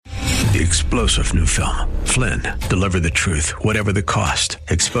the explosive new film, Flynn, Deliver the Truth, Whatever the Cost,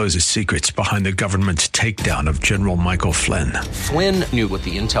 exposes secrets behind the government's takedown of General Michael Flynn. Flynn knew what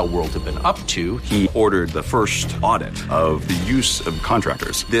the intel world had been up to. He ordered the first audit of the use of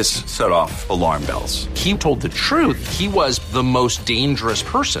contractors. This set off alarm bells. He told the truth. He was the most dangerous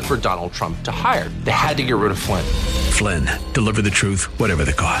person for Donald Trump to hire. They had to get rid of Flynn. Flynn, Deliver the Truth, Whatever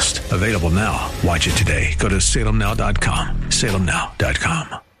the Cost. Available now. Watch it today. Go to salemnow.com.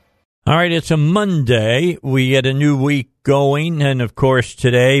 salemnow.com. All right, it's a Monday. We get a new week going. And, of course,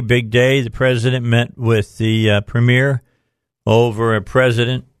 today, big day, the president met with the premier over a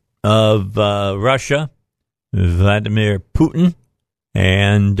president of Russia, Vladimir Putin.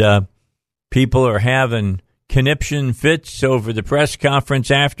 And people are having conniption fits over the press conference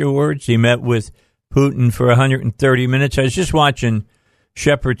afterwards. He met with Putin for 130 minutes. I was just watching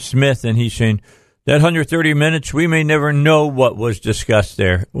Shepard Smith, and he's saying, that 130 minutes, we may never know what was discussed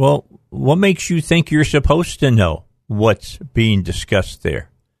there. Well, what makes you think you're supposed to know what's being discussed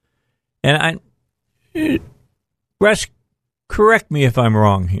there? And Russ, correct me if I'm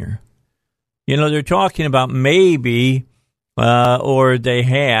wrong here. You know, they're talking about maybe, or they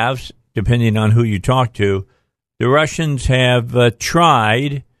have, depending on who you talk to, the Russians have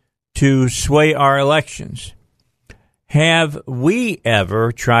tried to sway our elections. Have we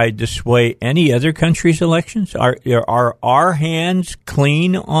ever tried to sway any other country's elections? Are our hands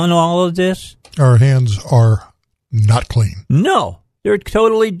clean on all of this? Our hands are not clean. No, they're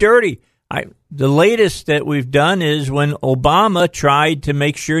totally dirty. The latest that we've done is when Obama tried to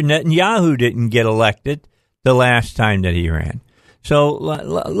make sure Netanyahu didn't get elected the last time that he ran. So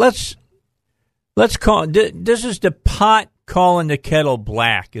let's call this is the pot calling the kettle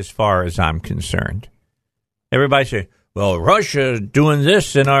black as far as I'm concerned. Everybody say, well, Russia's doing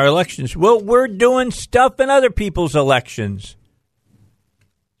this in our elections. Well, we're doing stuff in other people's elections.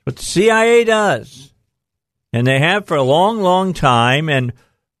 That's what the CIA does. And they have for a long, long time. And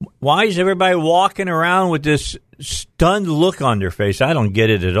why is everybody walking around with this stunned look on their face? I don't get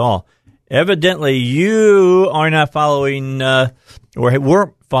it at all. Evidently, you are not following or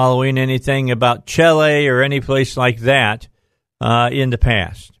weren't following anything about Chile or any place like that in the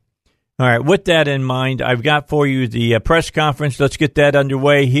past. All right, with that in mind, I've got for you the press conference. Let's get that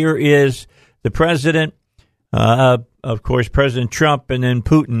underway. Here is the president, of course, President Trump, and then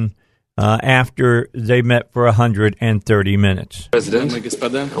Putin after they met for 130 minutes.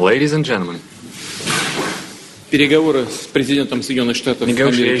 President, ladies and gentlemen,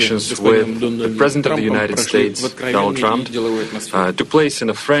 negotiations with the President of the United States, Donald Trump, took place in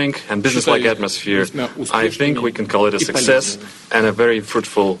a frank and business-like atmosphere. I think we can call it a success and a very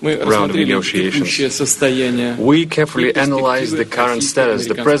fruitful round of negotiations. We carefully analyzed the current status,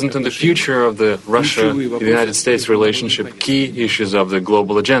 the present and the future of the Russia-United States relationship, key issues of the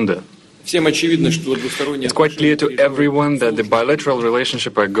global agenda. It's quite clear to everyone that the bilateral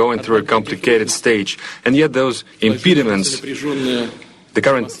relationship are going through a complicated stage, and yet those impediments, the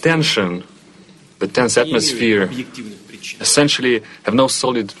current tension, the tense atmosphere, essentially have no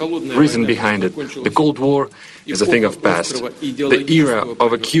solid reason behind it. The Cold War is a thing of past. The era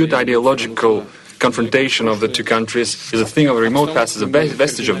of acute ideological confrontation of the two countries is a thing of a remote past, is a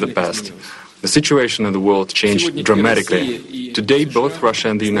vestige of the past. The situation in the world changed dramatically. Today, both Russia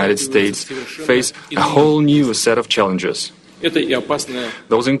and the United States face a whole new set of challenges.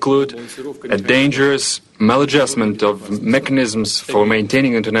 Those include a dangerous maladjustment of mechanisms for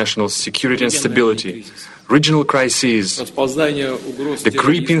maintaining international security and stability, regional crises, the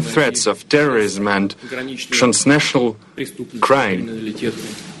creeping threats of terrorism and transnational crime.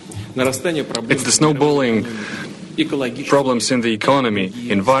 It's the snowballing problems in the economy,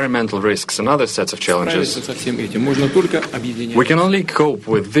 environmental risks, and other sets of challenges. We can only cope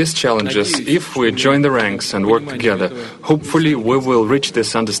with these challenges if we join the ranks and work together. Hopefully, we will reach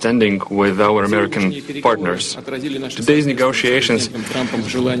this understanding with our American partners. Today's negotiations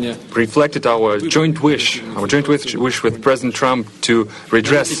reflected our joint wish with President Trump to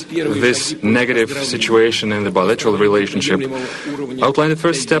redress this negative situation in the bilateral relationship, outline the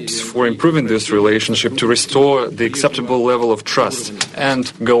first steps for improving this relationship to restore the acceptable level of trust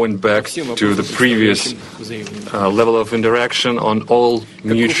and going back to the previous level of interaction on all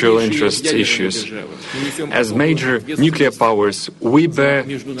mutual interest issues. As major nuclear powers, we bear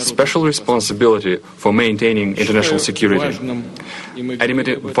special responsibility for maintaining international security. I deem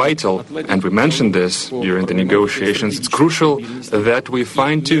it vital, and we mentioned this during the negotiations, it's crucial that we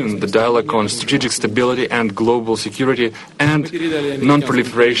fine-tune the dialogue on strategic stability and global security and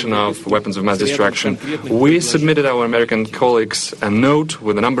non-proliferation of weapons of mass destruction. We submitted our American colleagues a note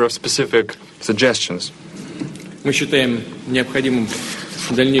with a number of specific suggestions.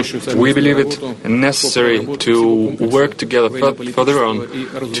 We believe it necessary to work together further on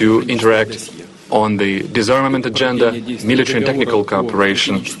to interact on the disarmament agenda, military and technical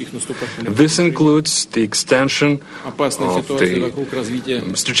cooperation. This includes the extension of the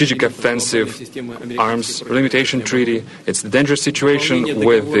Strategic Offensive Arms Limitation Treaty. It's the dangerous situation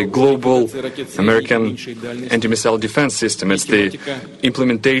with the global American anti-missile defense system. It's the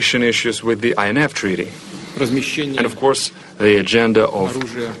implementation issues with the INF Treaty. And of course, the agenda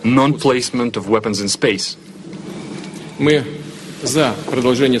of non-placement of weapons in space. We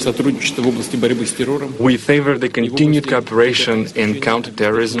favor the continued cooperation in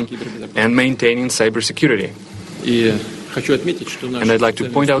counterterrorism and maintaining cybersecurity. And I'd like to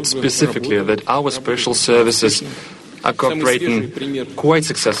point out specifically that our special services are cooperating quite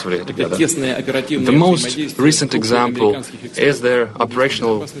successfully together. The most recent example is their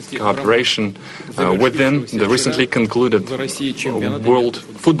operational cooperation within the recently concluded World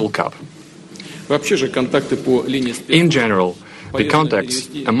Football Cup. In general, the contacts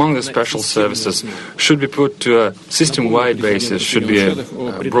among the special services should be put to a system-wide basis, should be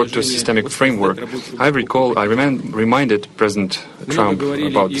brought to a systemic framework. I reminded President Trump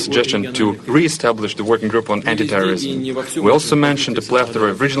about the suggestion to re-establish the working group on anti-terrorism. We also mentioned a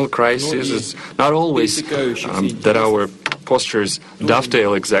plethora of regional crises. It's not always that our postures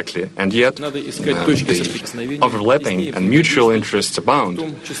dovetail exactly, and yet the overlapping and mutual interests abound.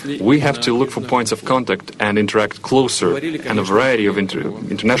 We have to look for points of contact and interact closer in a variety of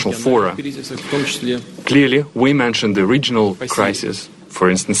international fora. Clearly, we mentioned the regional crisis, for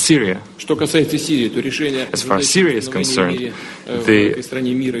instance, Syria. As far as Syria is concerned,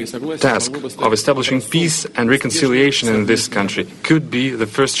 the task of establishing peace and reconciliation in this country could be the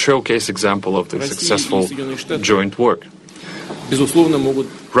first showcase example of the successful joint work.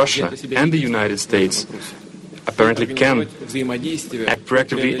 Russia and the United States apparently can act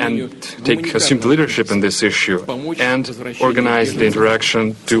proactively and assume the leadership in this issue and organize the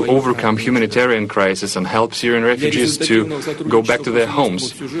interaction to overcome humanitarian crisis and help Syrian refugees to go back to their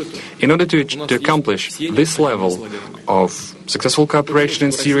homes. In order to accomplish this level of successful cooperation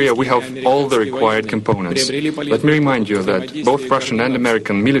in Syria, we have all the required components. Let me remind you that both Russian and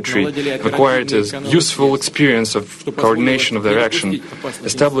American military have acquired a useful experience of coordination of their action,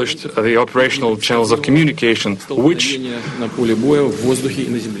 established the operational channels of communication, which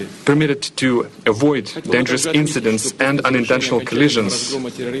permitted to avoid dangerous incidents and unintentional collisions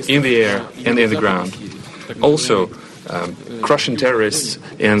in the air and in the ground. Also, crushing terrorists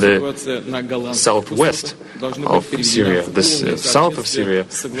in the southwest of Syria, the south of Syria,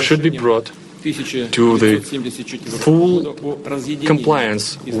 should be brought to the full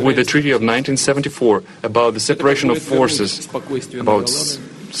compliance with the Treaty of 1974 about the separation of forces,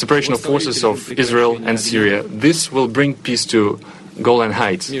 of Israel and Syria. This will bring peace to Golan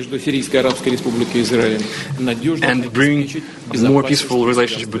Heights and bring a more peaceful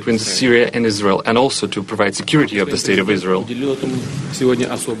relationship between Syria and Israel, and also to provide security of the State of Israel.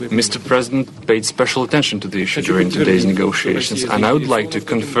 Mr. President paid special attention to the issue during today's negotiations, and I would like to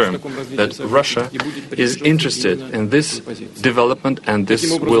confirm that Russia is interested in this development and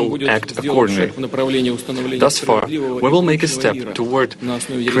this will act accordingly. Thus far, we will make a step toward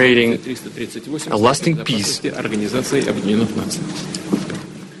creating a lasting peace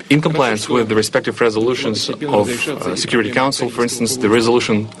in compliance with the respective resolutions of Security Council, for instance, the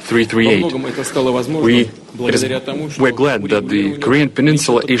Resolution 338. We're glad that the Korean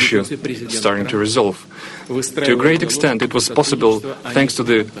Peninsula issue is starting to resolve. To a great extent, it was possible thanks to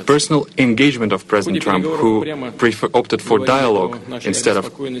the personal engagement of President Trump, who opted for dialogue instead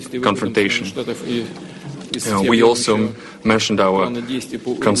of confrontation. We also mentioned our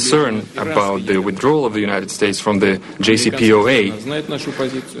concern about the withdrawal of the United States from the JCPOA.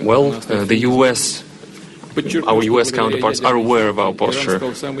 Well, our U.S. counterparts are aware of our posture.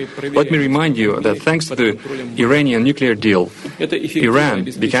 Let me remind you that thanks to the Iranian nuclear deal, Iran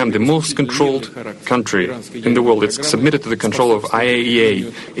became the most controlled country in the world. It's submitted to the control of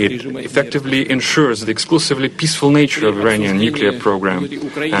IAEA. It effectively ensures the exclusively peaceful nature of Iranian nuclear program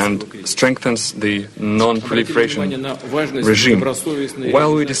and strengthens the non-proliferation regime.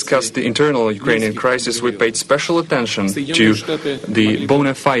 While we discussed the internal Ukrainian crisis, we paid special attention to the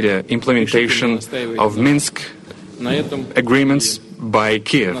bona fide implementation of Minsk agreements by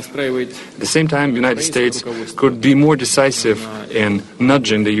Kiev. At the same time, the United States could be more decisive in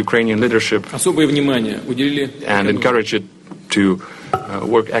nudging the Ukrainian leadership and encourage it to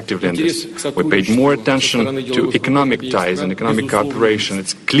work actively in this. We paid more attention to economic ties and economic cooperation.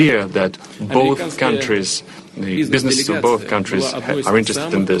 It's clear that both countries, the businesses of both countries are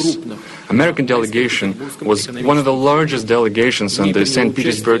interested in this. American delegation was one of the largest delegations on the St.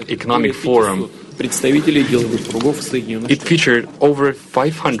 Petersburg Economic Forum. It featured over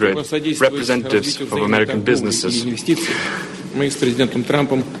 500 representatives of American businesses.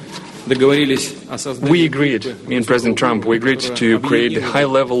 We agreed, me and President Trump, we agreed to create a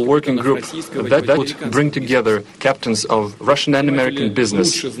high-level working group that would bring together captains of Russian and American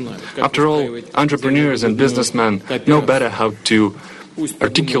business. After all, entrepreneurs and businessmen know better how to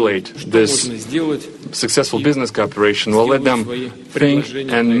articulate this successful business cooperation. We'll let them think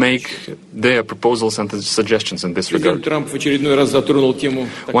and make their proposals and suggestions in this regard.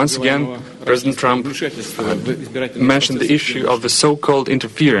 Once again, President Trump mentioned the issue of the so-called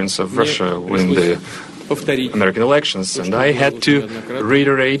interference of Russia in the American elections, and I had to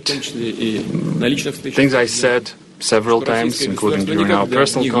reiterate things I said several times, including during our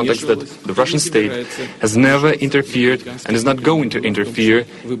personal contacts, that the Russian state has never interfered and is not going to interfere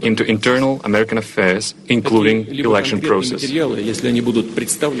into internal American affairs, including the election process.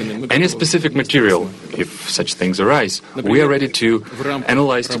 Any specific material, if such things arise, we are ready to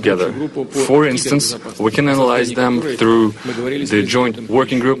analyze together. For instance, we can analyze them through the joint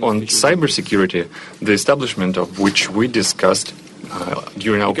working group on cybersecurity, the establishment of which we discussed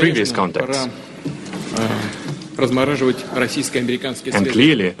during our previous contacts. And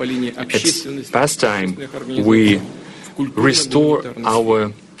clearly, it's past time we restore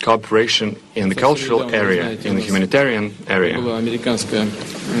our cooperation in the cultural area, in the humanitarian area.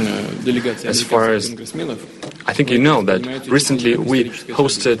 As far as I think you know that recently we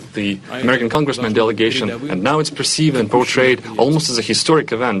hosted the American Congressman delegation, and now it's perceived and portrayed almost as a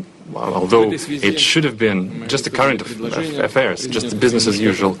historic event, although it should have been just the current affairs, just business as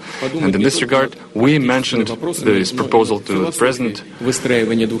usual. And in this regard, we mentioned this proposal to the President.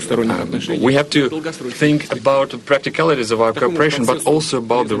 We have to think about the practicalities of our cooperation, but also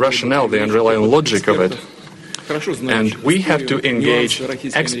about the rationale, the underlying logic of it. And we have to engage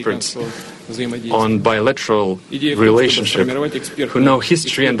experts on bilateral relationship who know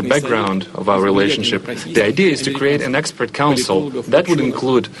history and the background of our relationship. The idea is to create an expert council that would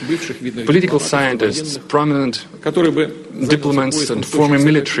include political scientists, prominent diplomats and former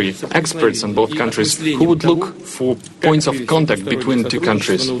military experts in both countries who would look for points of contact between the two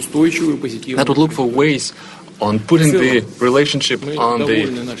countries, that would look for ways on putting the relationship on the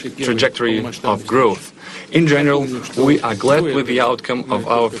trajectory of growth. In general, we are glad with the outcome of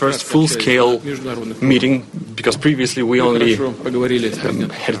our first full-scale meeting, because previously we only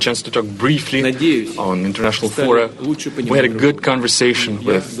had a chance to talk briefly on international fora. We had a good conversation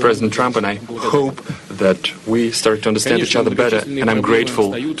with President Trump, and I hope that we start to understand each other better, and I'm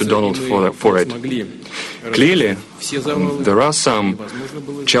grateful to Donald for it. Clearly, there are some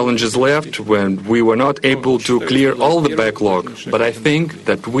challenges left when we were not able to clear all the backlog, but I think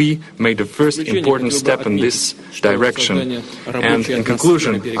that we made the first important step in this direction. And in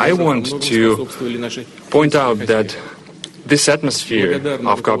conclusion, I want to point out that this atmosphere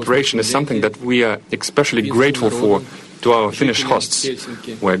of cooperation is something that we are especially grateful for to our Finnish hosts.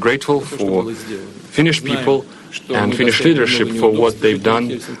 We're grateful for Finnish people and Finnish leadership for what they've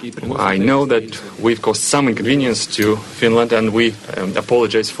done. I know that we've caused some inconvenience to Finland, and we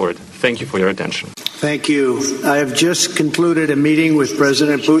apologize for it. Thank you for your attention. Thank you. I have just concluded a meeting with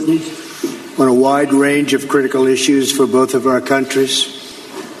President Putin on a wide range of critical issues for both of our countries.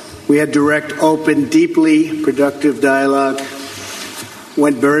 We had direct, open, deeply productive dialogue.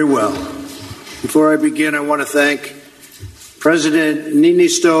 Went very well. Before I begin, I want to thank President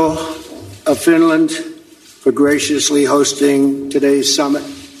Niinisto of Finland for graciously hosting today's summit.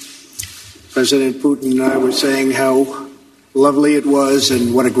 President Putin and I were saying how lovely it was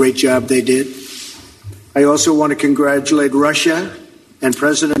and what a great job they did. I also want to congratulate Russia and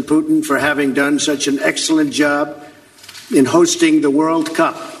President Putin for having done such an excellent job in hosting the World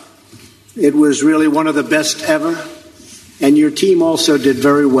Cup. It was really one of the best ever, and your team also did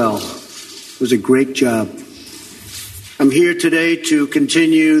very well. It was a great job. I'm here today to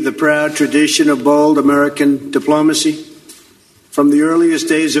continue the proud tradition of bold American diplomacy. From the earliest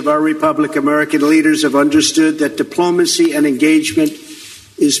days of our republic, American leaders have understood that diplomacy and engagement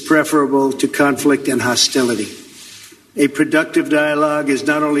is preferable to conflict and hostility. A productive dialogue is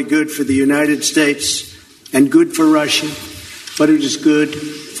not only good for the United States and good for Russia, but it is good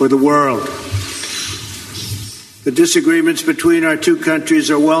for the world. The disagreements between our two countries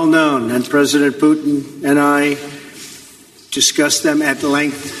are well known, and President Putin and I discussed them at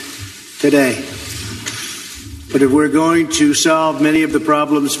length today. But if we're going to solve many of the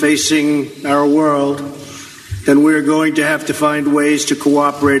problems facing our world, then we're going to have to find ways to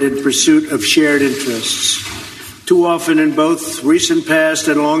cooperate in pursuit of shared interests. Too often in both recent past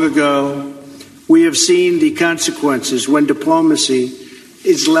and long ago, we have seen the consequences when diplomacy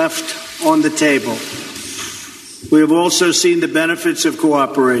is left on the table. We have also seen the benefits of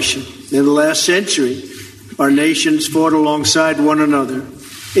cooperation. In the last century, our nations fought alongside one another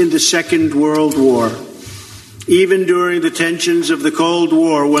in the Second World War. Even during the tensions of the Cold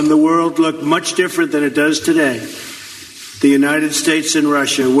War, when the world looked much different than it does today, the United States and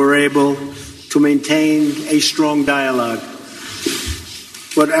Russia were able to maintain a strong dialogue.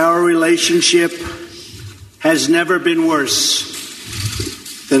 But our relationship has never been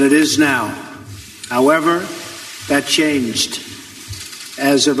worse than it is now. However, that changed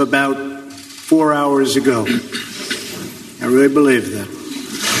as of about 4 hours ago. I really believe that.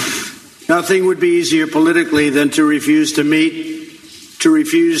 Nothing would be easier politically than to refuse to meet, to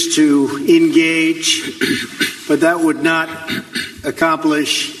refuse to engage, but that would not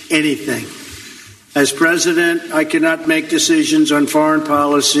accomplish anything. As president, I cannot make decisions on foreign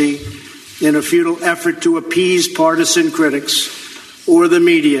policy in a futile effort to appease partisan critics or the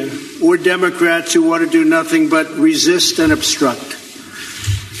media or Democrats who want to do nothing but resist and obstruct.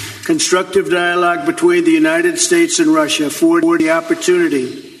 Constructive dialogue between the United States and Russia afford the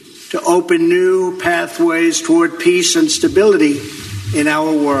opportunity to open new pathways toward peace and stability in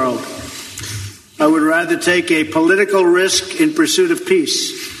our world. I would rather take a political risk in pursuit of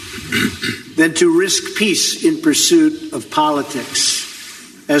peace than to risk peace in pursuit of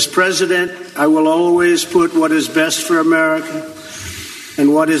politics. As president, I will always put what is best for America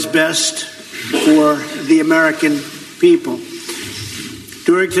and what is best for the American people.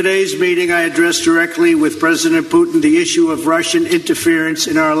 During today's meeting, I addressed directly with President Putin the issue of Russian interference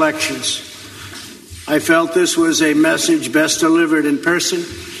in our elections. I felt this was a message best delivered in person.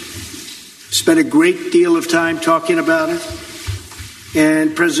 Spent a great deal of time talking about it,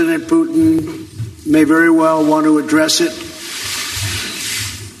 and President Putin may very well want to address it,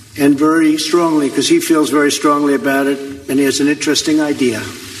 and very strongly, because he feels very strongly about it, and he has an interesting idea.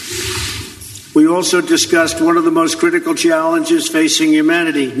 We also discussed one of the most critical challenges facing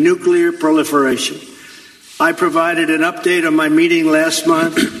humanity, nuclear proliferation. I provided an update on my meeting last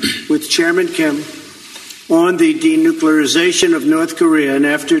month with Chairman Kim on the denuclearization of North Korea, and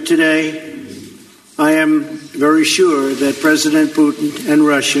after today, I am very sure that President Putin and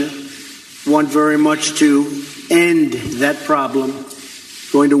Russia want very much to end that problem,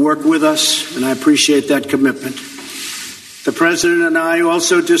 going to work with us, and I appreciate that commitment. The President and I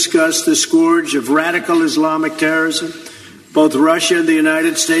also discussed the scourge of radical Islamic terrorism. Both Russia and the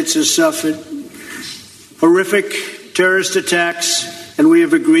United States have suffered horrific terrorist attacks, and we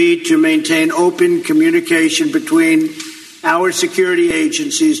have agreed to maintain open communication between our security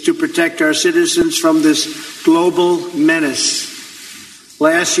agencies to protect our citizens from this global menace.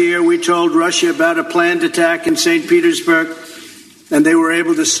 Last year, we told Russia about a planned attack in St. Petersburg, and they were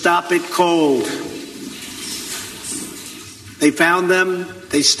able to stop it cold. They found them,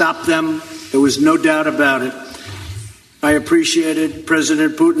 they stopped them, there was no doubt about it. I appreciated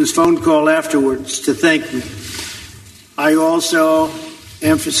President Putin's phone call afterwards to thank me. I also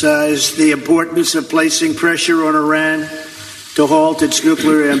emphasized the importance of placing pressure on Iran to halt its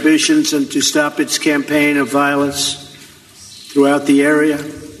nuclear ambitions and to stop its campaign of violence throughout the area,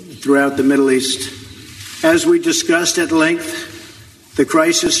 throughout the Middle East. As we discussed at length, the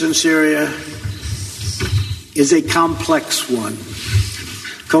crisis in Syria is a complex one.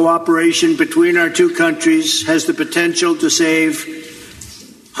 Cooperation between our two countries has the potential to save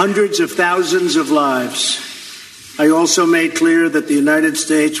hundreds of thousands of lives. I also made clear that the United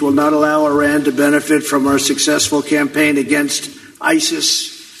States will not allow Iran to benefit from our successful campaign against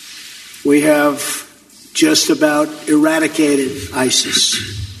ISIS. We have just about eradicated ISIS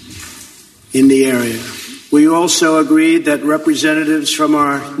in the area. We also agreed that representatives from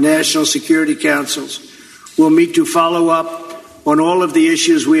our national security councils will meet to follow up on all of the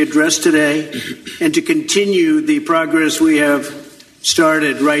issues we addressed today and to continue the progress we have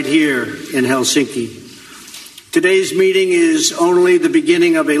started right here in Helsinki. Today's meeting is only the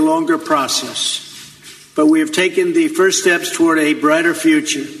beginning of a longer process, but we have taken the first steps toward a brighter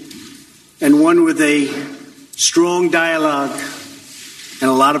future and one with a strong dialogue and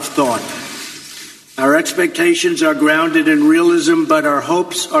a lot of thought. Our expectations are grounded in realism, but our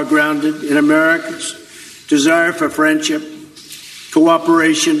hopes are grounded in America's desire for friendship,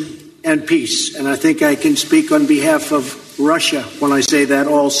 cooperation, and peace. And I think I can speak on behalf of Russia when I say that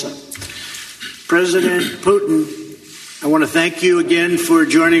also. President Putin, I want to thank you again for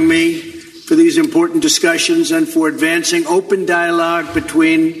joining me for these important discussions and for advancing open dialogue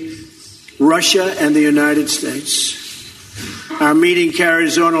between Russia and the United States. Our meeting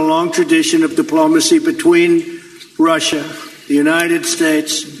carries on a long tradition of diplomacy between Russia, the United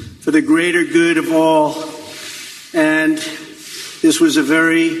States, for the greater good of all. And this was a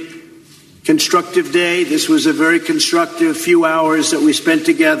very constructive day. This was a very constructive few hours that we spent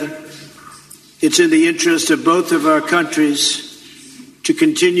together. It's in the interest of both of our countries to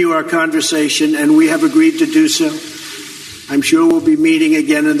continue our conversation, and we have agreed to do so. I'm sure we'll be meeting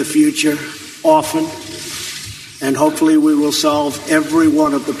again in the future, often, and hopefully we will solve every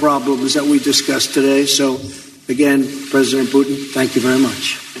one of the problems that we discussed today. So, again, President Putin, thank you very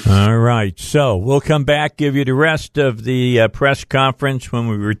much. All right. So we'll come back, give you the rest of the press conference when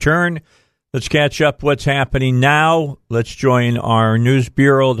we return. Let's catch up what's happening now. Let's join our news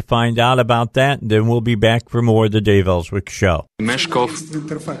bureau to find out about that. And then we'll be back for more of the Dave Elswick Show. Meshkov,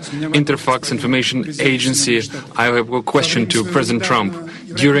 Interfax Information Agency. I have a question to President Trump.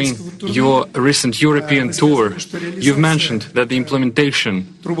 During your recent European tour, you've mentioned that the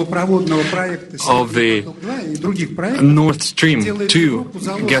implementation of the Nord Stream 2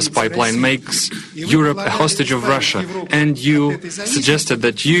 gas pipeline makes Europe a hostage of Russia, and you suggested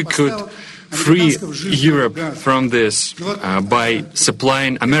that you could free Europe from this by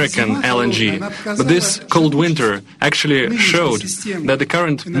supplying American LNG. But this cold winter actually showed that the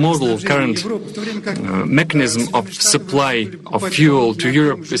current mechanism of supply of fuel to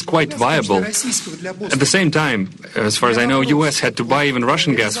Europe is quite viable. At the same time, as far as I know, U.S. had to buy even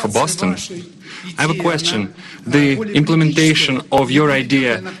Russian gas for Boston. I have a question. The implementation of your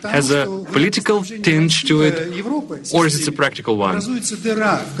idea has a political tinge to it, or is it a practical one?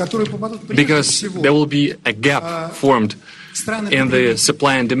 Because there will be a gap formed in the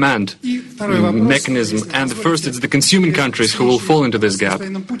supply and demand mechanism. And first, it's the consuming countries who will fall into this gap.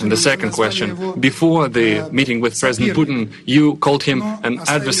 And the second question, before the meeting with President Putin, you called him an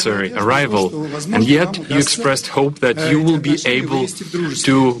adversary, a rival, and yet you expressed hope that you will be able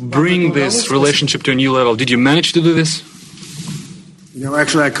to bring this relationship to a new level. Did you manage to do this? No,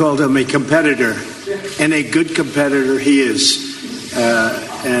 actually, I called him a competitor, and a good competitor he is.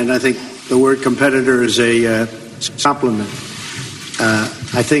 And I think the word competitor is a compliment.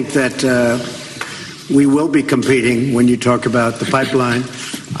 I think that we will be competing when you talk about the pipeline.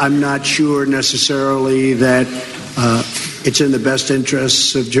 I'm not sure necessarily that it's in the best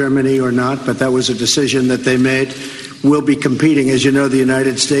interests of Germany or not, but that was a decision that they made. We'll be competing. As you know, the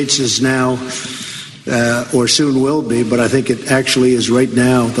United States is now, or soon will be, but I think it actually is right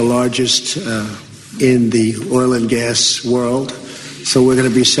now the largest in the oil and gas world. So we're going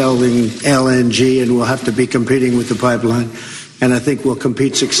to be selling LNG, and we'll have to be competing with the pipeline. And I think we'll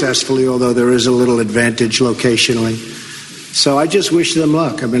compete successfully, although there is a little advantage locationally. So I just wish them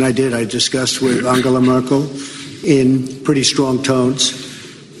luck. I mean, I did. I discussed with Angela Merkel in pretty strong tones.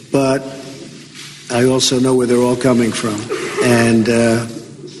 But I also know where they're all coming from. And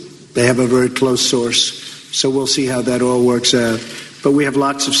they have a very close source. So we'll see how that all works out. But we have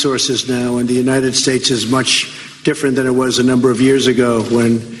lots of sources now, and the United States is much different than it was a number of years ago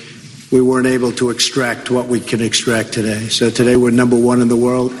when we weren't able to extract what we can extract today. So today we're number one in the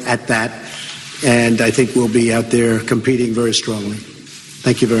world at that, and I think we'll be out there competing very strongly.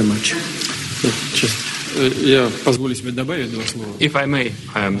 Thank you very much. If I may,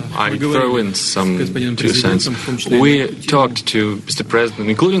 I throw in some 2 cents. We talked to Mr. President,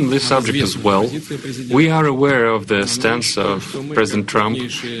 including this subject as well. We are aware of the stance of President Trump,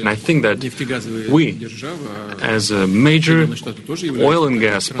 and I think that we, as a major oil and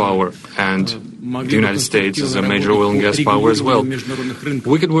gas power, and the United States is a major oil and gas power as well,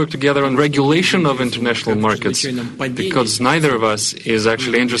 we could work together on regulation of international markets, because neither of us is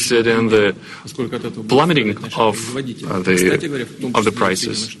actually interested in the plummeting of the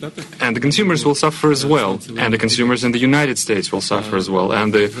prices, and the consumers will suffer as well, and the consumers in the United States will suffer as well,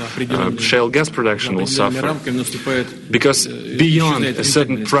 and the shale gas production will suffer, because beyond a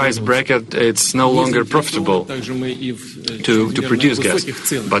certain price bracket, it's no longer profitable to produce gas.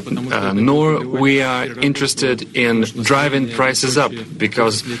 But nor we are interested in driving prices up,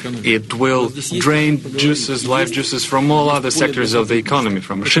 because it will drain juices, life juices, from all other sectors of the economy,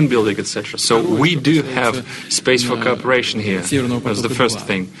 from machine building, etc. So we do have space for cooperation here. That's the first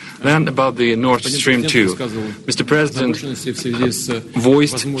thing. Then about the Nord Stream 2. Mr. President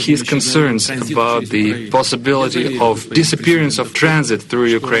voiced his concerns about the possibility of disappearance of transit through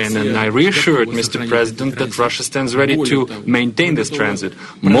Ukraine, and I reassured Mr. President that Russia stands ready to maintain this transit.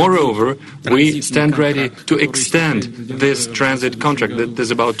 Moreover, we stand ready to extend this transit contract that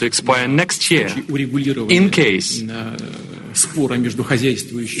is about to expire next year, in case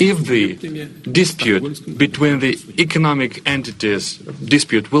If the dispute between the economic entities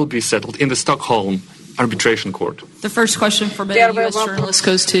will be settled in the Stockholm Arbitration Court. The first question from a U.S. journalist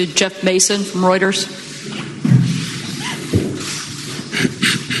goes to Jeff Mason from Reuters.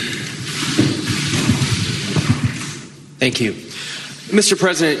 Thank you. Mr.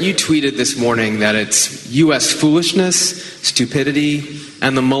 President, you tweeted this morning that it's U.S. foolishness, stupidity,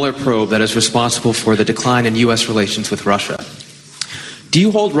 and the Mueller probe that is responsible for the decline in U.S. relations with Russia. Do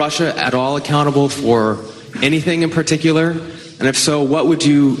you hold Russia at all accountable for anything in particular? And if so, what would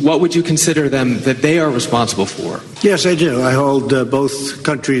you consider them that they are responsible for? Yes, I do. I hold both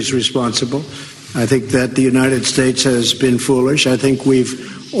countries responsible. I think that the United States has been foolish. I think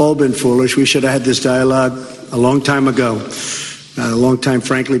we've all been foolish. We should have had this dialogue a long time ago, a long time,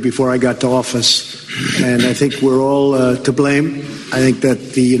 frankly, before I got to office. And I think we're all to blame. I think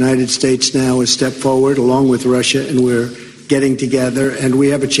that the United States now has stepped forward along with Russia, and we're getting together, and we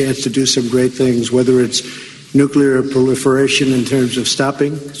have a chance to do some great things, whether it's nuclear proliferation in terms of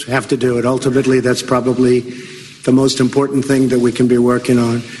stopping. We have to do it. Ultimately, that's probably the most important thing that we can be working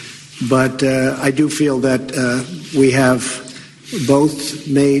on. But I do feel that we have both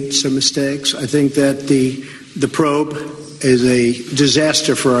made some mistakes. I think that the probe is a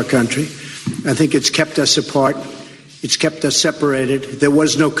disaster for our country. I think it's kept us apart. It's kept us separated. There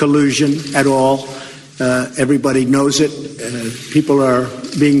was no collusion at all. Everybody knows it. People are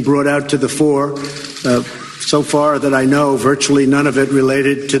being brought out to the fore. So far that I know, virtually none of it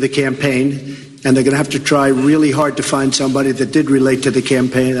related to the campaign. And they're going to have to try really hard to find somebody that did relate to the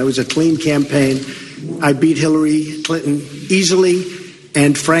campaign. That was a clean campaign. I beat Hillary Clinton easily.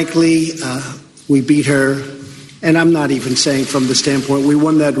 And frankly, we beat her. And I'm not even saying from the standpoint, we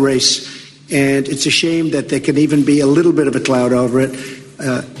won that race. And it's a shame that there can even be a little bit of a cloud over it.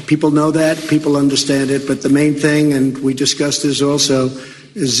 People know that. People understand it. But the main thing, and we discussed this also,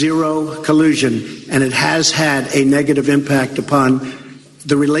 is zero collusion. And it has had a negative impact upon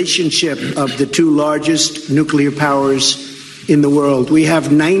the relationship of the two largest nuclear powers in the world. We have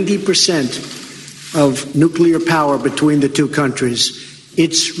 90% of nuclear power between the two countries.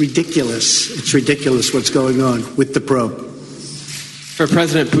 It's ridiculous. It's ridiculous what's going on with the probe. For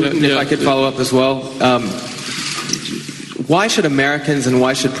President Putin, if I could follow up as well, why should Americans and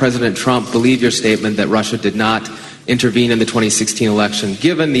why should President Trump believe your statement that Russia did not intervene in the 2016 election,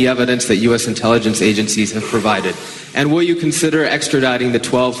 given the evidence that U.S. intelligence agencies have provided? And will you consider extraditing the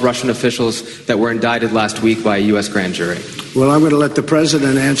 12 Russian officials that were indicted last week by a U.S. grand jury? Well, I'm going to let the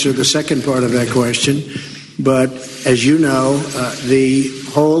president answer the second part of that question. But as you know, the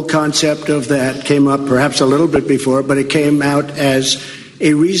whole concept of that came up perhaps a little bit before, but it came out as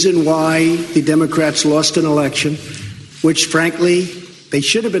a reason why the Democrats lost an election, which, frankly, they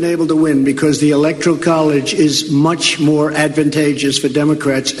should have been able to win because the Electoral College is much more advantageous for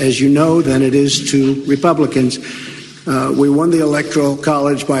Democrats, as you know, than it is to Republicans. We won the Electoral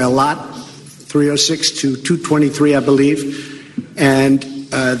College by a lot, 306 to 223, I believe. And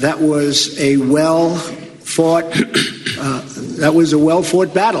that was a well-fought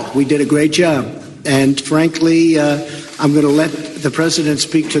battle. We did a great job. And frankly, I'm going to let the president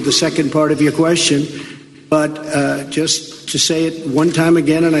speak to the second part of your question. But just to say it one time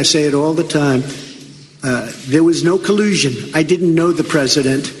again, and I say it all the time, there was no collusion. I didn't know the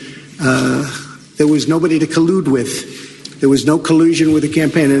president. There was nobody to collude with. There was no collusion with the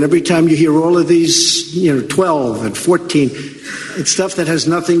campaign. And every time you hear all of these, 12 and 14, it's stuff that has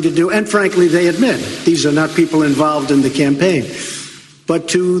nothing to do. And frankly, they admit these are not people involved in the campaign. But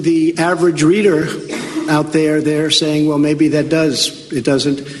to the average reader out there, they're saying, well, maybe that does. It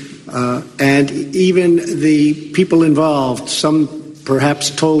doesn't. And even the people involved, some perhaps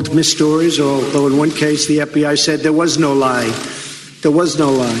told mis-stories, although in one case the FBI said there was no lie. There was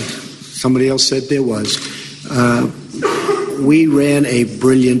no lie. Somebody else said there was. We ran a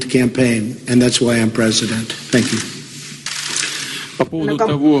brilliant campaign, and that's why I'm president. Thank you.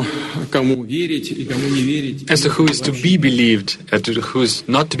 As to who is to be believed and to who is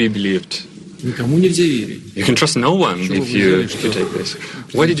not to be believed, you can trust no one if you take this.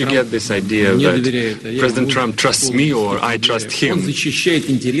 Where did you get this idea that President Trump trusts me or I trust him?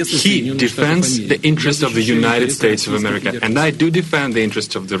 He defends the interest of the United States of America, and I do defend the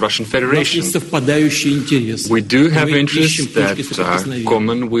interest of the Russian Federation. We do have interests that are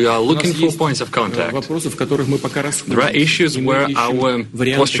common. We are looking for points of contact. There are issues where our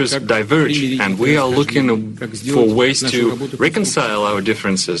postures diverge, and we are looking for ways to reconcile our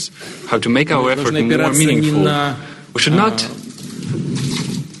differences, how to make our effort more meaningful. We should not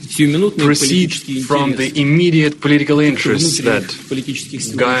proceed from the immediate political interests that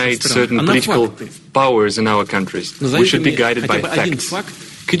guide certain political powers in our countries. We should be guided by facts.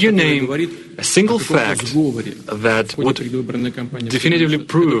 Could you name a single fact that would definitively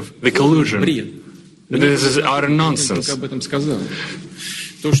prove the collusion? This is utter nonsense.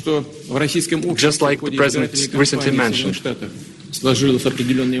 Just like the President recently mentioned.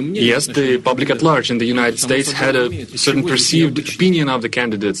 Yes, the public at large in the United States had a certain perceived opinion of the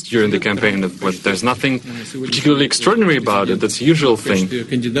candidates during the campaign, but there's nothing particularly extraordinary about it. That's a usual thing.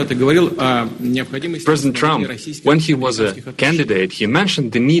 President Trump, when he was a candidate, he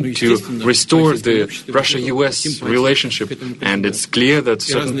mentioned the need to restore the Russia-US relationship, and it's clear that a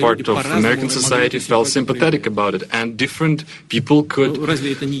certain part of American society felt sympathetic about it, and different people could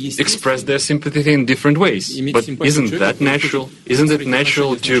express their sympathy in different ways. But isn't that natural? Isn't it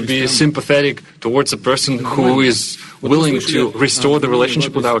natural to be sympathetic towards a person who is willing to restore the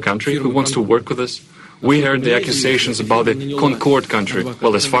relationship with our country, who wants to work with us? We heard the accusations about the Concord country.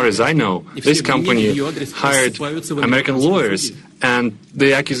 Well, as far as I know, this company hired American lawyers, and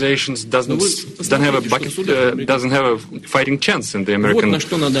the accusations doesn't have a fighting chance in the American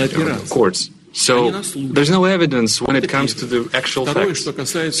courts. So there's no evidence when it comes to the actual facts.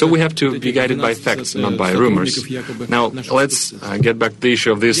 So we have to be guided by facts, not by rumors. Now, let's get back to the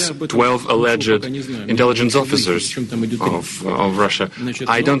issue of these 12 alleged intelligence officers of Russia.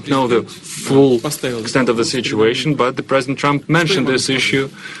 I don't know the full extent of the situation, but the President Trump mentioned this issue,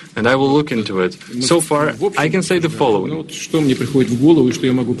 and I will look into it. So far, I can say the following. The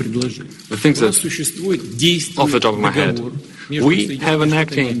things that, off the top of my head, we have an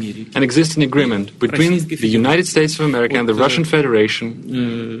existing agreement between the United States of America and the Russian Federation,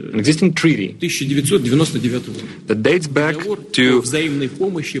 an existing treaty that dates back to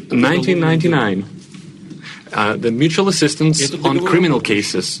 1999, the mutual assistance on criminal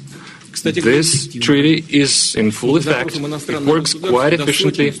cases. This treaty is in full effect. It works quite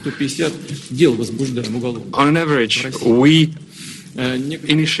efficiently. On an average, we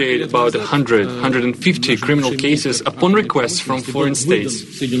initiate about 150 criminal cases upon requests from foreign states.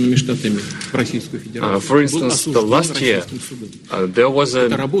 For instance, the last year, there was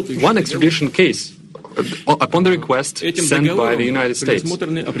one extradition case upon the request sent by the United States.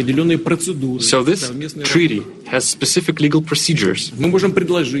 So this treaty has specific legal procedures.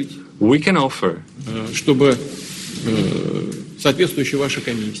 We can offer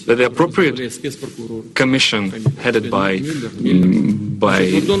that the appropriate commission headed by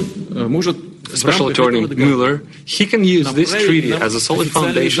Special Attorney Mueller, he can use this treaty as a solid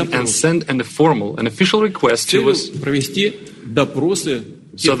foundation and send an official request to us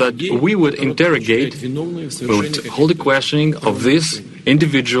so that we would interrogate, we would hold a questioning of these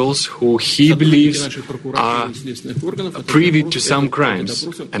individuals who he believes are privy to some crimes.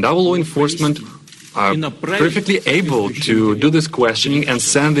 And our law enforcement are perfectly able to do this questioning and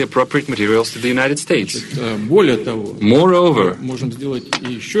send the appropriate materials to the United States. Moreover,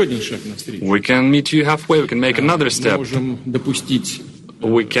 we can meet you halfway, we can make another step.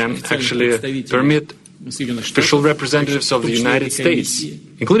 We can actually permit official representatives of the United States,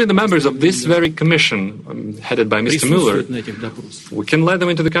 including the members of this very commission headed by Mr. Mueller, we can let them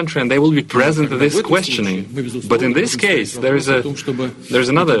into the country and they will be present at this questioning. But in this case, there's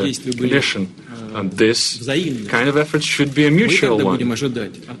another condition. This kind of effort should be a mutual one.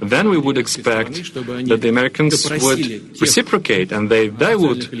 Then we would expect that the Americans would reciprocate and they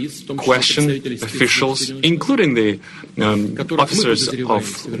would question officials, including the officers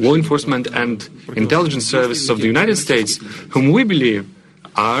of law enforcement and intelligence services of the United States, whom we believe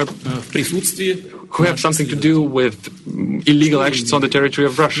who have something to do with illegal actions on the territory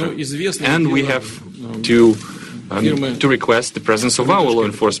of Russia. And we have to request the presence of our law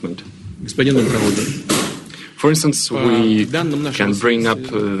enforcement. For instance, we can bring up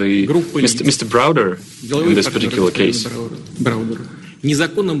Mr. Browder in this particular case.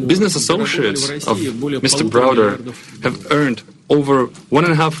 Business associates of Mr. Browder have earned over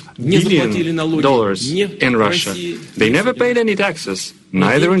 $1.5 billion in Russia. They never paid any taxes,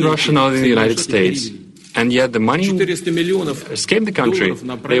 neither in Russia nor in the United States. And yet the money escaped the country.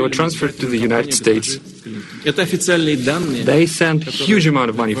 They were transferred to the United States. They sent a huge amount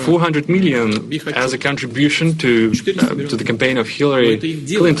of money, $400 million, as a contribution to the campaign of Hillary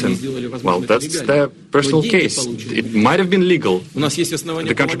Clinton. Well, that's their personal case. It might have been legal,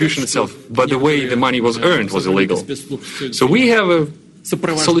 the contribution itself, but the way the money was earned was illegal. So we have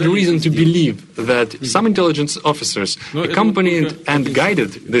solid reason to believe that some intelligence officers accompanied and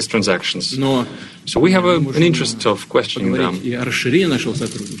guided these transactions. So we have an interest of questioning them.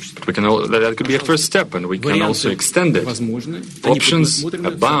 But that could be a first step, and we can also extend it. Options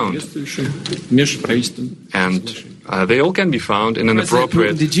abound. And they all can be found in an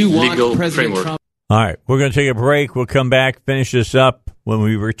appropriate legal framework. All right, we're going to take a break. We'll come back, finish this up. When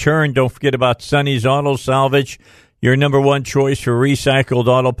we return, don't forget about Sonny's Auto Salvage, your number one choice for recycled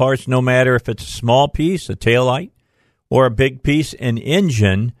auto parts, no matter if it's a small piece, a taillight, or a big piece, an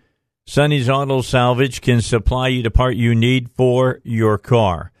engine. Sonny's Auto Salvage can supply you the part you need for your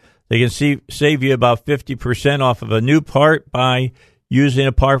car. They can save you about 50% off of a new part by using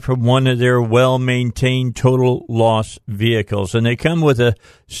a part from one of their well-maintained total loss vehicles. And they come with a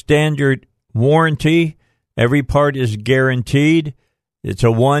standard warranty. Every part is guaranteed. It's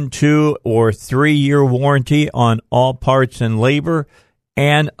a 1, 2, or 3-year warranty on all parts and labor,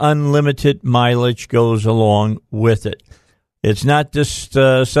 and unlimited mileage goes along with it. It's not just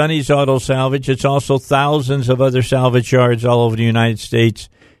Sonny's Auto Salvage. It's also thousands of other salvage yards all over the United States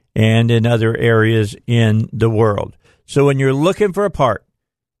and in other areas in the world. So when you're looking for a part,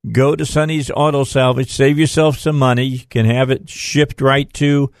 go to Sonny's Auto Salvage. Save yourself some money. You can have it shipped right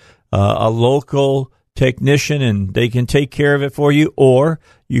to a local technician, and they can take care of it for you, or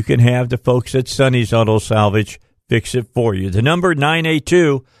you can have the folks at Sonny's Auto Salvage fix it for you. The number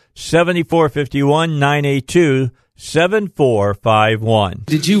 982-7451, 982-7451.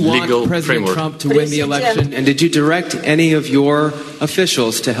 Did you want Legal President framework. Trump to win the election, and did you direct any of your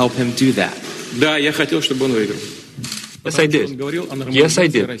officials to help him do that? Да, я хотел, чтобы он выиграл. Yes, I did. Yes, I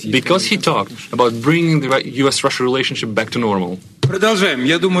did. Because he talked about bringing the U.S.-Russia relationship back to normal. Продолжаем.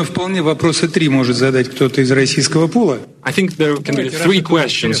 Я думаю, вполне вопроса 3 может задать кто-то из российского пула. I think there can be 3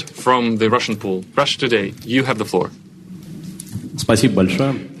 questions from the Russian pool. Russia Today, you have the floor. Спасибо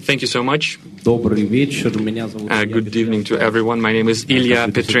большое. Thank you so much. Добрый вечер. Меня зовут Good evening to everyone. My name is Ilya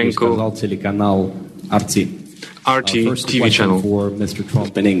Petrenko. Телеканал RT. RT TV channel. For Mr.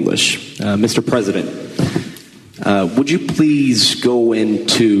 Trump in English. Mr. President, would you please go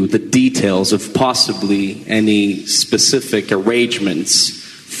into the details of possibly any specific arrangements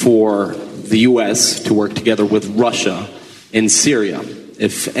for the U.S. to work together with Russia in Syria,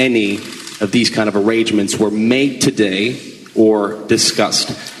 if any of these kind of arrangements were made today or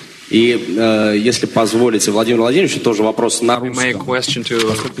discussed? И если позволите, Владимир Владимирович, тоже вопрос на русском. My question to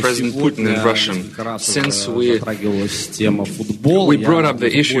President Putin in Russian. Since we brought up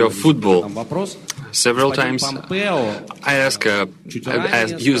the issue of football several times, I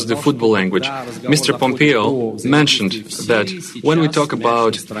used the football language. Mr. Pompeo mentioned that when we talk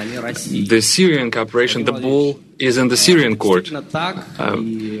about the Syrian cooperation, the ball is in the Syrian court.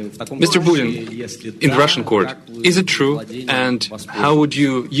 Mr. Putin, in the Russian court, is it true? And how would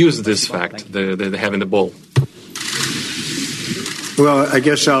you use this fact, the having the ball? Well, I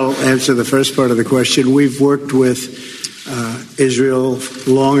guess I'll answer the first part of the question. We've worked with Israel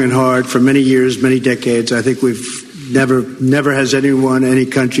long and hard for many years, many decades. I think we've never has any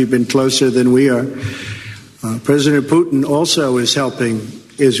country been closer than we are. President Putin also is helping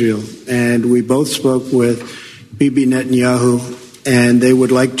Israel, and we both spoke with Bibi Netanyahu, and they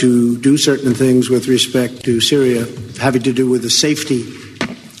would like to do certain things with respect to Syria, having to do with the safety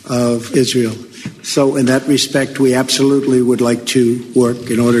of Israel. So in that respect, we absolutely would like to work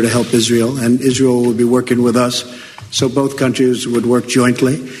in order to help Israel, and Israel will be working with us. So both countries would work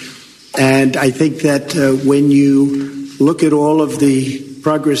jointly. And I think that when you look at all of the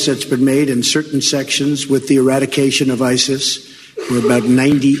progress that's been made in certain sections with the eradication of ISIS, we're about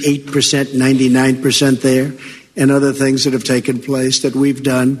 98%, 99% there, and other things that have taken place that we've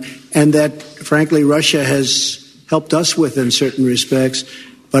done, and that, frankly, Russia has helped us with in certain respects.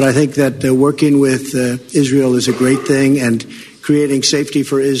 But I think that working with Israel is a great thing, and creating safety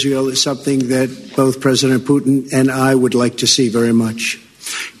for Israel is something that both President Putin and I would like to see very much.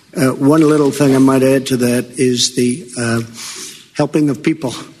 One little thing I might add to that is the helping of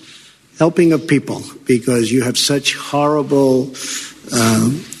people, because you have such horrible,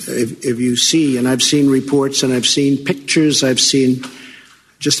 if you see, and I've seen reports and I've seen pictures, I've seen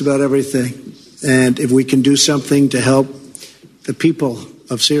just about everything. And if we can do something to help the people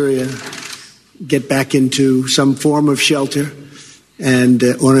of Syria get back into some form of shelter and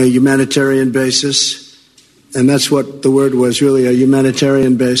on a humanitarian basis, and that's what the word was, really, a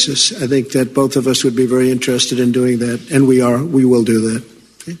humanitarian basis. I think that both of us would be very interested in doing that, and we will do that.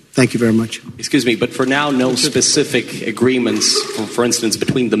 Okay? Thank you very much. Excuse me, but for now, no specific agreements, for instance,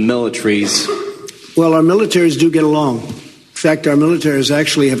 between the militaries? Well, our militaries do get along. In fact, our militaries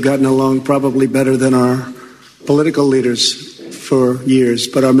actually have gotten along probably better than our political leaders for years,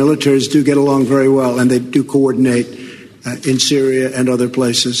 but our militaries do get along very well, and they do coordinate in Syria and other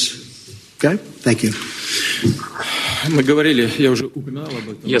places. Okay? Thank you.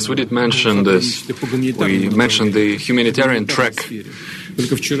 Yes, we did mention this. We mentioned the humanitarian track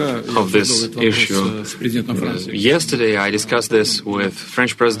of this issue. Yesterday, I discussed this with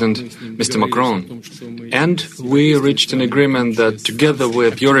French President Mr. Macron, and we reached an agreement that together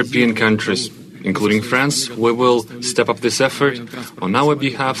with European countries, including France, we will step up this effort. On our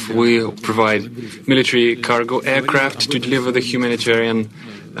behalf, we provide military cargo aircraft to deliver the humanitarian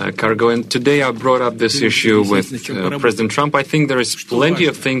cargo. And today I brought up this issue with President Trump. I think there is plenty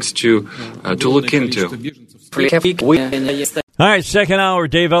of things to look into. All right, second hour,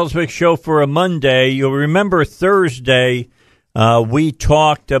 Dave Elswick Show for a Monday. You'll remember Thursday we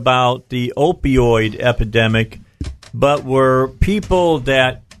talked about the opioid epidemic, but were people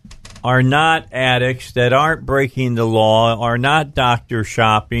that are not addicts, that aren't breaking the law, are not doctor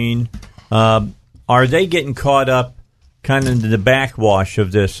shopping, are they getting caught up kind of into the backwash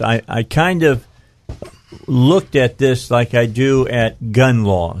of this? I kind of looked at this like I do at gun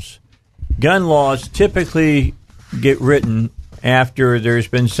laws. Gun laws typically get written after there's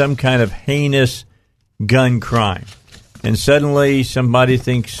been some kind of heinous gun crime. And suddenly somebody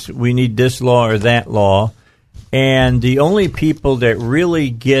thinks we need this law or that law. And the only people that really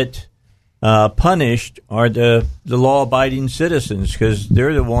get punished are the law-abiding citizens, because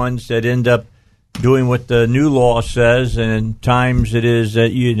they're the ones that end up doing what the new law says. And at times it is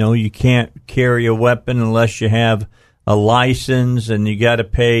that, you can't carry a weapon unless you have a license, and you got to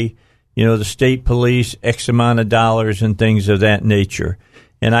pay the state police X amount of dollars and things of that nature.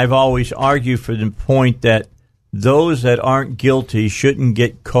 And I've always argued for the point that those that aren't guilty shouldn't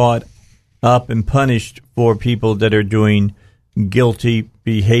get caught up and punished for people that are doing guilty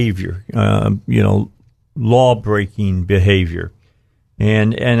behavior, law-breaking behavior.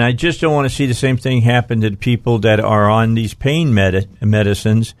 And I just don't want to see the same thing happen to the people that are on these pain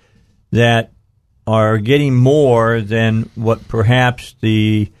medicines that are getting more than what perhaps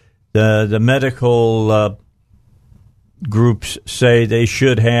the medical groups say they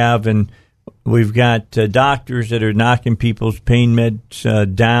should have. And we've got doctors that are knocking people's pain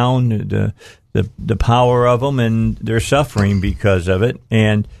meds down, the power of them, and they're suffering because of it.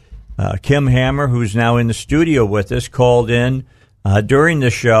 And Kim Hammer, who's now in the studio with us, called in during the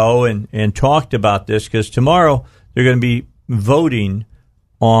show and talked about this, because tomorrow they're going to be voting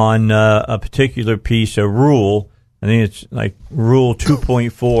on a particular piece of rule. I think it's like Rule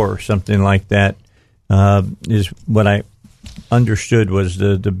 2.4 or something like that is what I understood was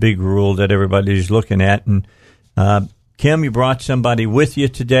the big rule that everybody's looking at. And Kim, you brought somebody with you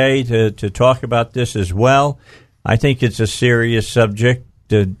today to talk about this as well. I think it's a serious subject,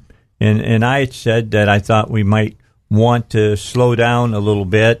 and I had said that I thought we might want to slow down a little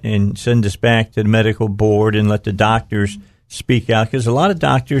bit and send this back to the medical board and let the doctors speak out, because a lot of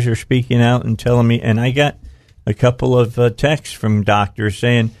doctors are speaking out and telling me, and I got a couple of texts from doctors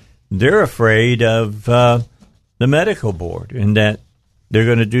saying they're afraid of the medical board and that they're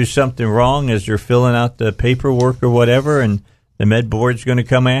going to do something wrong as they're filling out the paperwork or whatever, and the med board's going to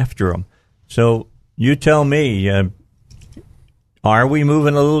come after them. So you tell me, are we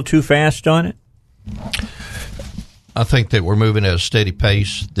moving a little too fast on it? I think that we're moving at a steady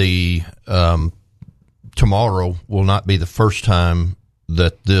pace. Tomorrow will not be the first time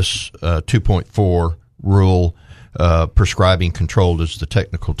that this 2.4 rule, prescribing controlled is the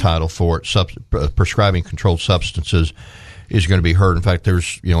technical title for it, prescribing controlled substances, is going to be heard. In fact,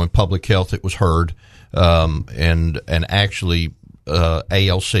 there's, in public health it was heard, and actually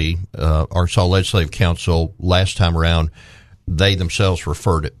ALC, Arkansas Legislative Council, last time around, they themselves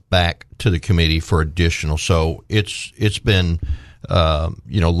referred it back to the committee for additional. So it's been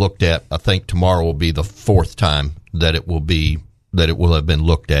looked at. I think tomorrow will be the fourth time that it will have been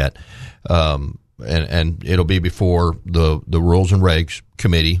looked at, and it'll be before the Rules and Regs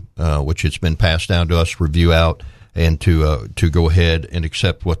Committee, which it's been passed down to us, review out and to go ahead and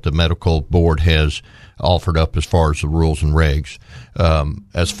accept what the medical board has offered up as far as the rules and regs.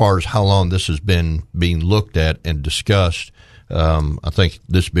 As far as how long this has been being looked at and discussed, I think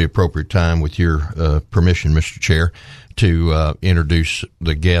this would be appropriate time, with your permission, Mr. Chair, to introduce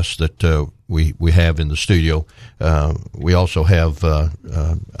the guests that we have in the studio. We also have,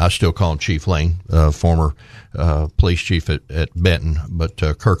 I still call him Chief Lane, former police chief at Benton, but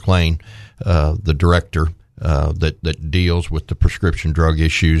Kirk Lane, the director that deals with the prescription drug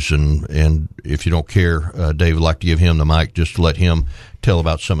issues. And if you don't care, Dave, I'd like to give him the mic just to let him tell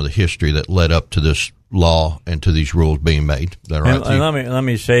about some of the history that led up to this law and to these rules being made. Is that right? And let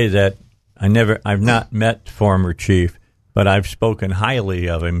me say that I've not met former chief, but I've spoken highly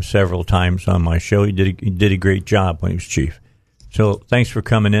of him several times on my show. He did a great job when he was chief. So thanks for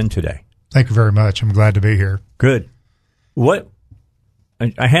coming in today. Thank you very much. I'm glad to be here. Good.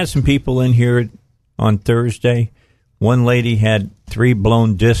 I had some people in here on Thursday. One lady had 3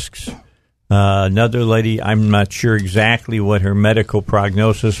 blown discs. Another lady, I'm not sure exactly what her medical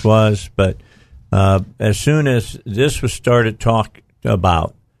prognosis was, but as soon as this was started talked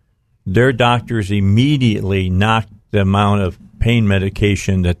about, their doctors immediately knocked the amount of pain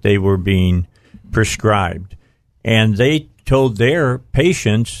medication that they were being prescribed. And they told their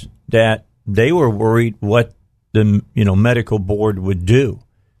patients that they were worried what the medical board would do.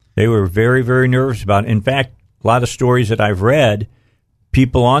 They were very, very nervous about it. In fact, a lot of stories that I've read,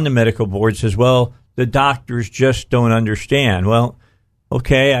 people on the medical board says, well, the doctors just don't understand. Well,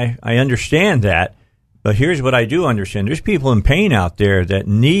 okay, I understand that, but here's what I do understand. There's people in pain out there that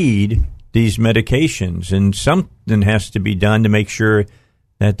need these medications, and something has to be done to make sure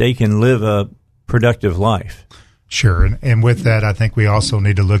that they can live a productive life. Sure, and with that, I think we also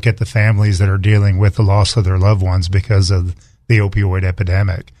need to look at the families that are dealing with the loss of their loved ones because of the opioid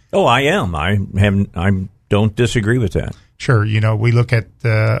epidemic. Oh, I am. I don't disagree with that. Sure. We look at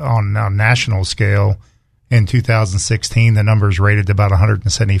on a national scale, in 2016, the numbers rated about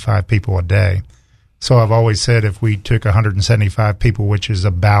 175 people a day. So I've always said if we took 175 people, which is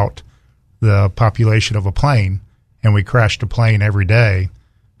about the population of a plane, and we crashed a plane every day,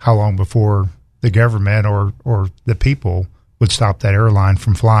 how long before the government or the people would stop that airline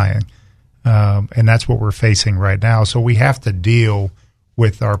from flying? And that's what we're facing right now. So we have to deal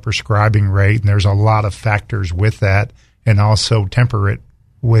with our prescribing rate, and there's a lot of factors with that, and also temper it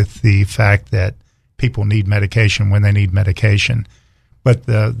with the fact that people need medication when they need medication. But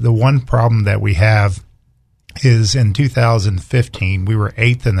the one problem that we have is in 2015, we were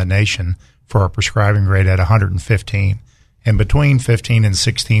 8th in the nation for our prescribing rate at 115. And between 15 and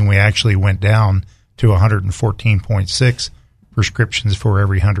 16, we actually went down to 114.6 prescriptions for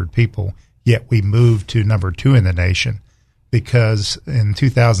every 100 people. Yet we moved to number 2 in the nation because in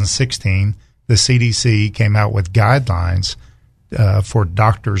 2016, the CDC came out with guidelines for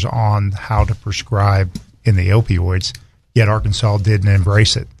doctors on how to prescribe in the opioids, yet Arkansas didn't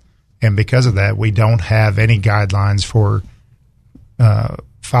embrace it. And because of that, we don't have any guidelines for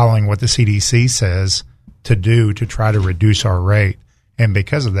following what the CDC says to do to try to reduce our rate. And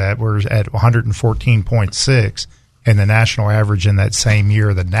because of that, we're at 114.6, and the national average in that same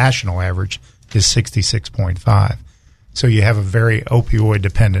year, the national average is 66.5. So you have a very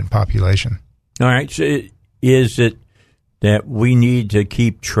opioid-dependent population. All right. So is it that we need to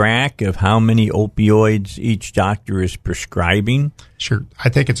keep track of how many opioids each doctor is prescribing? Sure. I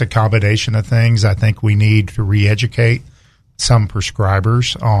think it's a combination of things. I think we need to re-educate some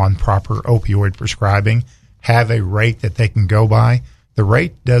prescribers on proper opioid prescribing, have a rate that they can go by. The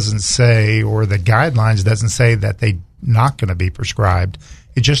rate doesn't say, or the guidelines doesn't say that they're not going to be prescribed.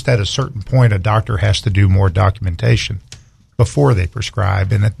 It's just at a certain point, a doctor has to do more documentation before they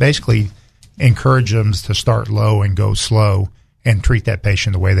prescribe. And it basically encourages them to start low and go slow and treat that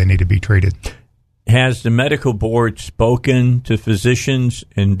patient the way they need to be treated. Has the medical board spoken to physicians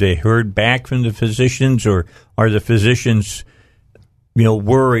and they heard back from the physicians, or are the physicians,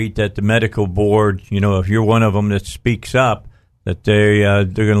 worried that the medical board, if you're one of them that speaks up, that they're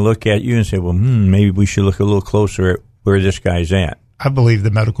going to look at you and say, well, maybe we should look a little closer at where this guy's at? I believe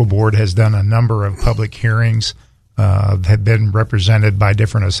the medical board has done a number of public hearings, have been represented by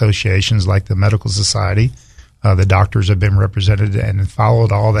different associations like the Medical Society. The doctors have been represented and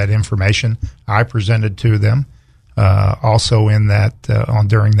followed all that information I presented to them. Also in that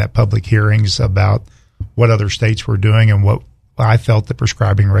during that public hearings about what other states were doing and what I felt the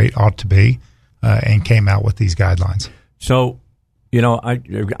prescribing rate ought to be, and came out with these guidelines. So,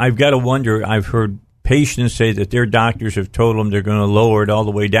 I've got to wonder, I've heard patients say that their doctors have told them they're going to lower it all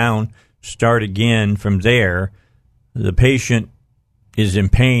the way down, start again from there. The patient is in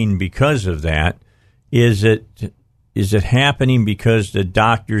pain because of that. Is it happening because the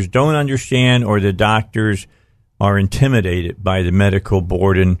doctors don't understand, or the doctors are intimidated by the medical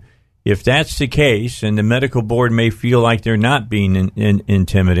board? And if that's the case, and the medical board may feel like they're not being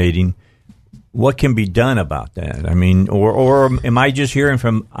intimidating, what can be done about that? I mean, or am I just hearing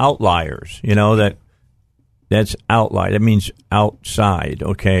from outliers? That's outlier. That means outside.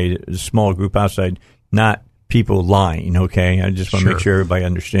 Okay, a small group outside, not people lying. Okay, I just want to make sure everybody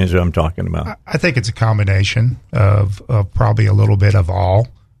understands what I'm talking about. I think it's a combination of probably a little bit of all.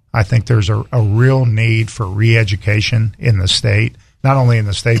 I think there's a real need for re-education in the state, not only in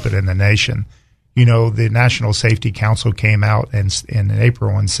the state but in the nation. The National Safety Council came out in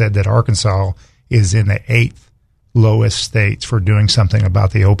April and said that Arkansas is in the 8th lowest states for doing something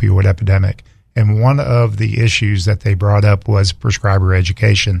about the opioid epidemic. And one of the issues that they brought up was prescriber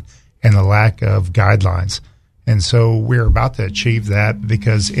education and the lack of guidelines. And so we're about to achieve that,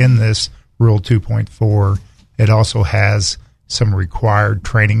 because in this Rule 2.4, it also has some required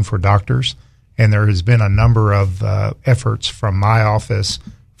training for doctors. And there has been a number of efforts from my office,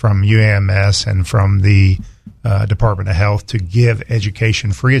 from UAMS, and from the Department of Health to give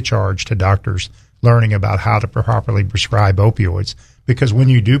education free of charge to doctors learning about how to properly prescribe opioids. Because when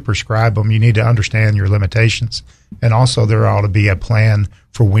you do prescribe them, you need to understand your limitations. And also there ought to be a plan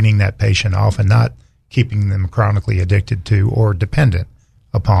for weaning that patient off and not keeping them chronically addicted to or dependent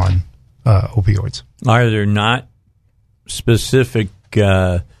upon opioids. Are there not specific,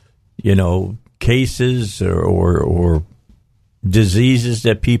 cases or diseases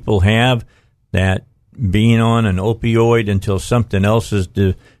that people have that being on an opioid until something else is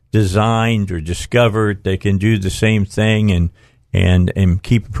designed or discovered, they can do the same thing and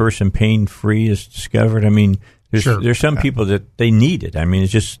keep a person pain free as discovered? I mean, there's some people that they need it. I mean,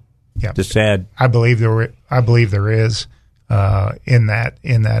 it's just the sad. I believe there is in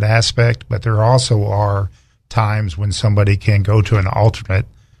that aspect, but there also are times when somebody can go to an alternate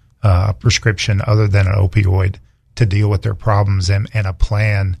prescription other than an opioid to deal with their problems and a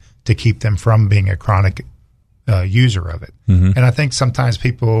plan to keep them from being a chronic user of it. Mm-hmm. And I think sometimes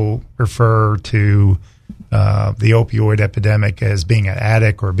people refer to the opioid epidemic as being an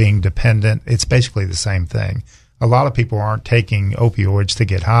addict or being dependent. It's basically the same thing. A lot of people aren't taking opioids to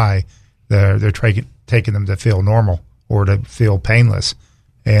get high. They're taking them to feel normal or to feel painless.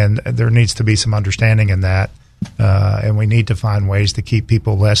 And there needs to be some understanding in that. And we need to find ways to keep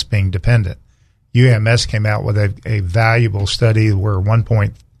people less being dependent. UAMS came out with a valuable study where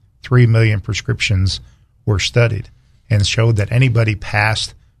 1.3 million prescriptions were studied and showed that anybody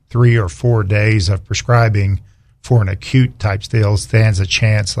past 3 or 4 days of prescribing for an acute type deal stands a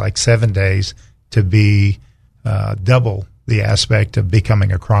chance, like 7 days, to be double the aspect of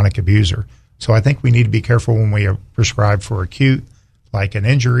becoming a chronic abuser. So I think we need to be careful when we prescribe for acute, like an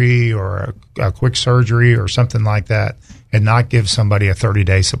injury or a quick surgery or something like that, and not give somebody a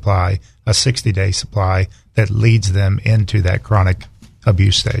 30-day supply, a 60-day supply that leads them into that chronic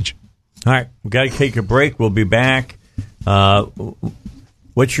abuse stage. All right, we've got to take a break. We'll be back.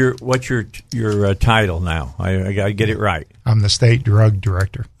 What's your title now? I got to get it right. I'm the state drug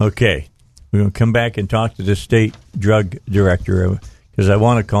director. Okay. We're going to come back and talk to the state drug director because I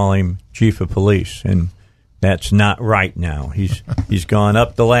want to call him chief of police, and that's not right now. He's gone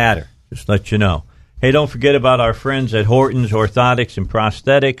up the ladder, just to let you know. Hey, don't forget about our friends at Horton's Orthotics and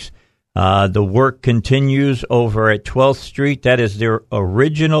Prosthetics. The work continues over at 12th Street. That is their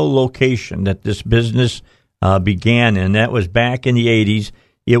original location that this business began in. That was back in the 80s.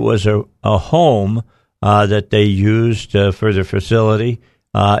 It was a home that they used for their facility.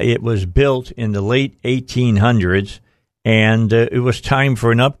 It was built in the late 1800s, and it was time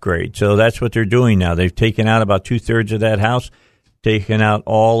for an upgrade. So that's what they're doing now. They've taken out about 2/3 of that house, taken out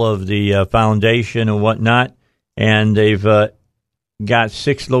all of the foundation and whatnot, and they've got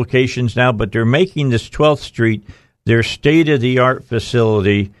 6 locations now, but they're making this 12th Street their state-of-the-art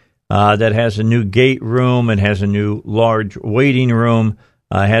facility that has a new gate room and has a new large waiting room,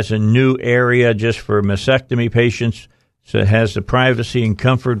 has a new area just for mastectomy patients, so it has the privacy and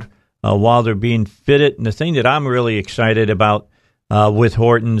comfort while they're being fitted. And the thing that I'm really excited about with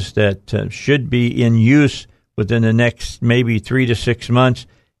Horton's that should be in use within the next maybe 3 to 6 months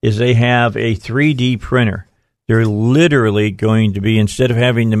is they have a 3D printer. They're literally going to be, instead of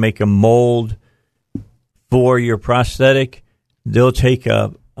having to make a mold for your prosthetic, they'll take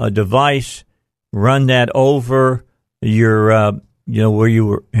a device, run that over your, where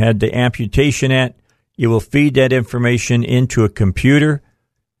you had the amputation at. You will feed that information into a computer,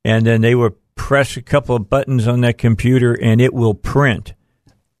 and then they will press a couple of buttons on that computer, and it will print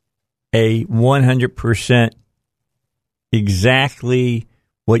a 100% exactly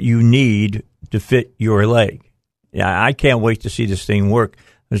what you need to fit your leg. Yeah, I can't wait to see this thing work.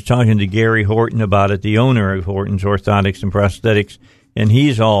 I was talking to Gary Horton about it, the owner of Horton's Orthotics and Prosthetics, and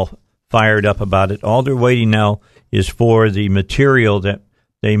he's all fired up about it. All they're waiting now is for the material that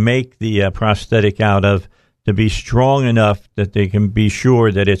they make the prosthetic out of to be strong enough that they can be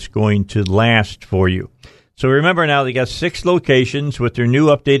sure that it's going to last for you. So remember now, they got 6 locations with their new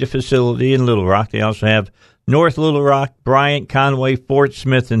updated facility in Little Rock. They also have North Little Rock, Bryant, Conway, Fort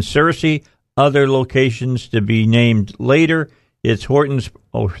Smith, and Searcy. Other locations to be named later. It's Horton's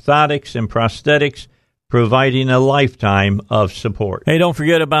Orthotics and Prosthetics, providing a lifetime of support. Hey, don't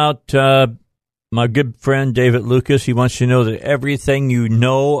forget about my good friend David Lucas. He wants to know that everything you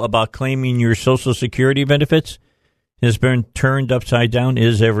know about claiming your Social Security benefits, has been turned upside down,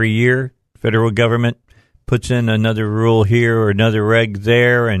 is every year. Federal government puts in another rule here or another reg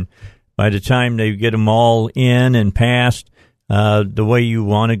there, and by the time they get them all in and passed, the way you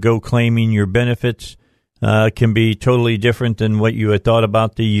want to go claiming your benefits can be totally different than what you had thought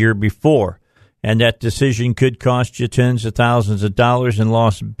about the year before. And that decision could cost you tens of thousands of dollars in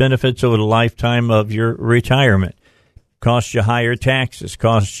lost benefits over the lifetime of your retirement. Cost you higher taxes,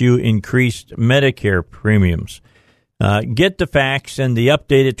 cost you increased Medicare premiums. Get the facts and the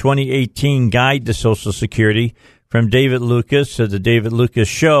updated 2018 Guide to Social Security from David Lucas of the David Lucas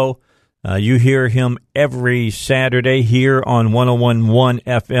Show. You hear him every Saturday here on 101.1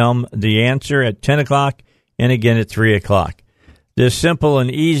 FM, The Answer at 10 o'clock and again at 3 o'clock. This simple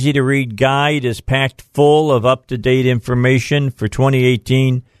and easy-to-read guide is packed full of up-to-date information for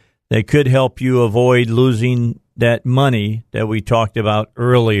 2018 that could help you avoid losing that money that we talked about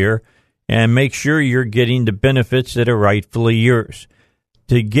earlier and make sure you're getting the benefits that are rightfully yours.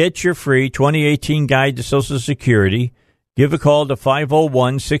 To get your free 2018 Guide to Social Security, give a call to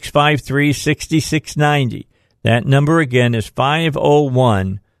 501-653-6690. That number again is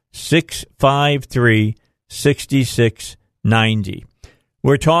 501-653-6690.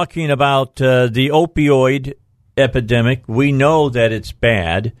 We're talking about the opioid epidemic. We know that it's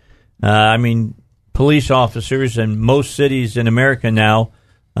bad. Police officers in most cities in America now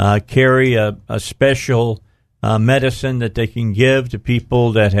carry a special medicine that they can give to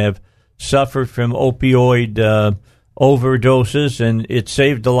people that have suffered from opioid overdoses, and it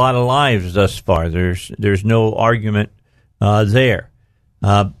saved a lot of lives thus far. There's no argument there.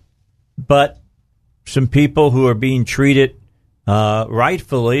 But some people who are being treated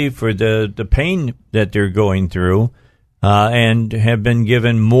rightfully for the pain that they're going through and have been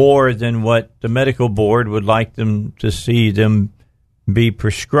given more than what the medical board would like them to see them be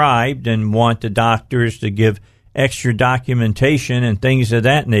prescribed, and want the doctors to give extra documentation and things of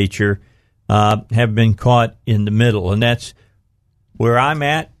that nature, have been caught in the middle. And that's where I'm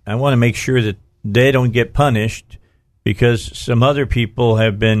at. I want to make sure that they don't get punished because some other people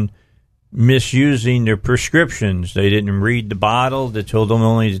have been misusing their prescriptions. They didn't read the bottle. They told them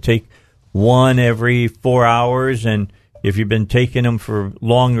only to take one every 4 hours, and if you've been taking them for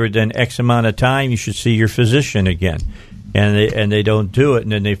longer than X amount of time, you should see your physician again. And they don't do it,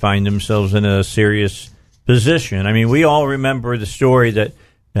 and then they find themselves in a serious position. I mean, we all remember the story that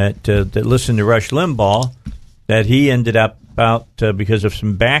listened to Rush Limbaugh, that he ended up out because of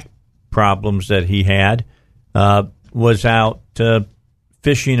some back problems that he had, was out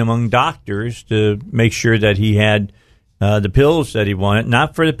fishing among doctors to make sure that he had the pills that he wanted,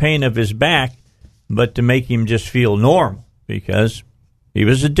 not for the pain of his back, but to make him just feel normal because he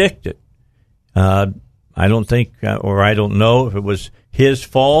was addicted. I don't think, or I don't know if it was his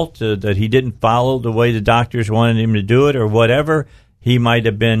fault that he didn't follow the way the doctors wanted him to do it or whatever. He might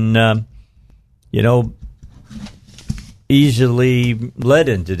have been, easily led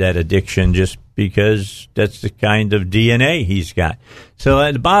into that addiction just because that's the kind of DNA he's got. So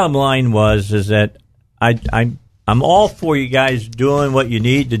the bottom line is that I'm all for you guys doing what you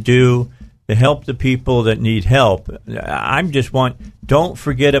need to do to help the people that need help. Don't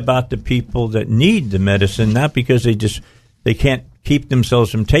forget about the people that need the medicine, not because they can't keep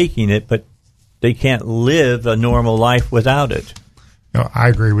themselves from taking it, but they can't live a normal life without it. No, I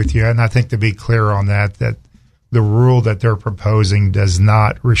agree with you, and I think to be clear on that the rule that they're proposing does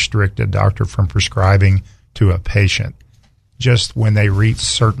not restrict a doctor from prescribing to a patient. Just when they reach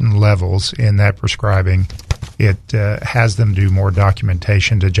certain levels in that prescribing, it has them do more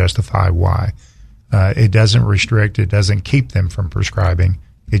documentation to justify why. It doesn't restrict, it doesn't keep them from prescribing.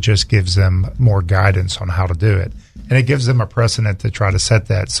 It just gives them more guidance on how to do it. And it gives them a precedent to try to set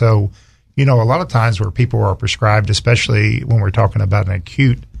that. So, a lot of times where people are prescribed, especially when we're talking about an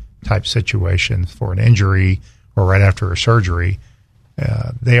acute type situation for an injury or right after a surgery,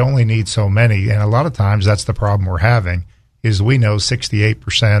 they only need so many. And a lot of times that's the problem we're having is we know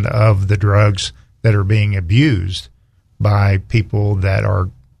 68% of the drugs that are being abused by people that are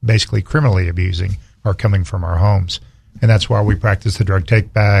basically criminally abusing are coming from our homes. And that's why we practice the drug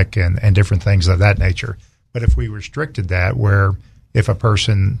take back and different things of that nature. But if we restricted that, where if a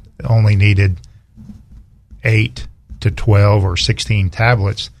person only needed 8 to 12 or 16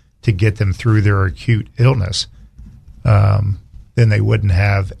 tablets to get them through their acute illness, then they wouldn't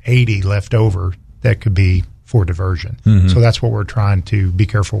have 80 left over that could be for diversion. Mm-hmm. So that's what we're trying to be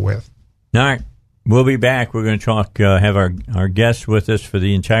careful with. All right. We'll be back. We're going to talk, have our guests with us for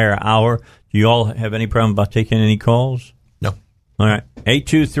the entire hour. Do you all have any problem about taking any calls? No. All right.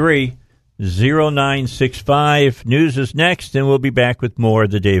 823-0957. 888-965. News is next, and we'll be back with more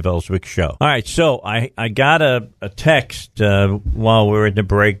of the Dave Elswick Show. All right, so I got a text while we were at the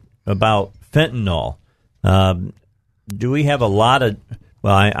break about fentanyl. Do we have a lot of...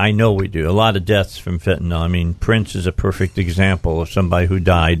 Well, I know we do. A lot of deaths from fentanyl. I mean, Prince is a perfect example of somebody who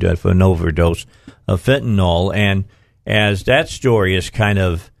died of an overdose of fentanyl. And as that story is kind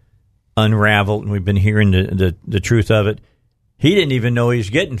of unraveled, and we've been hearing the truth of it, he didn't even know he was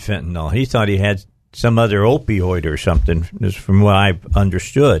getting fentanyl. He thought he had some other opioid or something, from what I've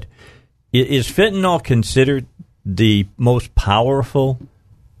understood. Is fentanyl considered the most powerful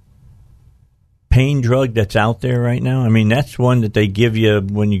pain drug that's out there right now? I mean, that's one that they give you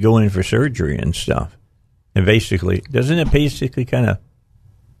when you go in for surgery and stuff. And basically, doesn't it basically kind of,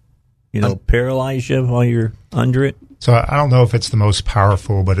 paralyze you while you're under it? So I don't know if it's the most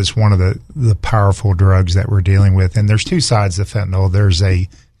powerful, but it's one of the powerful drugs that we're dealing with. And there's two sides to fentanyl. There's a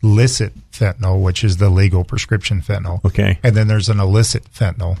licit fentanyl, which is the legal prescription fentanyl. Okay. And then there's an illicit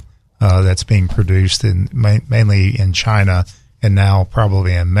fentanyl that's being produced mainly in China and now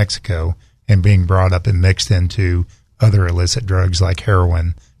probably in Mexico, and being brought up and mixed into other illicit drugs like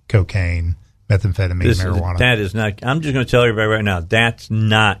heroin, cocaine, methamphetamine, marijuana. That is not. I'm just going to tell everybody right now, that's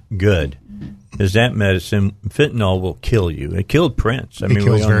not good. Because that medicine, fentanyl, will kill you. It killed Prince. It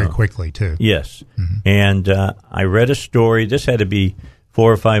kills very quickly, too. Yes. Mm-hmm. And I read a story, this had to be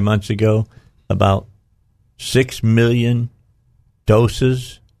 4 or 5 months ago, about 6 million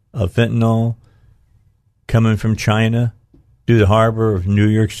doses of fentanyl coming from China through the harbor of New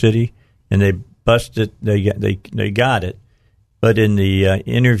York City. And they busted. They got it, but in the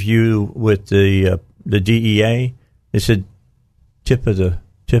interview with the DEA, they said tip of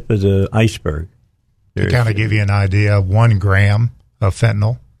the iceberg. To kind of give you an idea, 1 gram of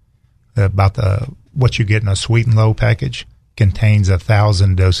fentanyl, about what you get in a sweet and low package, contains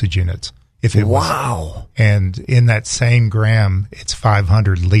 1,000 dosage units. Wow! And in that same gram, it's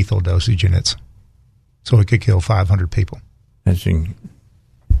 500 lethal dosage units, so it could kill 500 people.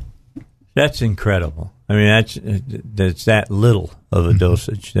 That's incredible. I mean, that's that little of a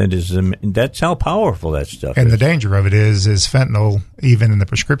dosage. That's how powerful that stuff is. And the danger of it is fentanyl, even in the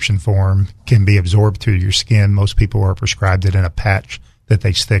prescription form, can be absorbed through your skin. Most people are prescribed it in a patch that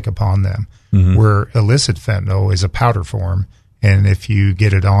they stick upon them. Mm-hmm. Where illicit fentanyl is a powder form, and if you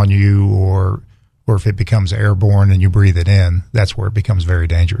get it on you or if it becomes airborne and you breathe it in, that's where it becomes very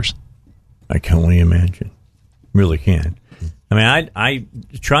dangerous. I can only imagine. Really can. I mean, I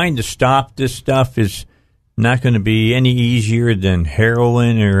trying to stop this stuff is not going to be any easier than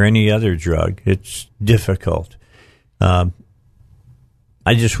heroin or any other drug. It's difficult. I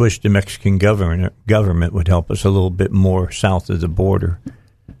just wish the Mexican government would help us a little bit more south of the border.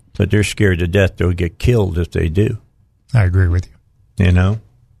 But they're scared to death they'll get killed if they do. I agree with you. You know,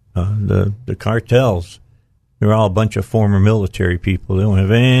 the cartels, they're all a bunch of former military people. They don't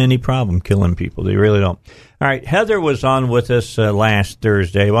have any problem killing people. They really don't. All right, Heather was on with us last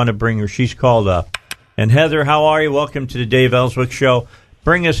Thursday. I want to bring her. She's called up. And Heather, how are you? Welcome to the Dave Elswick Show.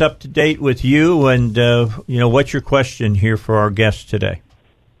 Bring us up to date with you, and what's your question here for our guest today?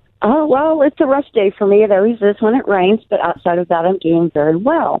 Oh, well, it's a rough day for me. It always is when it rains, but outside of that, I'm doing very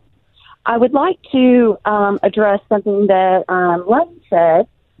well. I would like to address something that Len said,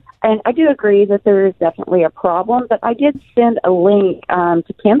 and I do agree that there is definitely a problem, but I did send a link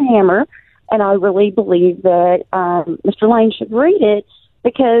to Kim Hammer, and I really believe that Mr. Lane should read it,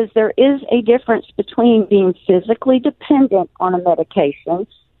 because there is a difference between being physically dependent on a medication,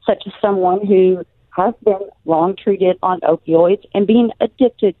 such as someone who has been long treated on opioids, and being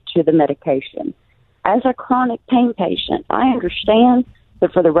addicted to the medication. As a chronic pain patient, I understand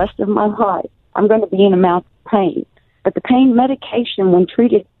that for the rest of my life, I'm going to be in amount of pain. But the pain medication, when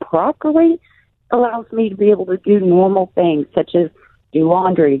treated properly, allows me to be able to do normal things, such as do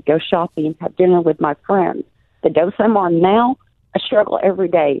laundry, go shopping, have dinner with my friends. The dose I'm on now, I struggle every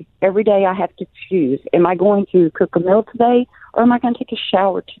day. Every day I have to choose. Am I going to cook a meal today, or am I going to take a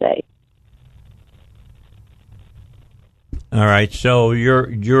shower today? All right, so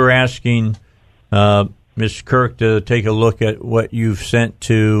you're asking Ms. Kirk to take a look at what you've sent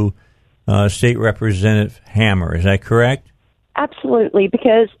to State Representative Hammer. Is that correct? Absolutely,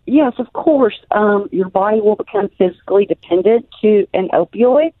 because, yes, of course, your body will become physically dependent to an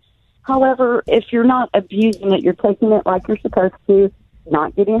opioid. However, if you're not abusing it, you're taking it like you're supposed to,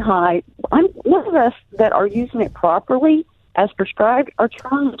 not getting high. None of us that are using it properly, as prescribed, are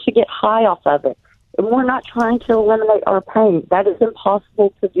trying to get high off of it. And we're not trying to eliminate our pain. That is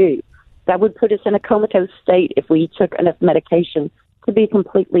impossible to do. That would put us in a comatose state if we took enough medication to be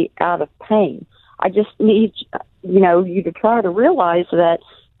completely out of pain. I just need, you to try to realize that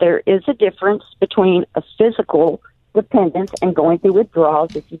there is a difference between a physical dependence and going through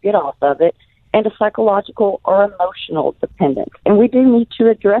withdrawals if you get off of it, and a psychological or emotional dependence. And we do need to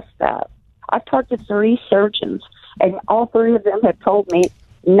address that. I've talked to 3 surgeons, and all 3 of them have told me,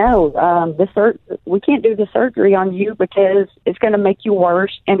 no, we can't do the surgery on you because it's going to make you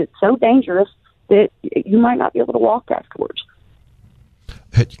worse, and it's so dangerous that you might not be able to walk afterwards.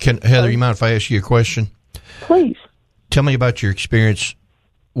 Heather, you mind if I ask you a question? Please. Tell me about your experience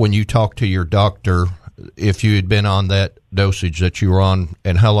when you talked to your doctor, if you had been on that dosage that you were on,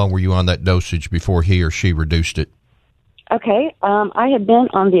 and how long were you on that dosage before he or she reduced it? Okay, I had been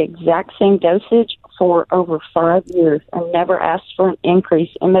on the exact same dosage for over 5 years and never asked for an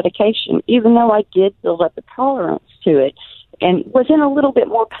increase in medication, even though I did build up a tolerance to it and was in a little bit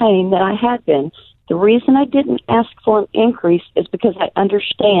more pain than I had been. The reason I didn't ask for an increase is because I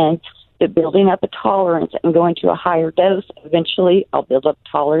understand that building up a tolerance and going to a higher dose, eventually I'll build up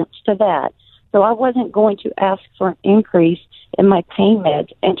tolerance to that. So I wasn't going to ask for an increase in my pain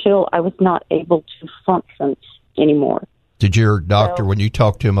meds until I was not able to function anymore. Did your doctor, when you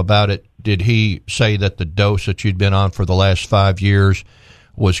talked to him about it, did he say that the dose that you'd been on for the last 5 years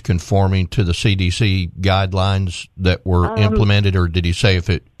was conforming to the CDC guidelines that were implemented, or did he say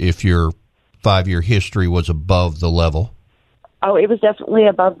if your 5-year history was above the level? Oh, it was definitely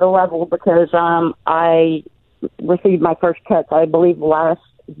above the level because I received my first cuts, I believe, last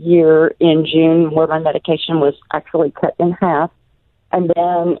year in June, where my medication was actually cut in half, and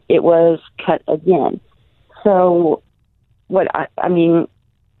then it was cut again. So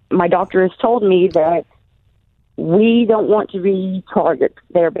my doctor has told me that we don't want to be targets.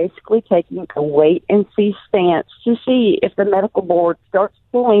 They're basically taking a wait-and-see stance to see if the medical board starts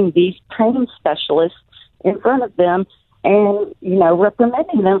pulling these pain specialists in front of them and,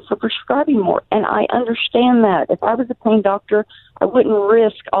 reprimanding them for prescribing more. And I understand that. If I was a pain doctor, I wouldn't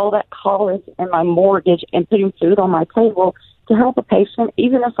risk all that college and my mortgage and putting food on my table to help a patient,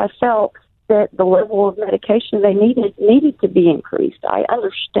 even if I felt that the level of medication they needed to be increased. I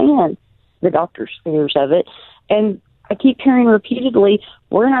understand the doctor's fears of it. And I keep hearing repeatedly,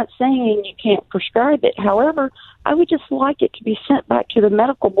 we're not saying you can't prescribe it. However, I would just like it to be sent back to the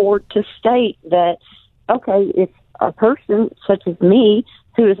medical board to state that, okay, if a person such as me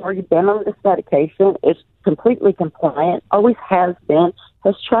who has already been on this medication is completely compliant, always has been,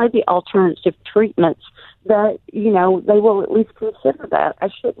 has tried the alternative treatments, that, they will at least consider that. I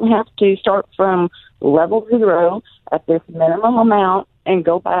shouldn't have to start from level 0 at this minimum amount and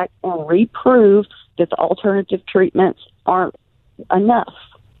go back and reprove that the alternative treatments aren't enough.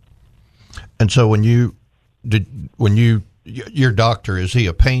 And so your doctor, is he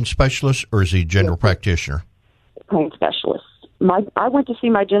a pain specialist or is he a general practitioner? Pain specialist. I went to see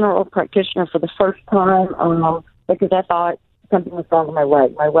my general practitioner for the first time because I thought something was wrong with my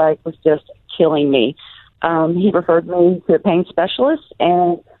leg. My leg was just killing me. He referred me to a pain specialist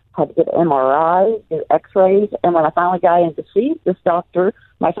and had to get an MRI, do x-rays, and when I finally got in to see this doctor,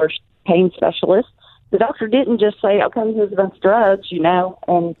 my first pain specialist, the doctor didn't just say, okay, here's a bunch of drugs,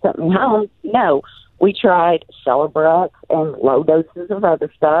 and sent me home. No, we tried Celebrex and low doses of other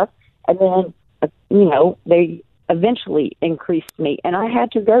stuff, and then, they eventually increased me, and I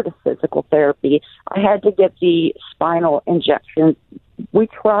had to go to physical therapy. I had to get the spinal injection. We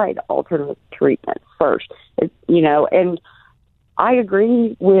tried alternate treatment first, and I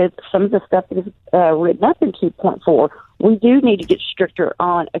agree with some of the stuff that is written up in 2.4. We do need to get stricter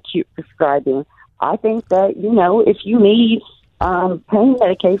on acute prescribing. I think that, if you need pain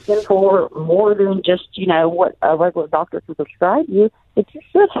medication for more than just, what a regular doctor can prescribe you, that you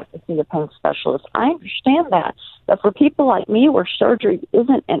should have to see a pain specialist. I understand that. But for people like me where surgery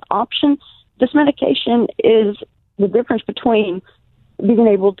isn't an option, this medication is the difference between being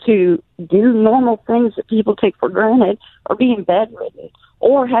able to do normal things that people take for granted or being bedridden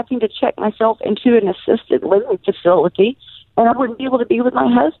or having to check myself into an assisted living facility, and I wouldn't be able to be with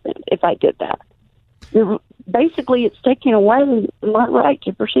my husband if I did that. Basically, it's taking away my right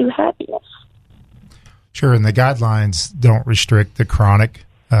to pursue happiness. Sure, and the guidelines don't restrict the chronic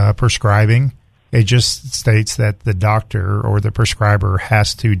prescribing. It just states that the doctor or the prescriber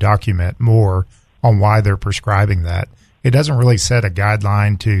has to document more on why they're prescribing that. It doesn't really set a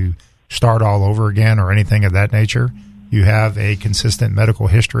guideline to start all over again or anything of that nature. You have a consistent medical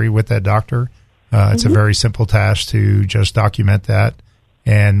history with that doctor. It's a very simple task to just document that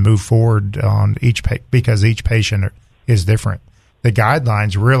and move forward on because each patient is different. The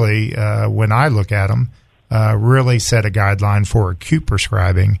guidelines really, when I look at them, really set a guideline for acute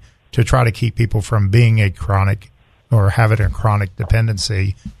prescribing to try to keep people from being a chronic or having a chronic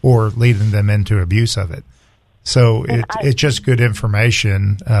dependency or leading them into abuse of it. So it's just good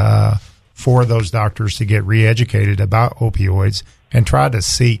information for those doctors to get re-educated about opioids and try to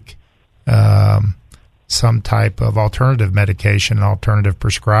seek some type of alternative medication, alternative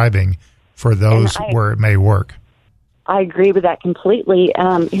prescribing for those where it may work. I agree with that completely.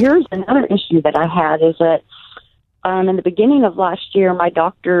 Here's another issue that I had is that in the beginning of last year, my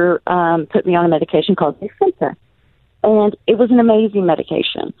doctor put me on a medication called Nucynta, and it was an amazing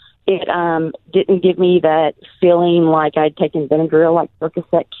medication. It didn't give me that feeling like I'd taken Benadryl like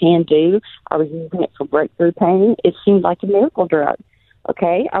Percocet can do. I was using it for breakthrough pain. It seemed like a miracle drug.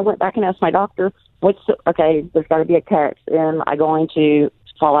 Okay, I went back and asked my doctor, there's got to be a catch. Am I going to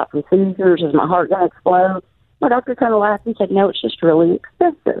fall out from seizures? Is my heart going to explode? My doctor kind of laughed and said, no, it's just really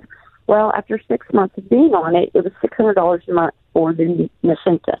expensive. Well, after 6 months of being on it, it was $600 a month for the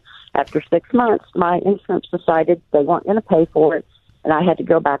Nucynta. After 6 months, my insurance decided they weren't going to pay for it, and I had to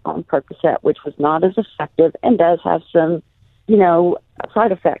go back on Percocet, which was not as effective and does have some,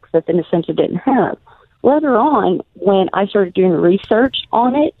 side effects that the Nucynta didn't have. Later on, when I started doing research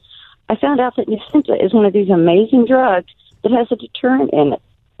on it, I found out that Nucynta is one of these amazing drugs that has a deterrent in it,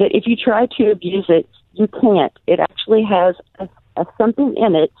 that if you try to abuse it, you can't. It actually has a something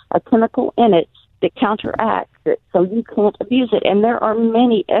in it, a chemical in it, that counteracts it, so you can't abuse it. And there are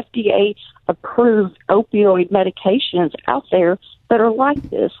many FDA-approved opioid medications out there that are like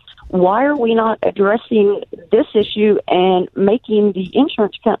this. Why are we not addressing this issue and making the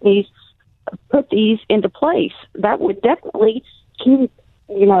insurance companies put these into place? That would definitely keep,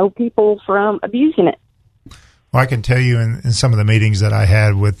 people from abusing it. Well, I can tell you in some of the meetings that I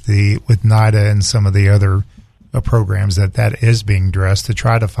had with NIDA and some of the other programs that is being addressed to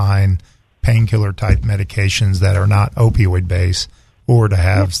try to find painkiller type medications that are not opioid based, or to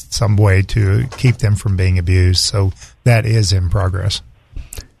have some way to keep them from being abused. So that is in progress.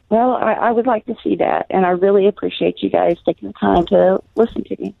 Well, I would like to see that, and I really appreciate you guys taking the time to listen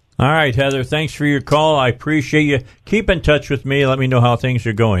to me. All right, Heather, thanks for your call. I appreciate you. Keep in touch with me. Let me know how things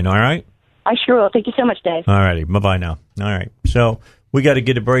are going, all right? I sure will. Thank you so much, Dave. All righty. Bye-bye now. All right. So we got to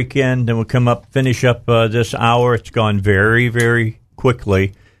get a break in, then we'll finish up this hour. It's gone very, very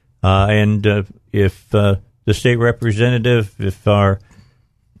quickly. And if the state representative, you're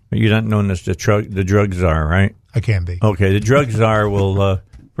not known as the drug czar, right? I can be. Okay, the drug czar will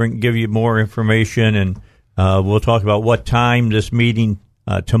give you more information, and we'll talk about what time this meeting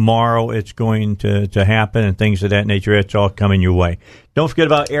tomorrow it's going to happen and things of that nature. It's all coming your way. Don't forget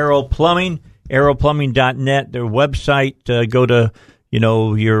about Arrow Plumbing, arrowplumbing.net, their website. Go to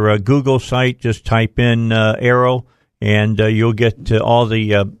your Google site, just type in Arrow, and you'll get all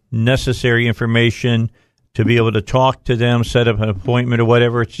the necessary information to be able to talk to them, set up an appointment or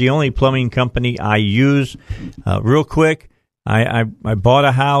whatever. It's the only plumbing company I use. Real quick, I bought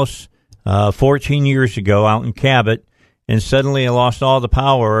a house 14 years ago out in Cabot, and suddenly I lost all the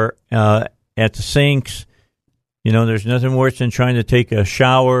power at the sinks. There's nothing worse than trying to take a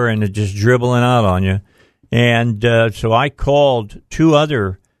shower and it just dribbling out on you. And so I called two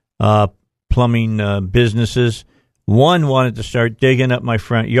other plumbing businesses. One wanted to start digging up my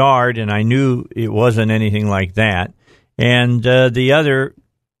front yard, and I knew it wasn't anything like that. And the other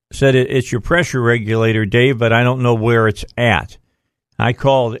said, it's your pressure regulator, Dave, but I don't know where it's at. I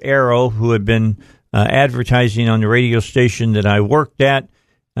called Arrow, who had been advertising on the radio station that I worked at.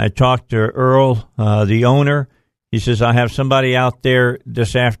 I talked to Earl, the owner. He says, I have somebody out there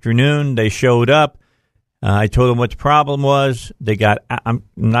this afternoon. They showed up. I told them what the problem was. I'm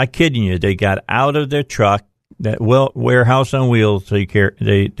not kidding you, they got out of their truck, that warehouse on wheels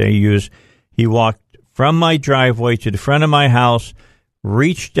they use. He walked from my driveway to the front of my house,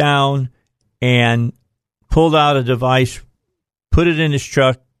 reached down and pulled out a device, put it in his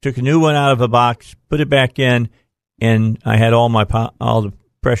truck, took a new one out of a box, put it back in, and I had all the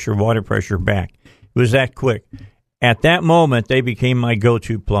water pressure back. It was that quick. At that moment, they became my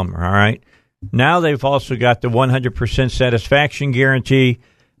go-to plumber, all right? Now they've also got the 100% satisfaction guarantee,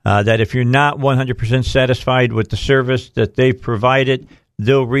 that if you're not 100% satisfied with the service that they've provided,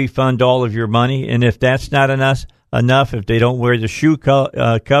 they'll refund all of your money. And if that's not enough, if they don't wear the shoe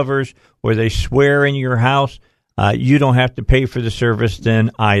covers or they swear in your house, you don't have to pay for the service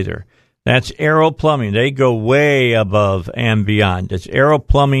then either. That's Arrow Plumbing. They go way above and beyond. It's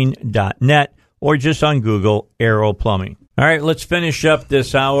arrowplumbing.net or just on Google, Arrow Plumbing. All right, let's finish up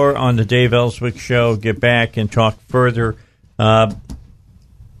this hour on the Dave Elswick Show, get back and talk further.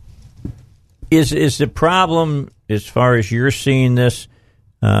 Is the problem, as far as you're seeing this,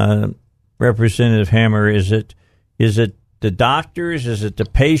 Representative Hammer, is it the doctors? Is it the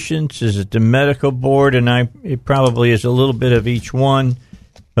patients? Is it the medical board? And it probably is a little bit of each one.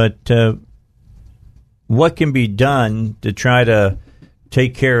 But what can be done to try to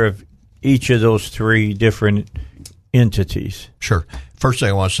take care of each of those three different entities? Sure. First thing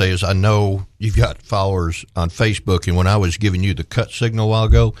I want to say is I know you've got followers on Facebook, and when I was giving you the cut signal a while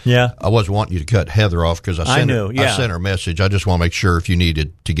ago, I wasn't wanting you to cut Heather off because I sent her a message. I just want to make sure if you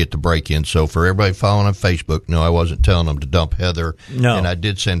needed to get the break in. So for everybody following on Facebook, no, I wasn't telling them to dump Heather. No. And I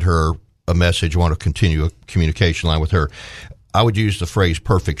did send her a message. I want to continue a communication line with her. I would use the phrase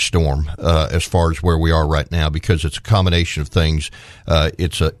perfect storm as far as where we are right now, because it's a combination of things.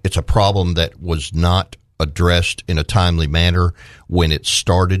 It's a problem that was not addressed in a timely manner when it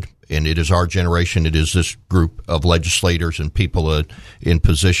started, and it is our generation, it is this group of legislators and people in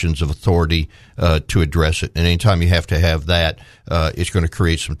positions of authority to address it. And anytime you have to have that, it's going to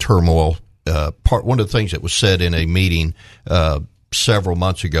create some turmoil. One of the things that was said in a meeting several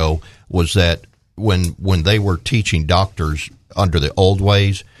months ago was that when they were teaching doctors under the old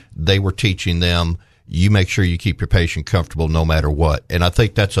ways, they were teaching them, you make sure you keep your patient comfortable no matter what. And I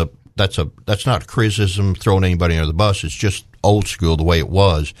think that's not a criticism throwing anybody under the bus. It's just old school the way it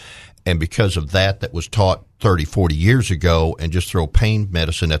was. And because of that was taught 30, 40 years ago, and just throw pain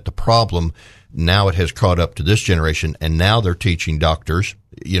medicine at the problem, now it has caught up to this generation. And now they're teaching doctors,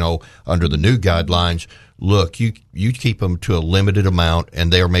 under the new guidelines, look, you keep them to a limited amount,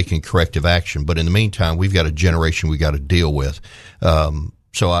 and they are making corrective action. But in the meantime, we've got a generation we got to deal with. And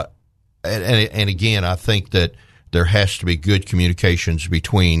again, I think that there has to be good communications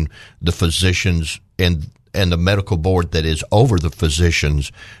between the physicians and the medical board that is over the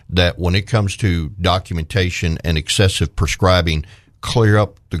physicians, that when it comes to documentation and excessive prescribing, clear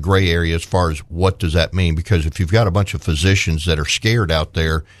up the gray area as far as what does that mean. Because if you've got a bunch of physicians that are scared out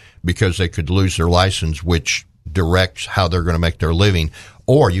there because they could lose their license, which directs how they're going to make their living,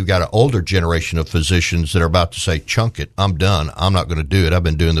 or you've got an older generation of physicians that are about to say, chunk it, I'm done, I'm not going to do it, I've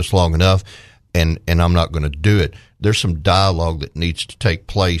been doing this long enough, and I'm not going to do it. There's some dialogue that needs to take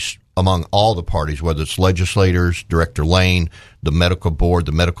place among all the parties, whether it's legislators, Director Lane, the medical board,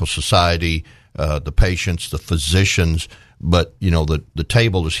 the medical society, the patients, the physicians. But, the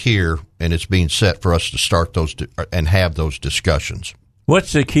table is here, and it's being set for us to start those and have those discussions.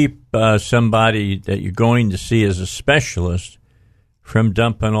 What's to keep somebody that you're going to see as a specialist from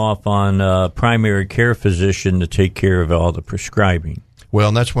dumping off on a primary care physician to take care of all the prescribing? Well,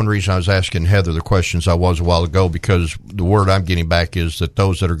 and that's one reason I was asking Heather the questions I was a while ago, because the word I'm getting back is that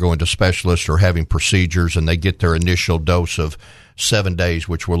those that are going to specialists are having procedures, and they get their initial dose of 7 days,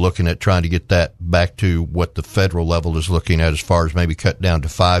 which we're looking at trying to get that back to what the federal level is looking at, as far as maybe cut down to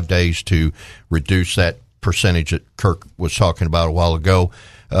 5 days to reduce that percentage that Kirk was talking about a while ago.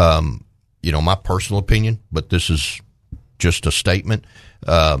 My personal opinion, but this is just a statement.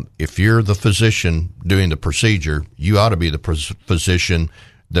 If you're the physician doing the procedure, you ought to be the physician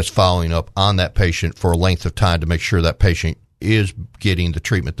that's following up on that patient for a length of time to make sure that patient is getting the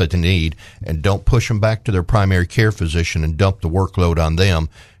treatment that they need, and don't push them back to their primary care physician and dump the workload on them,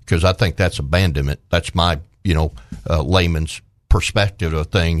 because I think that's abandonment. That's my, layman's perspective of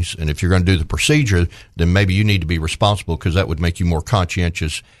things. And if you're going to do the procedure, then maybe you need to be responsible, because that would make you more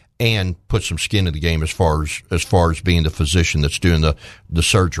conscientious and put some skin in the game as far as being the physician that's doing the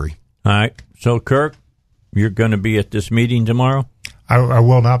surgery. All right. So, Kirk, you're going to be at this meeting tomorrow? I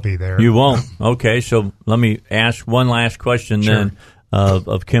will not be there. You won't? Okay. So let me ask one last question then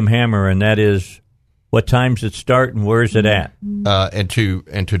of Kim Hammer, and that is, what time's it start and where's it at? And to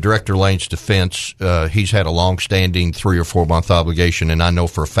Director Lane's defense, he's had a long-standing 3 or 4 month obligation, and I know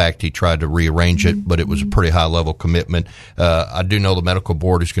for a fact he tried to rearrange it, but it was a pretty high-level commitment. I do know the medical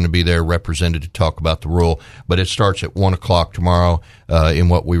board is going to be there represented to talk about the rule, but it starts at 1 o'clock tomorrow in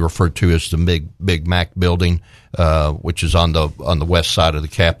what we refer to as the Big Mac building, which is on the west side of the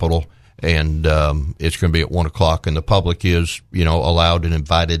Capitol. And it's going to be at 1 o'clock, and the public is, allowed and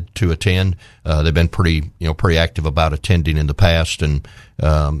invited to attend. They've been pretty active about attending in the past, and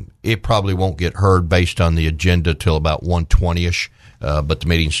it probably won't get heard based on the agenda till about 1:20ish. But the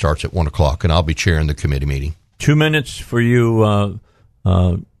meeting starts at 1 o'clock, and I'll be chairing the committee meeting. 2 minutes for you,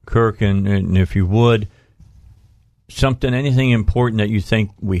 Kirk, and if you would, anything important that you think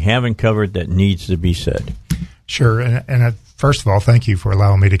we haven't covered that needs to be said. Sure, and first of all, thank you for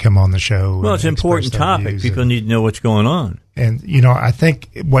allowing me to come on the show. Well, it's an important topic. People need to know what's going on. And, I think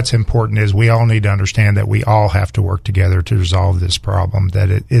what's important is we all need to understand that we all have to work together to resolve this problem, that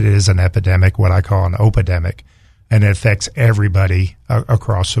it is an epidemic, what I call an opidemic, and it affects everybody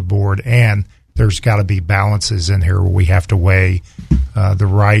across the board. And there's got to be balances in here where we have to weigh the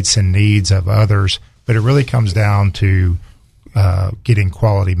rights and needs of others. But it really comes down to getting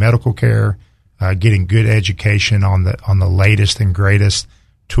quality medical care, getting good education on the latest and greatest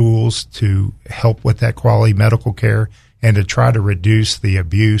tools to help with that quality medical care and to try to reduce the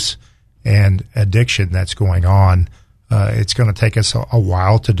abuse and addiction that's going on. It's going to take us a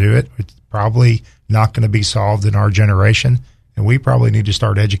while to do it. It's probably not going to be solved in our generation, and we probably need to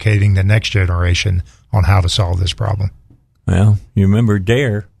start educating the next generation on how to solve this problem. Well, you remember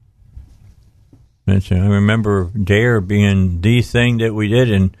DARE. I remember DARE being the thing that we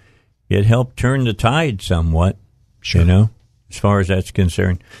did, and it helped turn the tide somewhat, sure. As far as that's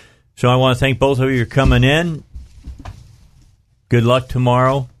concerned. So I want to thank both of you for coming in. Good luck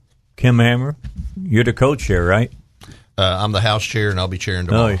tomorrow. Kim Hammer, you're the co-chair, right? I'm the House chair, and I'll be chairing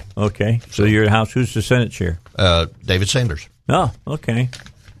tomorrow. Oh, okay. So you're the House. Who's the Senate chair? David Sanders. Oh, okay.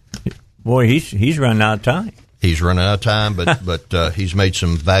 Boy, he's running out of time. He's running out of time, but he's made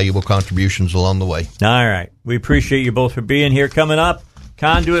some valuable contributions along the way. All right. We appreciate you both for being here. Coming up,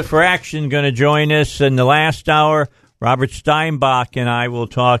 Conduit for Action going to join us in the last hour. Robert Steinbach and I will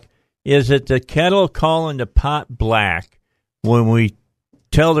talk. Is it the kettle calling the pot black when we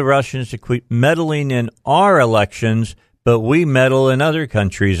tell the Russians to quit meddling in our elections, but we meddle in other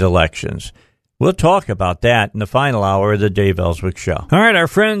countries' elections? We'll talk about that in the final hour of the Dave Elswick Show. All right, our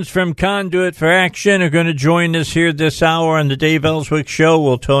friends from Conduit for Action are going to join us here this hour on the Dave Elswick Show.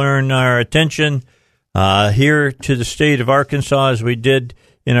 We'll turn our attention here to the state of Arkansas, as we did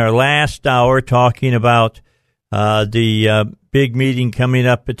in our last hour, talking about the big meeting coming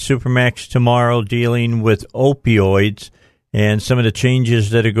up at Supermax tomorrow dealing with opioids and some of the changes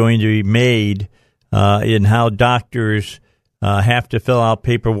that are going to be made in how doctors have to fill out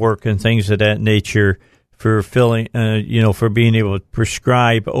paperwork and things of that nature for filling, for being able to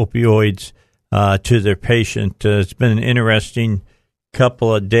prescribe opioids to their patient. It's been an interesting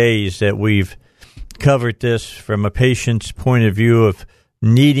couple of days that we've covered this from a patient's point of view of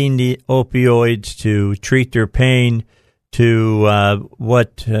needing the opioids to treat their pain, to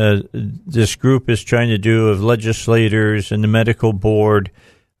what this group is trying to do of legislators and the medical board.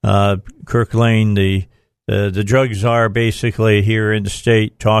 Kirk Lane, the drug czar, basically here in the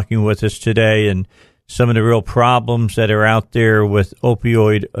state, talking with us today, and some of the real problems that are out there with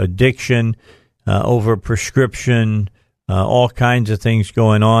opioid addiction, over prescription, all kinds of things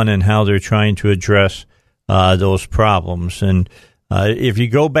going on, and how they're trying to address those problems. And if you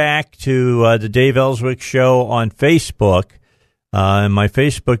go back to the Dave Elswick Show on Facebook, my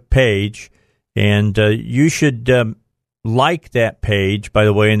Facebook page, and you should like that page, by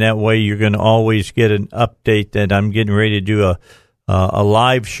the way, and that way you're going to always get an update that I'm getting ready to do a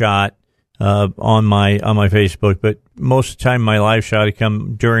live shot on my Facebook. But most of the time, my live shot will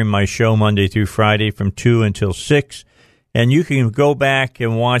come during my show Monday through Friday from 2 until 6. And you can go back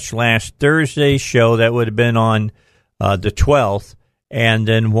and watch last Thursday's show. That would have been on the 12th. And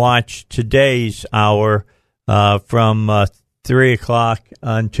then watch today's hour from 3 o'clock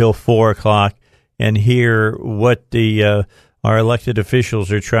until 4 o'clock and hear what our elected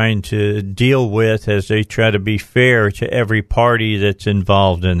officials are trying to deal with as they try to be fair to every party that's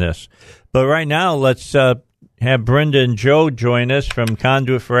involved in this. But right now, let's have Brenda and Joe join us from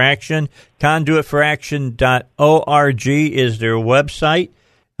Conduit for Action. ConduitForAction.org is their website.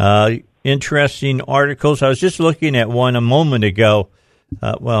 Interesting articles. I was just looking at one a moment ago.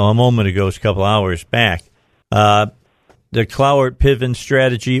 A moment ago is a couple hours back. The Cloward-Piven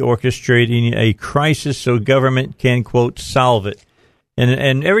strategy orchestrating a crisis so government can, quote, solve it.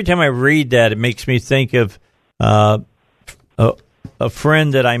 And every time I read that, it makes me think of a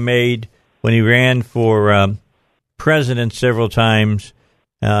friend that I made when he ran for president several times,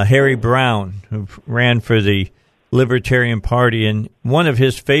 Harry Brown, who ran for the Libertarian Party. And one of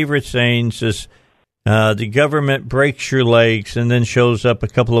his favorite sayings is, the government breaks your legs and then shows up a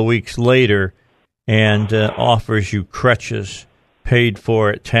couple of weeks later and offers you crutches paid for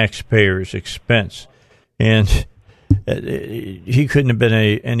at taxpayers' expense. And he couldn't have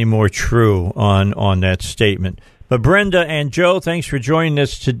been any more true on that statement. But Brenda and Joe, thanks for joining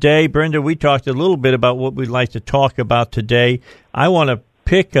us today. Brenda, we talked a little bit about what we'd like to talk about today. I want to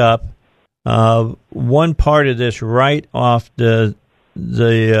pick up one part of this right off the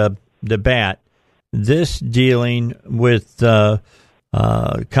bat. This dealing with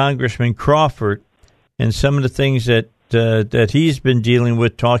Congressman Crawford and some of the things that he's been dealing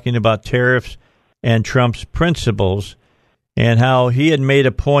with, talking about tariffs and Trump's principles, and how he had made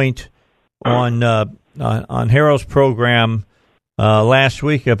a point on Harold's program last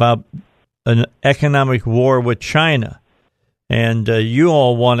week about an economic war with China. And you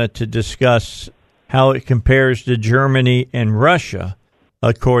all wanted to discuss how it compares to Germany and Russia,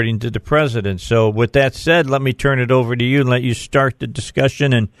 according to the president. So with that said, let me turn it over to you and let you start the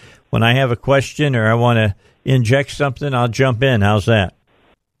discussion. And when I have a question or I want to inject something, I'll jump in. How's that?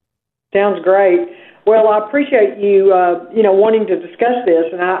 Sounds great. Well, I appreciate you, wanting to discuss this,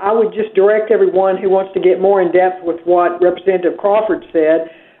 and I would just direct everyone who wants to get more in depth with what Representative Crawford said,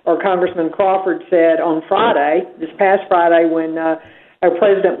 or Congressman Crawford said on Friday, this past Friday, when our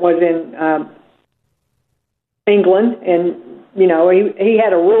president was in England, and he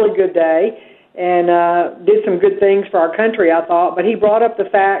had a really good day and did some good things for our country, I thought. But he brought up the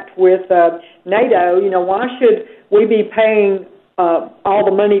fact with NATO, why should we be paying all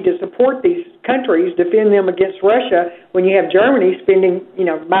the money to support these countries, defend them against Russia, when you have Germany spending,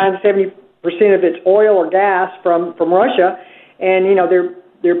 buying 70% of its oil or gas from Russia, and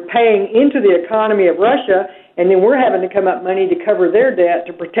they're paying into the economy of Russia, and then we're having to come up money to cover their debt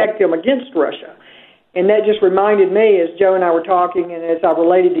to protect them against Russia. And that just reminded me, as Joe and I were talking, and as I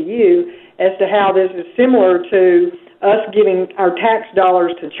related to you, as to how this is similar to us giving our tax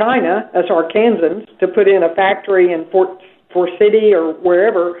dollars to China, us Arkansans, to put in a factory in Fort City or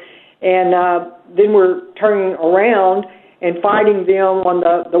wherever, and then we're turning around and fighting them on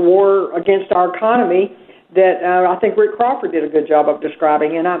the war against our economy that I think Rick Crawford did a good job of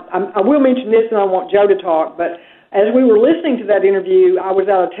describing. And I will mention this, and I want Joe to talk, but as we were listening to that interview, I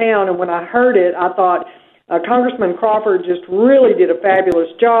was out of town, and when I heard it, I thought Congressman Crawford just really did a fabulous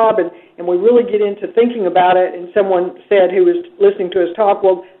job, and we really get into thinking about it. And someone said, who was listening to us talk,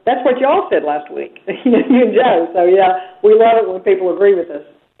 well, that's what y'all said last week, you and Joe. So, yeah, we love it when people agree with us.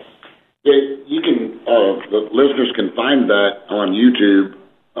 Yeah, you can, the listeners can find that on YouTube,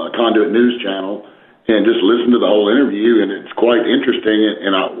 Conduit News Channel, and just listen to the whole interview, and it's quite interesting.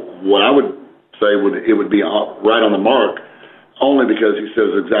 And what I would say it would be right on the mark, only because he says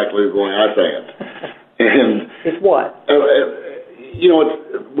exactly the way I say it. And it's what?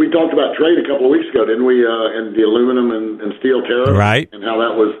 We talked about trade a couple of weeks ago, didn't we? And the aluminum and steel tariff, right? And how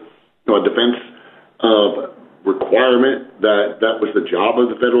that was a defense requirement. That was the job of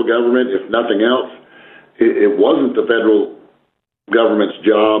the federal government. If nothing else, it wasn't the federal government's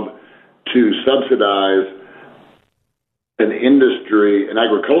job to subsidize an industry, an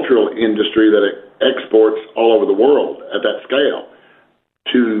agricultural industry that exports all over the world at that scale.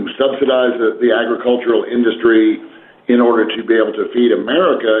 To subsidize the agricultural industry in order to be able to feed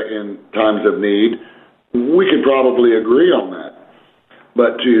America in times of need, we could probably agree on that.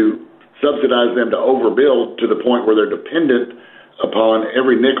 But to subsidize them to overbuild to the point where they're dependent upon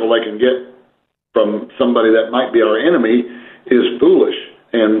every nickel they can get from somebody that might be our enemy is foolish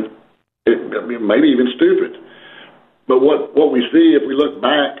and maybe even stupid. But what we see, if we look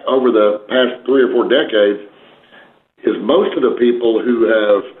back over the past 3 or 4 decades, is most of the people who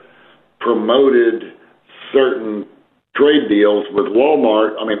have promoted certain trade deals with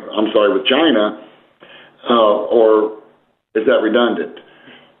Walmart, with China, or is that redundant?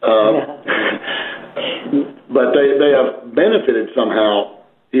 But they have benefited somehow,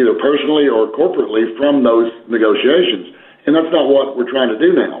 either personally or corporately, from those negotiations. And that's not what we're trying to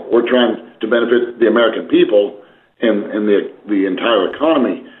do now. We're trying to benefit the American people and the entire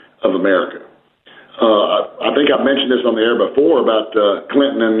economy of America. I think I've mentioned this on the air before about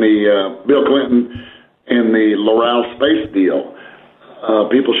Clinton and Bill Clinton and the Loral space deal.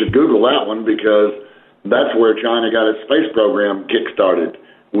 People should Google that one, because that's where China got its space program kick-started,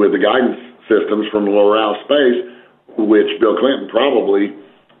 with the guidance systems from Loral Space, which Bill Clinton probably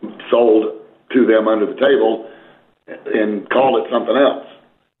sold to them under the table and called it something else.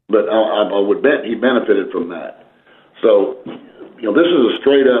 But I would bet he benefited from that. So, this is a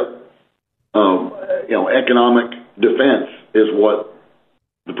straight-up, economic defense is what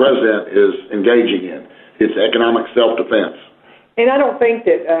the president is engaging in. It's economic self-defense. And I don't think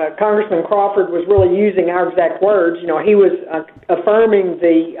that Congressman Crawford was really using our exact words. He was affirming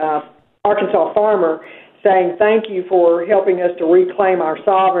the Arkansas farmer, saying thank you for helping us to reclaim our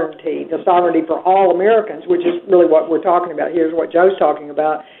sovereignty, the sovereignty for all Americans, which is really what we're talking about. Here's what Joe's talking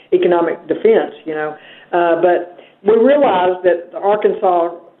about, economic defense, But we realize that the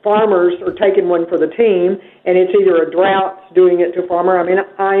Arkansas farmers are taking one for the team, and it's either a drought doing it to a farmer.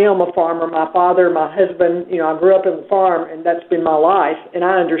 I am a farmer. My father, my husband, I grew up in the farm, and that's been my life, and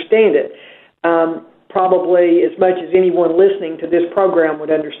I understand it. Probably as much as anyone listening to this program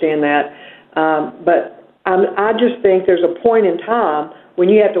would understand that. But I just think there's a point in time when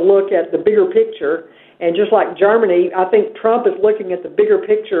you have to look at the bigger picture. And just like Germany, I think Trump is looking at the bigger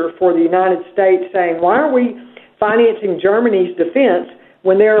picture for the United States, saying, why are we financing Germany's defense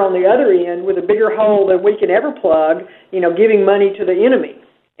when they're on the other end with a bigger hole than we can ever plug, giving money to the enemy?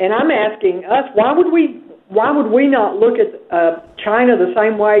 And I'm asking us, why would we not look at China the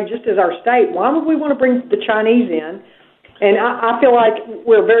same way, just as our state? Why would we want to bring the Chinese in? And I feel like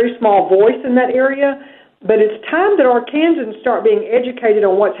we're a very small voice in that area, But it's time that Arkansans start being educated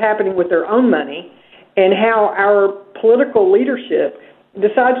on what's happening with their own money and how our political leadership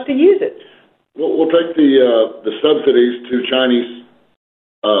decides to use it. We'll take the subsidies to Chinese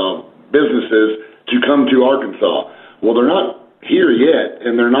businesses to come to Arkansas. Well, they're not here yet,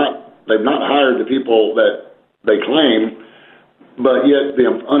 and they've not hired the people that they claim, but yet the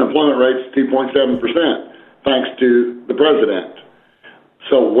unemployment rate's 2.7%, thanks to the president.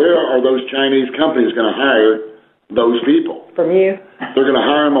 So where are those Chinese companies going to hire those people? From you. They're going to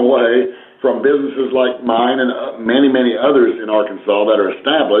hire them away from businesses like mine and many, many others in Arkansas that are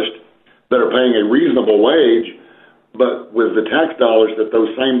established, that are paying a reasonable wage, but with the tax dollars that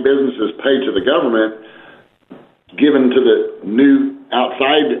those same businesses pay to the government, given to the new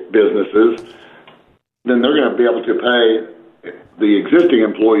outside businesses, then they're going to be able to pay the existing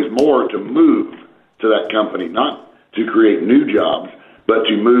employees more to move to that company, not to create new jobs, but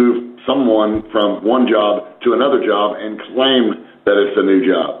to move someone from one job to another job and claim that it's a new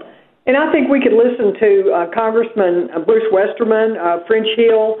job. And I think we could listen to Congressman Bruce Westerman, French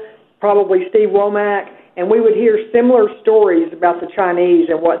Hill, probably Steve Womack, and we would hear similar stories about the Chinese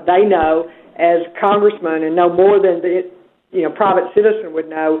and what they know as congressmen and know more than the private citizen would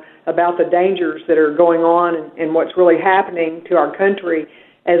know about the dangers that are going on and what's really happening to our country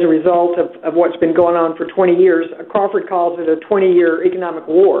as a result of what's been going on for 20 years. Crawford calls it a 20-year economic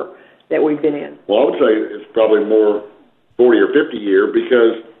war that we've been in. Well, I would say it's probably more 40 or 50 year,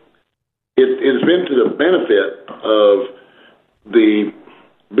 because it's been to the benefit of the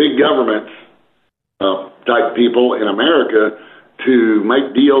big governments type people in America to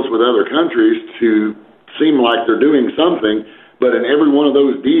make deals with other countries to seem like they're doing something, but in every one of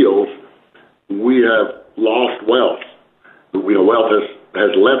those deals, we have lost wealth. Wealth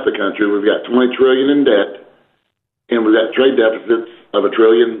has left the country. We've got $20 trillion in debt, and we've got trade deficits of $1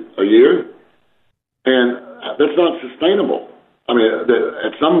 trillion a year, and that's not sustainable. I mean,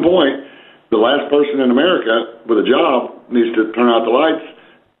 at some point, the last person in America with a job needs to turn out the lights,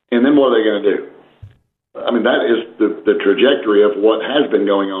 and then what are they going to do? I mean, that is the trajectory of what has been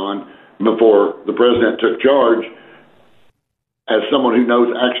going on before the president took charge, as someone who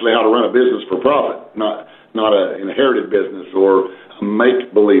knows actually how to run a business for profit, not an inherited business or a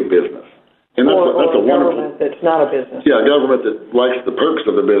make-believe business. And that's a wonderful government that's not a business. Yeah, a government that likes the perks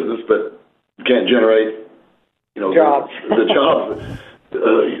of the business but can't generate, jobs. The jobs.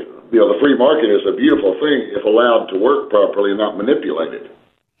 The free market is a beautiful thing if allowed to work properly and not manipulated.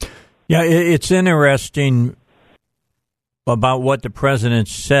 Yeah, it's interesting about what the president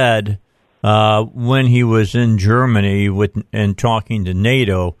said when he was in Germany and talking to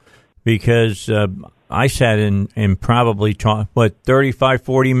NATO, because I sat in and probably talked, 35,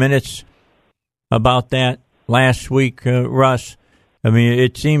 40 minutes about that last week, Russ. I mean,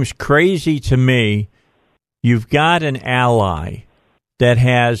 it seems crazy to me. You've got an ally that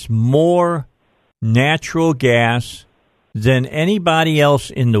has more natural gas than anybody else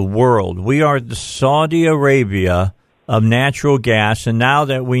in the world. We are the Saudi Arabia of natural gas, and now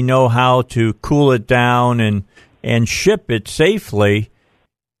that we know how to cool it down and ship it safely,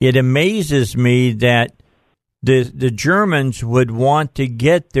 it amazes me that the Germans would want to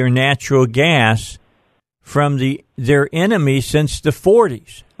get their natural gas from their enemy since the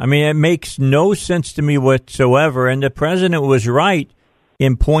 40s. I mean, it makes no sense to me whatsoever, and the president was right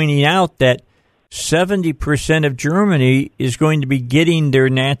in pointing out that 70% of Germany is going to be getting their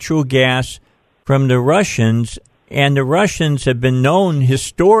natural gas from the Russians, and the Russians have been known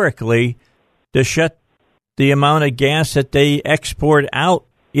historically to shut the amount of gas that they export out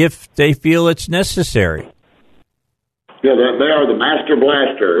if they feel it's necessary. Yeah, they are the master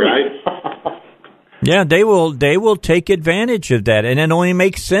blaster, right? Yeah, they will take advantage of that, and it only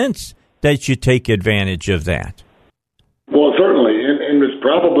makes sense that you take advantage of that. Well, certainly, and it's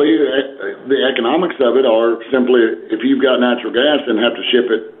probably the economics of it are simply, if you've got natural gas and have to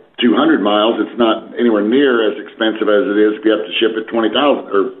ship it 200 miles, it's not anywhere near as expensive as it is if you have to ship it 20,000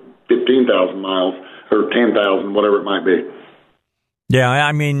 or 15,000 miles or 10,000, whatever it might be. Yeah,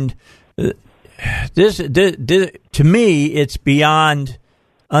 I mean, this to me, it's beyond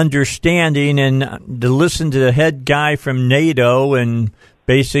understanding, and to listen to the head guy from NATO and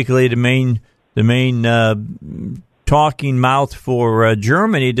basically the main talking mouth for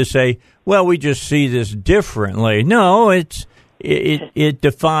Germany to say, well, we just see this differently. No, it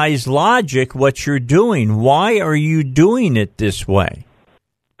defies logic what you're doing. Why are you doing it this way?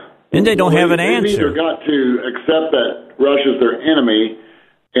 And they don't have an answer. They've either got to accept that Russia's their enemy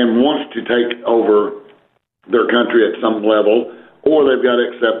and wants to take over their country at some level, or they've got to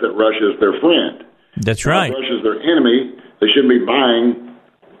accept that Russia's their friend. That's right. If Russia's their enemy, they shouldn't be buying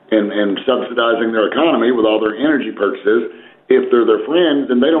and subsidizing their economy with all their energy purchases. If they're their friends,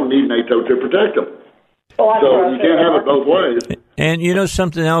 then they don't need NATO to protect them. So you can't have it both ways. And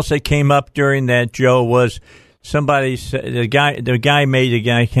something else that came up during that, Joe, was somebody said the guy made a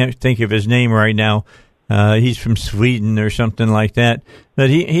guy, I can't think of his name right now. He's from Sweden or something like that. But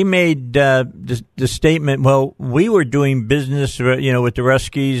he made the statement, well, we were doing business, with the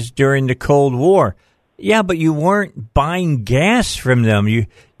Ruskies during the Cold War. Yeah, but you weren't buying gas from them.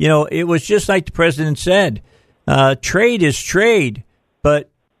 It was just like the president said. Trade is trade, but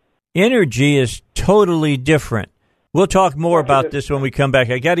energy is totally different. We'll talk more about this when we come back.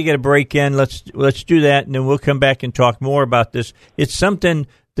 I got to get a break in. Let's do that, and then we'll come back and talk more about this. It's something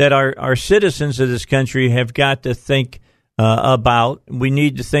that our citizens of this country have got to think about. We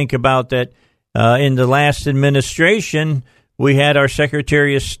need to think about that. In the last administration, we had our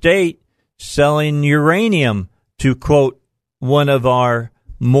Secretary of State selling uranium to, quote, one of our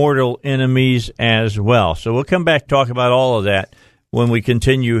mortal enemies as well. So we'll come back and talk about all of that when we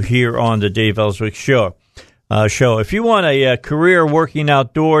continue here on the Dave Elswick Show. If you want a career working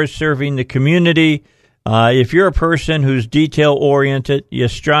outdoors, serving the community, if you're a person who's detail-oriented, you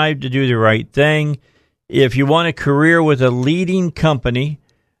strive to do the right thing. If you want a career with a leading company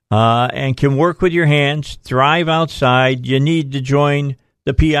and can work with your hands, thrive outside, you need to join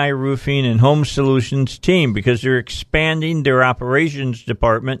the PI Roofing and Home Solutions team because they're expanding their operations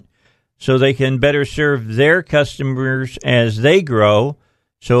department so they can better serve their customers as they grow.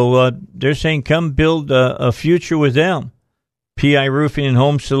 So they're saying come build a future with them. PI Roofing and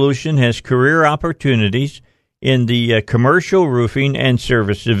Home Solution has career opportunities in the commercial roofing and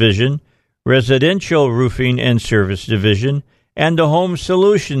service division, residential roofing and service division, and the home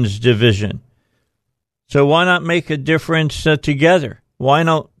solutions division. So why not make a difference together? Why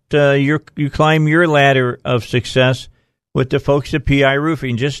not you climb your ladder of success with the folks at PI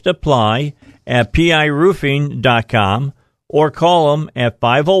Roofing? Just apply at piroofing.com or call them at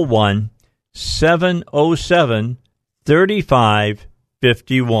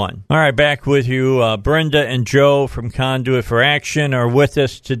 501-707-3551. All right, back with you. Brenda and Joe from Conduit for Action are with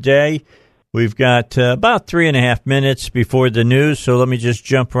us today. We've got about 3.5 minutes before the news, so let me just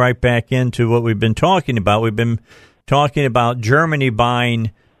jump right back into what we've been talking about. We've been talking about Germany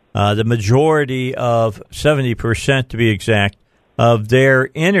buying the majority of 70%, to be exact, of their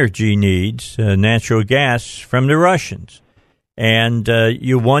energy needs, natural gas, from the Russians. And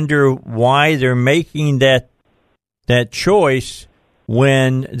you wonder why they're making that choice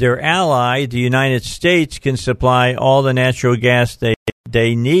when their ally, the United States, can supply all the natural gas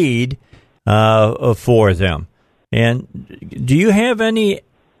they need for them. And do you have any,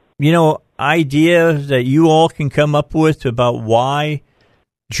 idea that you all can come up with about why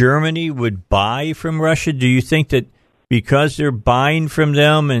Germany would buy from Russia? Do you think that because they're buying from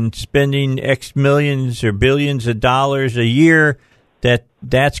them and spending X millions or billions of dollars a year,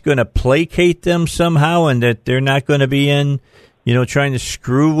 that's going to placate them somehow and that they're not going to be trying to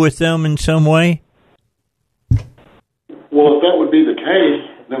screw with them in some way? Well, if that would be the case,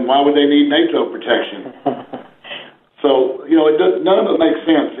 then why would they need NATO protection? So, none of it makes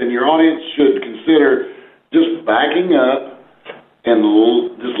sense, and your audience should consider just backing up and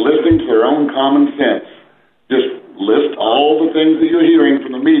just listening to their own common sense. Just list all the things that you're hearing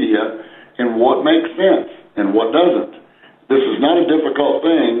from the media and what makes sense and what doesn't. This is not a difficult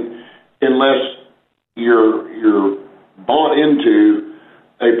thing unless you're bought into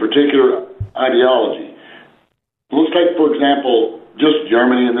a particular ideology. Let's take, for example, just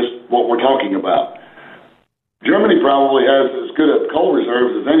Germany and what we're talking about. Germany probably has as good a coal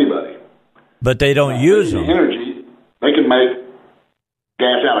reserves as anybody. But they don't use them. Energy, they can make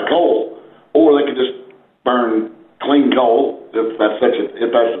gas out of coal, or they can just burn clean coal, if that's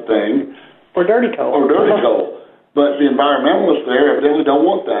a thing. Or dirty coal. But the environmentalists there evidently don't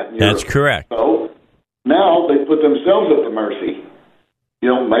want that. That's correct. So now they put themselves at the mercy.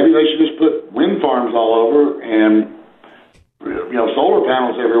 Maybe they should just put wind farms all over and solar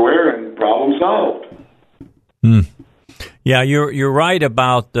panels everywhere, and problem solved. Yeah, you're right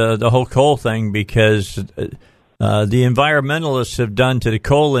about the whole coal thing, because the environmentalists have done to the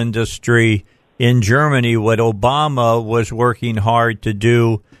coal industry in Germany what Obama was working hard to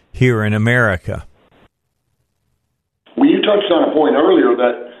do here in America. Well, you touched on a point earlier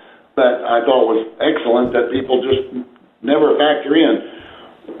that I thought was excellent, that people just never factor in.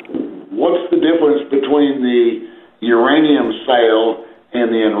 What's the difference between the uranium sale and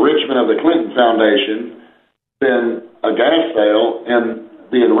the enrichment of the Clinton Foundation than a gas sale and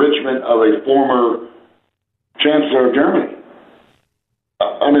the enrichment of a former chancellor of Germany?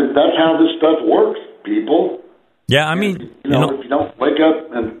 I mean, that's how this stuff works, people. Yeah, I mean, if you don't wake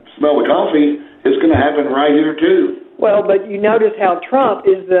up and smell the coffee, it's going to happen right here too. Well, but you notice how Trump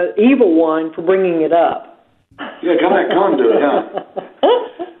is the evil one for bringing it up. Yeah, kind of that conduit,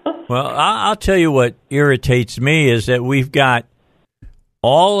 huh? Well, I'll tell you what irritates me is that we've got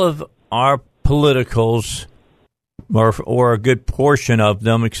all of our politicals, or a good portion of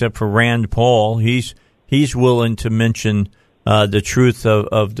them, except for Rand Paul. He's willing to mention the truth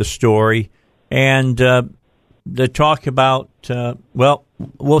of the story, and the talk about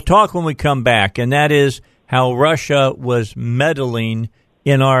we'll talk when we come back, and that is how Russia was meddling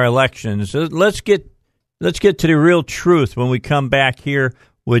in our elections. Let's get to the real truth when we come back here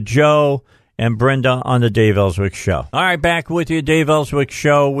with Joe and Brenda on the Dave Elswick Show. All right, back with you, Dave Elswick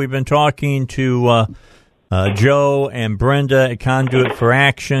Show. We've been talking to Joe and Brenda at Conduit for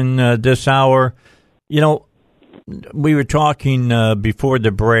Action this hour. We were talking before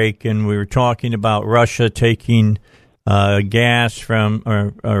the break, and we were talking about Russia taking gas from,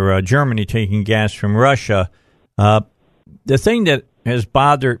 or Germany taking gas from Russia. The thing that has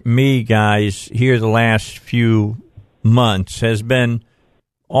bothered me, guys, here the last few months has been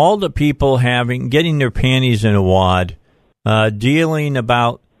all the people getting their panties in a wad, dealing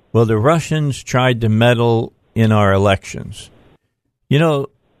about, well, the Russians tried to meddle in our elections.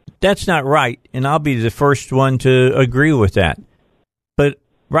 That's not right, and I'll be the first one to agree with that. But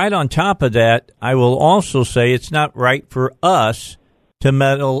right on top of that, I will also say it's not right for us to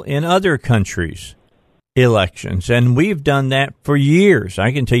meddle in other countries' elections, and we've done that for years.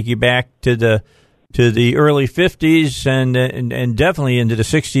 I can take you back to the early 50s and definitely into the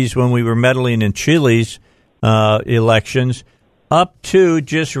 60s when we were meddling in Chile's elections, up to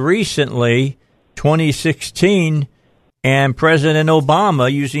just recently, 2016, and President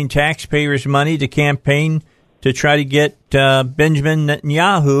Obama using taxpayers' money to campaign to try to get Benjamin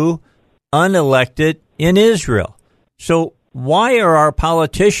Netanyahu unelected in Israel. So why are our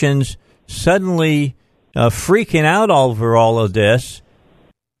politicians suddenly freaking out over all of this?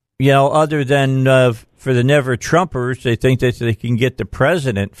 Other than for the never-Trumpers, they think that they can get the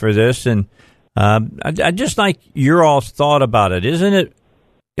president for this. And I just like your all's thought about it. Isn't it?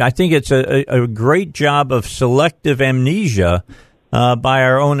 I think it's a great job of selective amnesia by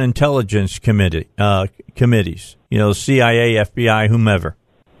our own intelligence committees, CIA, FBI, whomever.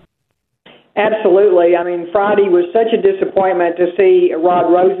 Absolutely. I mean, Friday was such a disappointment to see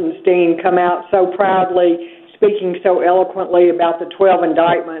Rod Rosenstein come out so proudly, speaking so eloquently about the 12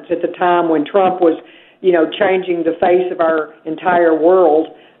 indictments at the time when Trump was, changing the face of our entire world,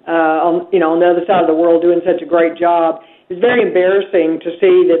 on the other side of the world doing such a great job. It's very embarrassing to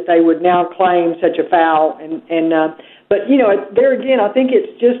see that they would now claim such a foul. But there again, I think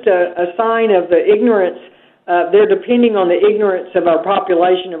it's just a sign of the ignorance. They're depending on the ignorance of our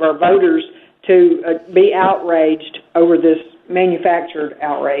population, of our voters, to be outraged over this manufactured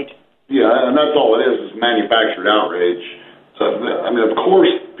outrage. Yeah, and that's all it is manufactured outrage. Of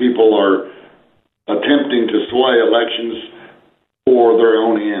course people are attempting to sway elections for their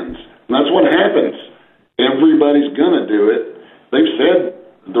own ends. And that's what happens. Everybody's going to do it. They've said,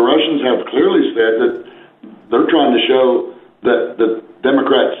 the Russians have clearly said that they're trying to show that the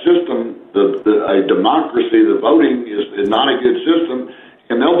Democrat system, a democracy, the voting is not a good system,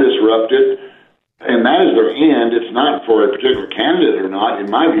 and they'll disrupt it. And that is their end. It's not for a particular candidate or not, in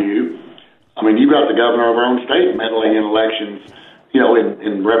my view. You've got the governor of our own state meddling in elections,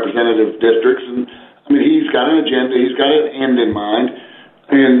 in representative districts. And, he's got an agenda. He's got an end in mind.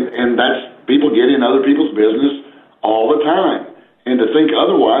 And that's people get in other people's business all the time. And to think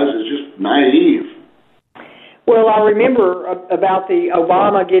otherwise is just naive. Well, I remember about the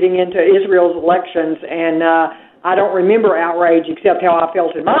Obama getting into Israel's elections, and I don't remember outrage except how I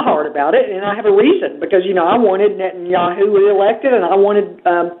felt in my heart about it, and I have a reason, because, I wanted Netanyahu elected, and I wanted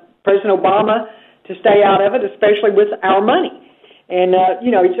President Obama to stay out of it, especially with our money. And,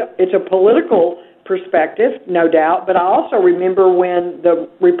 it's a political perspective, no doubt, but I also remember when the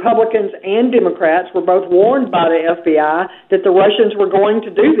Republicans and Democrats were both warned by the FBI that the Russians were going to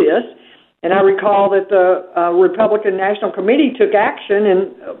do this, and I recall that the Republican National Committee took action,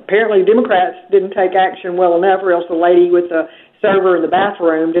 and apparently Democrats didn't take action well enough, or else the lady with the server in the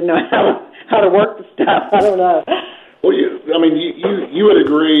bathroom didn't know how to work the stuff. I don't know. Well, you would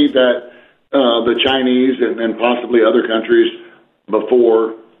agree that the Chinese and possibly other countries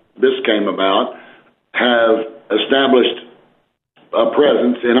before this came about have established a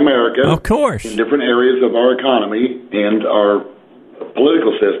presence in America, of course, in different areas of our economy and our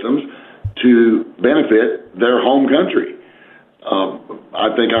political systems to benefit their home country.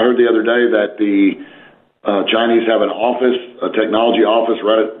 I think I heard the other day that the Chinese have an office, a technology office,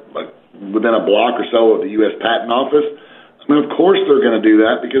 right within a block or so of the U.S. Patent Office. I mean, of course they're going to do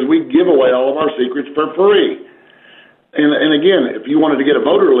that because we give away all of our secrets for free. And again, if you wanted to get a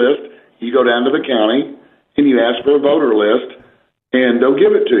voter list, you go down to the county and you ask for a voter list, and they'll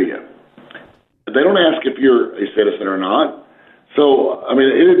give it to you. They don't ask if you're a citizen or not. So, I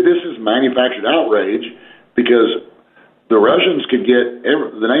mean, this is manufactured outrage because the Russians could get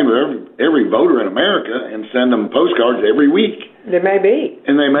the name of every voter in America and send them postcards every week. They may be.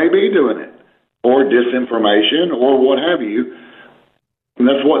 And they may be doing it. Or disinformation or what have you. And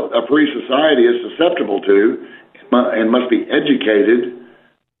that's what a free society is susceptible to and must be educated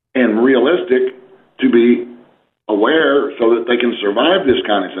and realistic to be aware so that they can survive this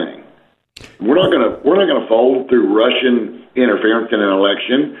kind of thing. We're not going to fold through Russian interference in an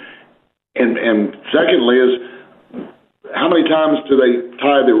election. And secondly is, how many times do they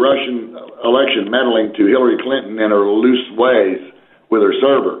tie the Russian election meddling to Hillary Clinton and her loose ways with her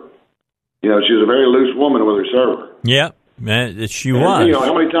server? You know, she's a very loose woman with her server. Yeah, man, she was. You know,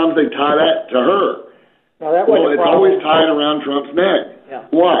 how many times they tie that to her? Well, it's always tied around Trump's neck. Yeah.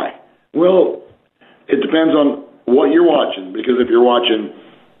 Why? Well, it depends on what you're watching. Because if you're watching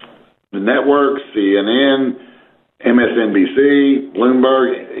the networks, CNN, MSNBC,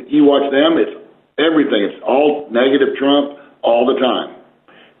 Bloomberg, you watch them, it's everything. It's all negative Trump all the time.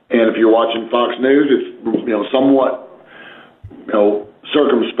 And if you're watching Fox News, it's somewhat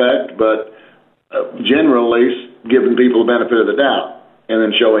circumspect, but generally giving people the benefit of the doubt and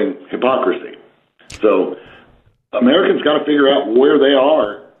then showing hypocrisy. So Americans got to figure out where they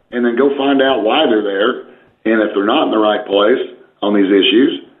are and then go find out why they're there. And if they're not in the right place on these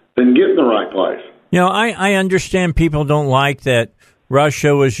issues, then get in the right place. You know, I understand people don't like that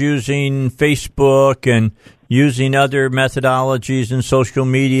Russia was using Facebook and using other methodologies in social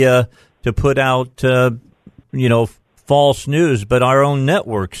media to put out, false news, but our own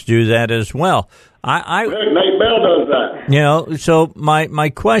networks do that as well. Nate Bell does that. You know, so my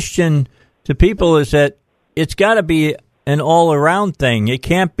question to people is that it's got to be an all-around thing. It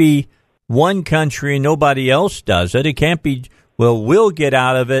can't be one country and nobody else does it. It can't be, well, we'll get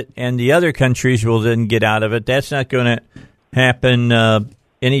out of it and the other countries will then get out of it. That's not going to happen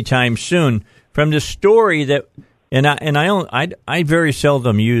anytime soon. From the story that, I very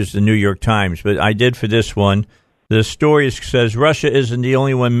seldom use the New York Times, but I did for this one. The story says Russia isn't the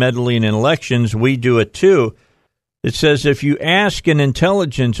only one meddling in elections. We do it too. It says if you ask an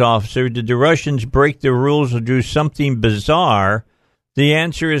intelligence officer, did the Russians break the rules or do something bizarre? The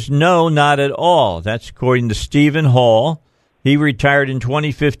answer is no, not at all. That's according to Stephen Hall. He retired in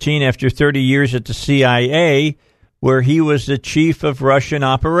 2015 after 30 years at the CIA, where he was the chief of Russian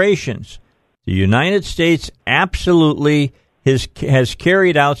operations. The United States absolutely has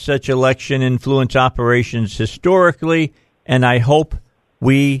carried out such election influence operations historically, and I hope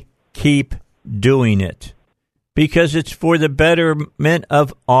we keep doing it because it's for the betterment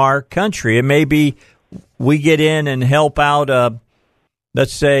of our country. It may be we get in and help out,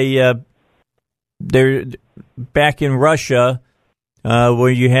 let's say, they're back in Russia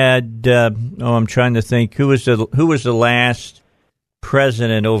where you had, I'm trying to think, who was the last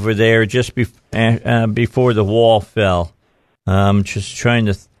president over there just before the wall fell? I'm just trying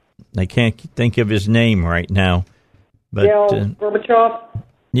to. I can't think of his name right now. But Gorbachev.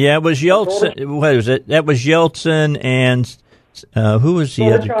 Yeah, it was Yeltsin. What was it? That was Yeltsin, and who was the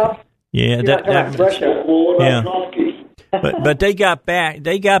Gorbachev. other? Yeah, that Russia. Yeah. But they got back.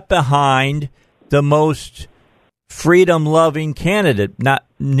 They got behind the most freedom-loving candidate.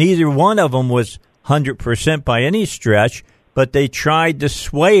 Neither one of them was 100% by any stretch, but they tried to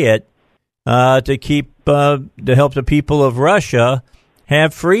sway it to keep to help the people of Russia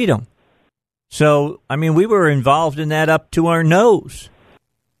have freedom. So, I mean, we were involved in that up to our nose.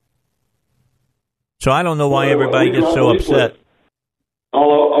 So I don't know why everybody gets so upset.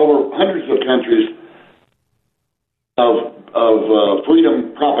 All over hundreds of countries of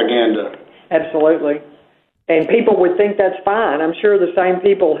freedom propaganda. Absolutely. And people would think that's fine. I'm sure the same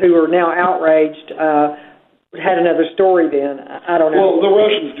people who are now outraged had another story then. I don't know. Well, the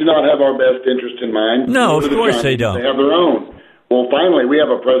Russians do not have our best interest in mind. No, of course they don't. They have their own. Well, finally, we have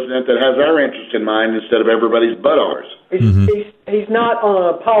a president that has our interest in mind instead of everybody's but ours. He's not on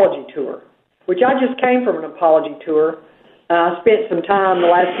an apology tour, which I just came from an apology tour. I spent some time the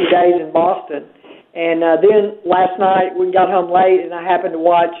last few days in Boston. And then last night we got home late, and I happened to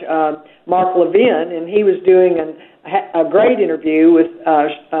watch Mark Levin, and he was doing a great interview with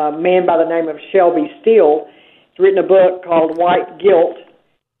a man by the name of Shelby Steele. He's written a book called White Guilt,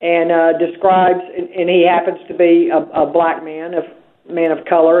 and describes, and he happens to be a black man, a man of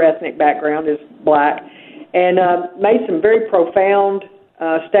color, ethnic background is black, and made some very profound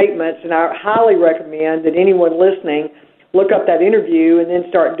statements, and I highly recommend that anyone listening look up that interview and then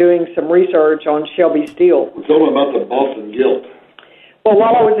start doing some research on Shelby Steele. Tell me about the Boston guilt. Well,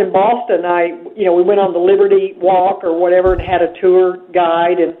 while I was in Boston, we went on the Liberty Walk or whatever and had a tour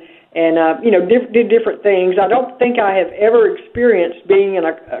guide and did different things. I don't think I have ever experienced being in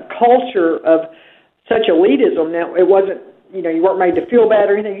a culture of such elitism. Now, it wasn't, you weren't made to feel bad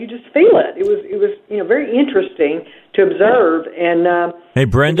or anything. You just feel it. It was very interesting to observe. And hey,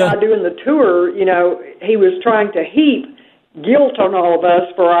 Brenda, the guy doing the tour, he was trying to heap guilt on all of us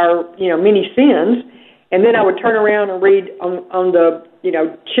for our, many sins. And then I would turn around and read on the,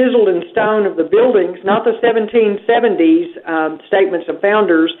 chiseled in stone of the buildings, not the 1770s statements of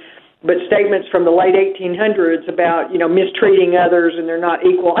founders, but statements from the late 1800s about, mistreating others and they're not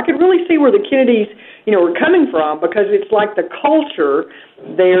equal. I could really see where the Kennedys, were coming from, because it's like the culture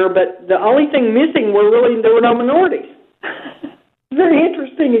there, but the only thing missing there were no minorities. Very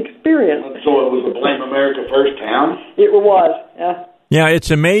interesting experience. So it was a Blame America First town? It was, yeah. Yeah, it's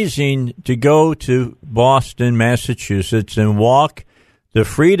amazing to go to Boston, Massachusetts, and walk the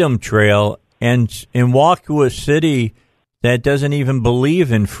Freedom Trail and walk to a city that doesn't even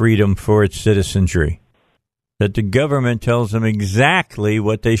believe in freedom for its citizenry, that the government tells them exactly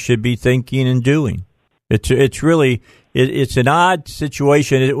what they should be thinking and doing. It's really an odd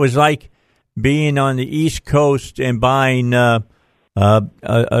situation. It was like being on the East Coast and buying a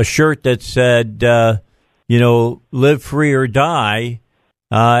shirt that said, live free or die,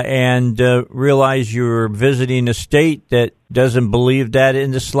 and realize you're visiting a state that doesn't believe that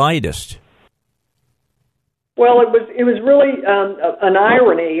in the slightest. Well, it was really an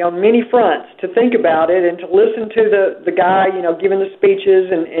irony on many fronts to think about it and to listen to the guy, giving the speeches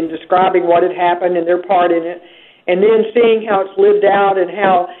and describing what had happened and their part in it, and then seeing how it's lived out and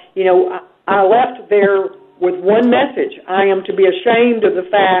how, I left there with one message. I am to be ashamed of the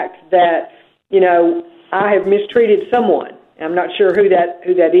fact that, I have mistreated someone. I'm not sure who that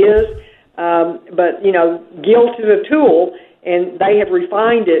is, but, guilt is a tool, and they have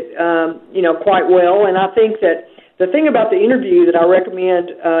refined it, quite well. And I think that the thing about the interview that I recommend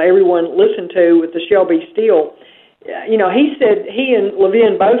everyone listen to with the Shelby Steele, he said he and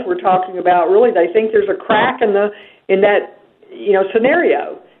Levin both were talking about really they think there's a crack in that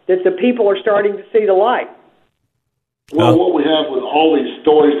scenario, that the people are starting to see the light. Well, what we have with all these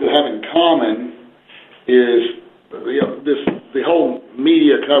stories that have in common is the whole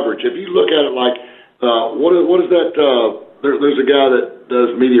media coverage. If you look at it like what is that? There's a guy that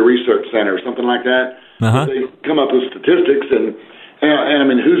does Media Research Center or something like that. Uh-huh. They come up with statistics and I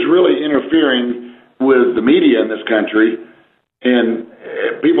mean, who's really interfering with the media in this country? And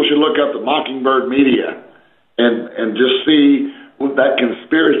people should look up the Mockingbird media and just see that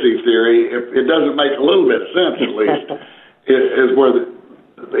conspiracy theory. If it doesn't make a little bit of sense, at least, is where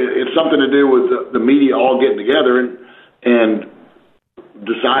it's something to do with the media all getting together and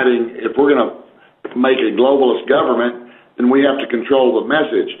deciding if we're going to make a globalist government, then we have to control the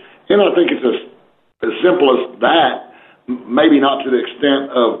message. And I think it's as simple as that, maybe not to the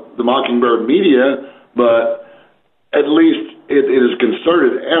extent of the Mockingbird media, but at least it is a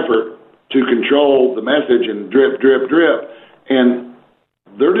concerted effort to control the message and drip, drip, drip. And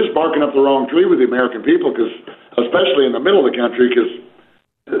they're just barking up the wrong tree with the American people, because especially in the middle of the country, because,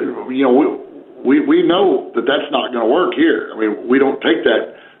 we know that that's not going to work here. I mean, we don't take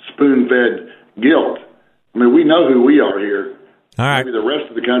that spoon-fed guilt. I mean, we know who we are here. All right. Maybe the rest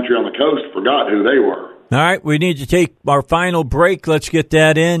of the country on the coast forgot who they were. All right, we need to take our final break. Let's get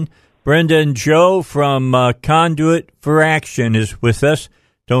that in. Brenda and Joe from Conduit for Action is with us.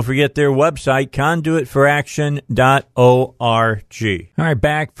 Don't forget their website, conduitforaction.org. All right,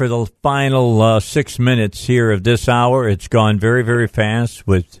 back for the final 6 minutes here of this hour. It's gone very, very fast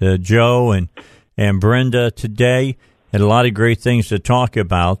with Joe and Brenda today. Had a lot of great things to talk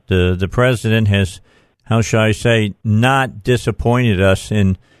about. The president has, how shall I say, not disappointed us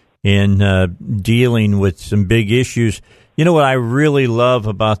in dealing with some big issues. You know what I really love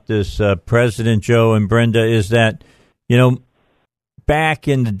about this President Joe and Brenda is that, back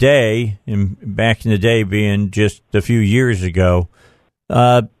in the day being just a few years ago,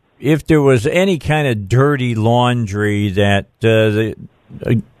 if there was any kind of dirty laundry that the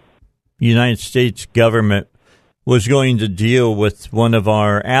United States government was going to deal with one of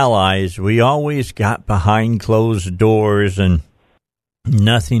our allies, we always got behind closed doors and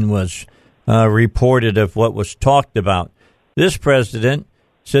nothing was reported of what was talked about. This president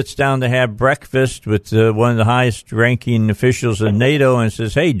sits down to have breakfast with one of the highest-ranking officials of NATO and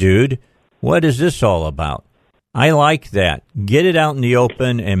says, hey, dude, what is this all about? I like that. Get it out in the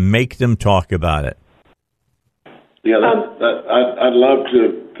open and make them talk about it. Yeah, I'd love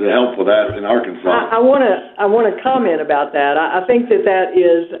to help with that in Arkansas. I want to comment about that. I think that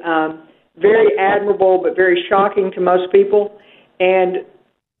is very admirable, but very shocking to most people. And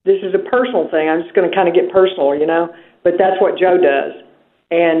this is a personal thing. I'm just going to kind of get personal, but that's what Joe does.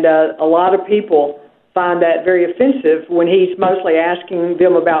 And a lot of people find that very offensive when he's mostly asking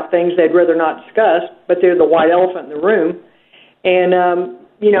them about things they'd rather not discuss, but they're the white elephant in the room. And,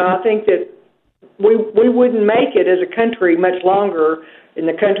 I think that we wouldn't make it as a country much longer in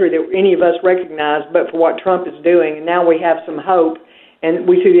the country that any of us recognize, but for what Trump is doing. And now we have some hope, and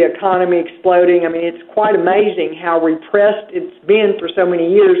we see the economy exploding. I mean, it's quite amazing how repressed it's been for so many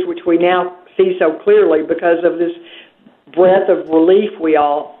years, which we now see so clearly because of this breath of relief we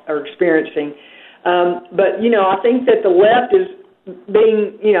all are experiencing. But, I think that the left is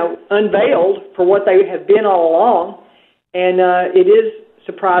being, unveiled for what they have been all along. And it is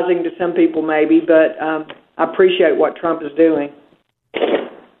surprising to some people maybe, but I appreciate what Trump is doing.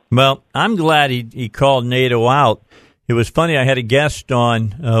 Well, I'm glad he called NATO out. It was funny, I had a guest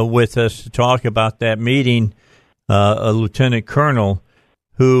on with us to talk about that meeting, a lieutenant colonel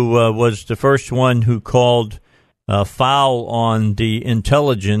who was the first one who called foul on the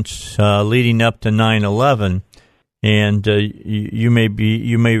intelligence leading up to 9/11. And you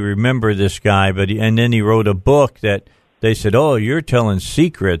may remember this guy, and then he wrote a book that they said, "Oh, you're telling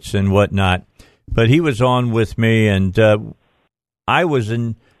secrets and whatnot." But he was on with me, and I was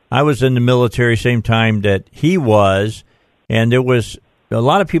in the military same time that he was, and there was a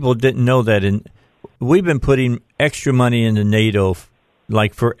lot of people didn't know that. And we've been putting extra money into NATO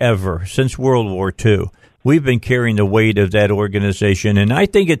like forever, since World War II. We've been carrying the weight of that organization, and I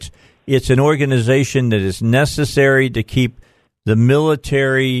think it's an organization that is necessary to keep the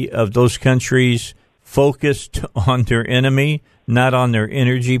military of those countries focused on their enemy, not on their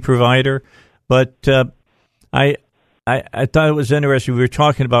energy provider. But I thought it was interesting. We were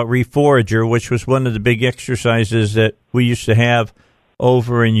talking about Reforger, which was one of the big exercises that we used to have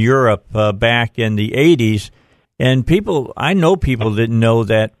over in Europe back in the 80s. And I know people didn't know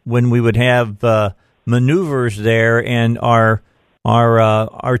that when we would have maneuvers there and our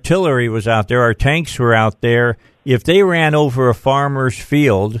artillery was out there, our tanks were out there, if they ran over a farmer's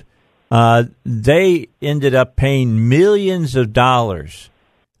field, they ended up paying millions of dollars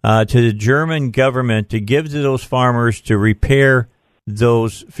to the German government to give to those farmers to repair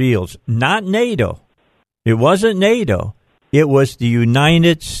those fields. Not NATO. It wasn't NATO. It was the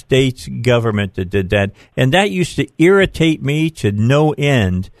United States government that did that. And that used to irritate me to no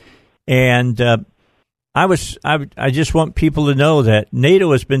end. And I just want people to know that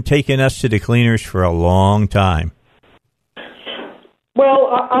NATO has been taking us to the cleaners for a long time. Well,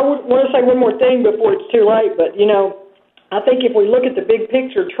 I would want to say one more thing before it's too late, but, I think if we look at the big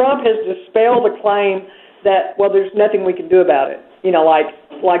picture, Trump has dispelled the claim that, well, there's nothing we can do about it,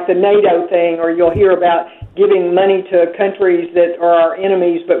 like the NATO thing, or you'll hear about giving money to countries that are our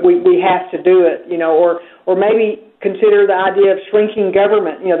enemies, but we have to do it, or maybe consider the idea of shrinking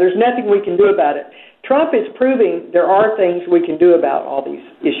government. There's nothing we can do about it. Trump is proving there are things we can do about all these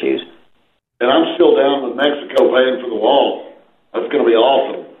issues. And I'm still down with Mexico paying for the wall. That's going to be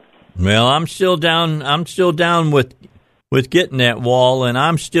awesome. Well, I'm still down with getting that wall, and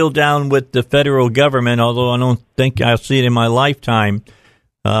I'm still down with the federal government, although I don't think I'll see it in my lifetime,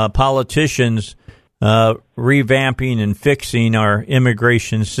 politicians revamping and fixing our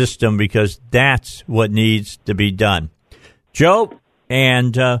immigration system, because that's what needs to be done. Joe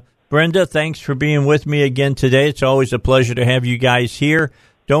and Brenda, thanks for being with me again today. It's always a pleasure to have you guys here.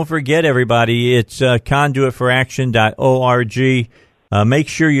 Don't forget, everybody, it's conduitforaction.org. Make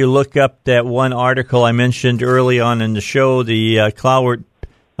sure you look up that one article I mentioned early on in the show, the Cloward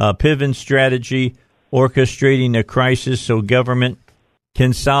Piven strategy, orchestrating a crisis so government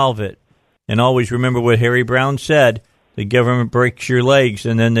can solve it. And always remember what Harry Brown said, the government breaks your legs,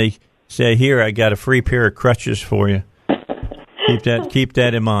 and then they say, here, I got a free pair of crutches for you. Keep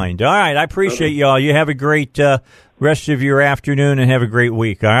that in mind. All right, I appreciate y'all. You have a great rest of your afternoon and have a great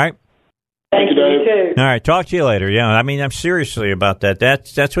week, all right? Thank you, Dave. Too. All right, talk to you later. Yeah, I mean, I'm seriously about that.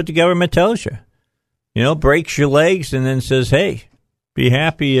 That's what the government tells you. Breaks your legs and then says, hey, be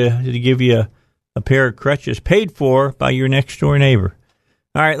happy to give you a pair of crutches paid for by your next-door neighbor.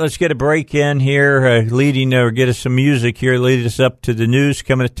 All right, let's get a break in here, get us some music here, lead us up to the news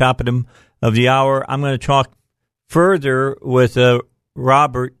coming at the top of the hour. I'm going to talk further with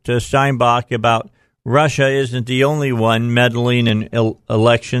Robert Steinbach about Russia isn't the only one meddling in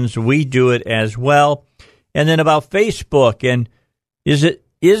elections. We do it as well. And then about Facebook, and is it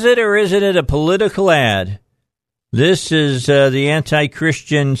or isn't it a political ad? This is the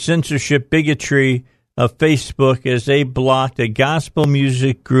anti-Christian censorship bigotry of Facebook as they blocked a gospel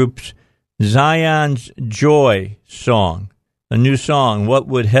music group's Zion's Joy song, a new song, What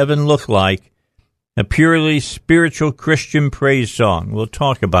Would Heaven Look Like, a purely spiritual Christian praise song. We'll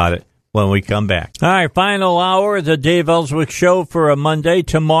talk about it when we come back. All right, final hour of the Dave Elswick Show for a Monday.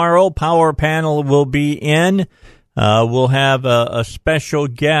 Tomorrow, Power Panel will be in. We'll have a special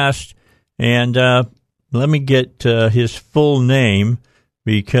guest, and let me get his full name,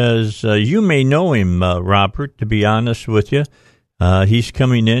 because you may know him, Robert, to be honest with you. He's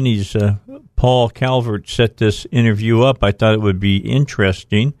coming in. He's Paul Calvert set this interview up. I thought it would be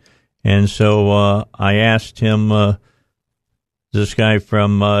interesting, and so I asked him, this guy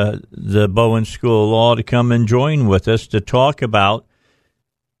from the Bowen School of Law, to come and join with us to talk about,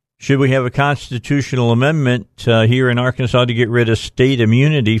 should we have a constitutional amendment here in Arkansas to get rid of state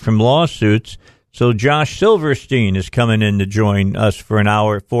immunity from lawsuits? So Josh Silverstein is coming in to join us for an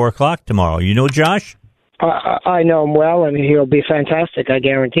hour at 4 o'clock tomorrow. You know Josh? I know him well, and he'll be fantastic, I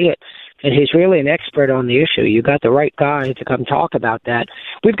guarantee it. And he's really an expert on the issue. You got the right guy to come talk about that.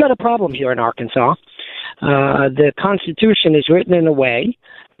 We've got a problem here in Arkansas. The Constitution is written in a way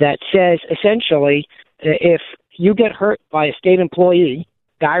that says, essentially, if you get hurt by a state employee,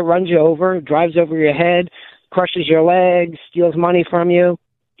 guy runs you over, drives over your head, crushes your legs, steals money from you,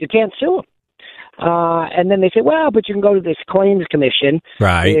 you can't sue him. And then they say, well, but you can go to this claims commission,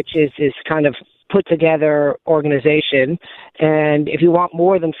 right, which is this kind of put-together organization, and if you want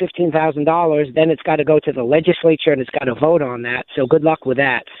more than $15,000, then it's got to go to the legislature and it's got to vote on that, so good luck with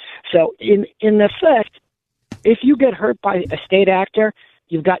that. So in effect, if you get hurt by a state actor,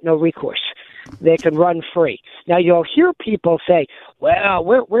 you've got no recourse. They can run free. Now, you'll hear people say, well,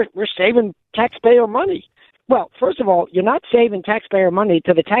 we're saving taxpayer money. Well, first of all, you're not saving taxpayer money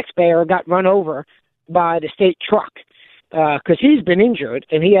till the taxpayer got run over by the state truck, because he's been injured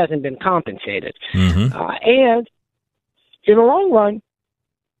and he hasn't been compensated. Mm-hmm. And in the long run,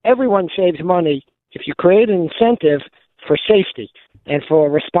 everyone saves money if you create an incentive for safety and for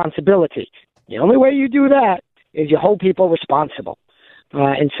responsibility. The only way you do that is you hold people responsible.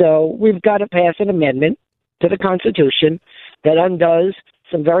 And so we've got to pass an amendment to the Constitution that undoes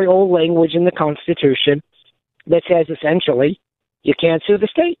some very old language in the Constitution that says, essentially, you can't sue the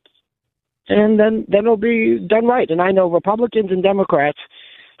state. And then it'll be done right. And I know Republicans and Democrats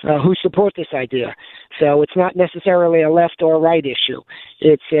who support this idea. So it's not necessarily a left or right issue.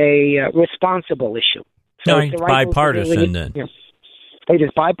 It's a responsible issue. So no, it's bipartisan then. Yeah. It is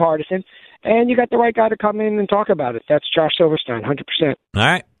bipartisan. And you got the right guy to come in and talk about it. That's Josh Silverstein, 100%. All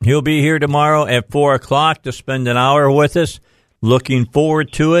right. He'll be here tomorrow at 4 o'clock to spend an hour with us. Looking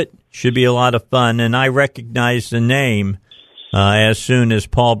forward to it. Should be a lot of fun. And I recognize the name as soon as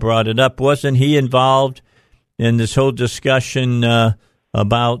Paul brought it up. Wasn't he involved in this whole discussion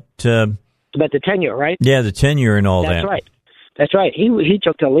about the tenure, right? Yeah, the tenure and all that. That's right. That's right. He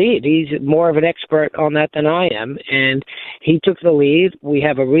took the lead. He's more of an expert on that than I am, and he took the lead. We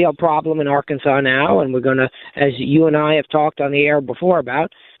have a real problem in Arkansas now, and we're going to, as you and I have talked on the air before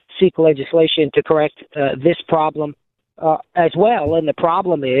about, seek legislation to correct this problem as well. And the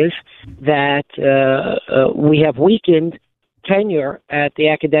problem is that we have weakened tenure at the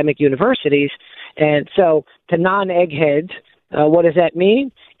academic universities, and so to non-eggheads, what does that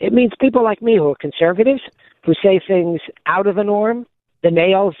mean? It means people like me who are conservatives, who say things out of the norm, the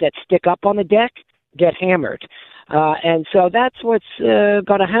nails that stick up on the deck get hammered. And so that's what's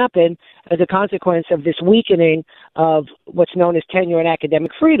going to happen as a consequence of this weakening of what's known as tenure and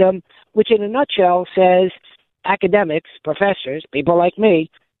academic freedom, which in a nutshell says academics, professors, people like me,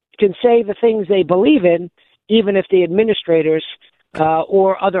 can say the things they believe in, even if the administrators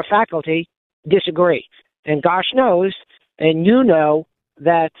or other faculty disagree. And gosh knows, and you know,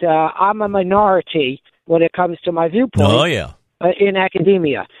 that I'm a minority when it comes to my viewpoint. Oh, yeah. In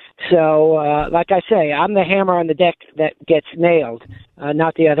academia. So, like I say, I'm the hammer on the deck that gets nailed,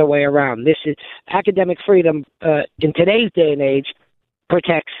 not the other way around. This is academic freedom in today's day and age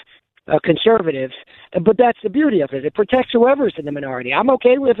protects conservatives, but that's the beauty of it. It protects whoever's in the minority. I'm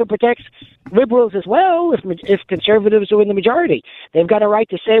okay with it protects liberals as well if conservatives are in the majority. They've got a right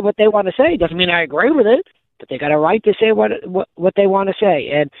to say what they want to say. Doesn't mean I agree with it, but they got a right to say what they want to say.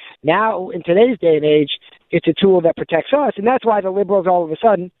 And now, in today's day and age, it's a tool that protects us, and that's why the liberals all of a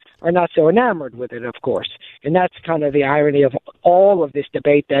sudden are not so enamored with it, of course. And that's kind of the irony of all of this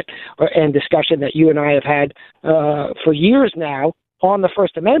debate and discussion that you and I have had for years now on the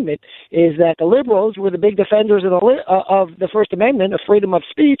First Amendment, is that the liberals were the big defenders of the First Amendment, of freedom of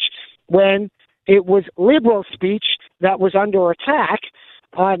speech, when it was liberal speech that was under attack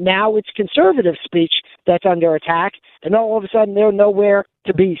Now it's conservative speech that's under attack, and all of a sudden they're nowhere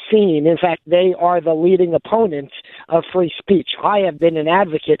to be seen. In fact, they are the leading opponents of free speech. I have been an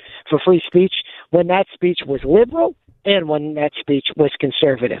advocate for free speech when that speech was liberal and when that speech was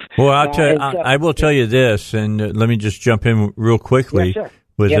conservative. Well, I will tell you this, and let me just jump in real quickly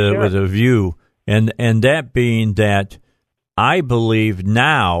with a view, and that being that I believe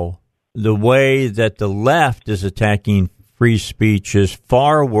now the way that the left is attacking free speech is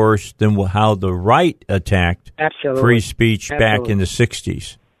far worse than how the right attacked free speech back in the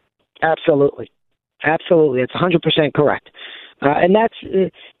 60s. Absolutely. It's 100% correct. And that's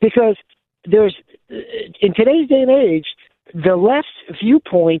because there's, in today's day and age, the left's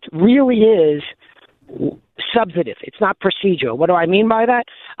viewpoint really is substantive. It's not procedural. What do I mean by that?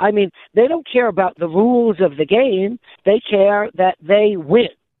 I mean, they don't care about the rules of the game. They care that they win.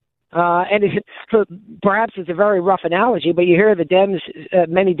 Perhaps it's a very rough analogy, but you hear the Dems,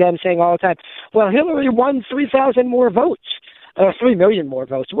 many Dems saying all the time, well, Hillary won 3,000 more votes, 3 million more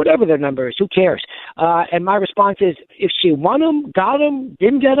votes, whatever their number is, who cares? And my response is, if she won them, got them,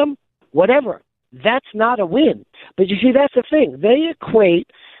 didn't get them, whatever, that's not a win. But you see, that's the thing. They equate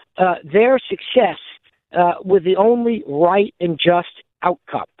their success with the only right and just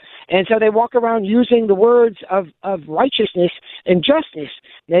outcome. And so they walk around using the words of righteousness and justice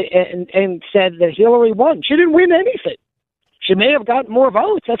and said that Hillary won. She didn't win anything. She may have gotten more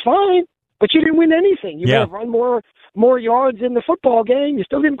votes, that's fine, but she didn't win anything. You may have run more yards in the football game. You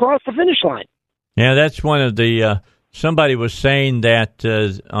still didn't cross the finish line. Yeah, that's one of the somebody was saying that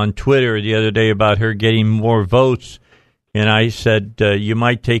on Twitter the other day about her getting more votes, and I said you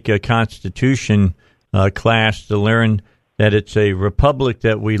might take a Constitution class to learn that it's a republic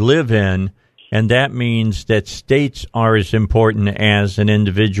that we live in, and that means that states are as important as an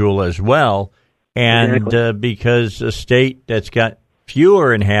individual as well. And because a state that's got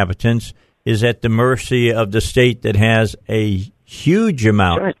fewer inhabitants is at the mercy of the state that has a huge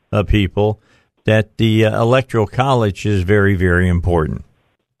amount of people, that the Electoral College is very, very important.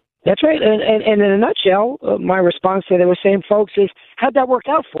 That's right. And in a nutshell, my response to those same folks is, how'd that work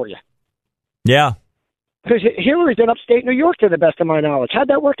out for you? Yeah. Because Hillary's in upstate New York, to the best of my knowledge. How'd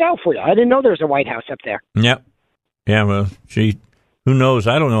that work out for you? I didn't know there was a White House up there. Yep. Yeah, well, who knows?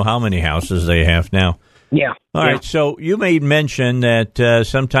 I don't know how many houses they have now. Yeah. All right, so you made mention that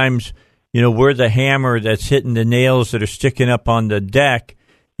sometimes, we're the hammer that's hitting the nails that are sticking up on the deck,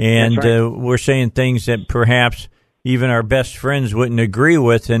 and we're saying things that perhaps even our best friends wouldn't agree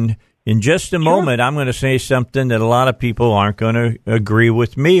with. And in just a moment, I'm going to say something that a lot of people aren't going to agree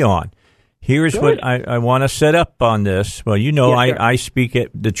with me on. Here's what I want to set up on this. Well, I speak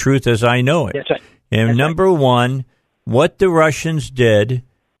the truth as I know it. That's right. And number one, what the Russians did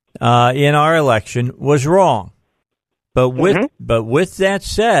in our election was wrong. But with that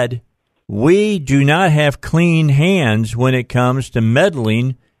said, we do not have clean hands when it comes to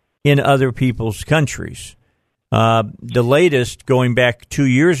meddling in other people's countries. The latest, going back 2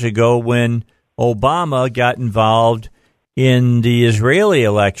 years ago when Obama got involved in the Israeli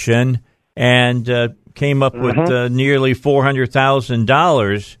election and came up with nearly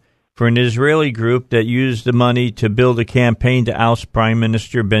 $400,000 for an Israeli group that used the money to build a campaign to oust Prime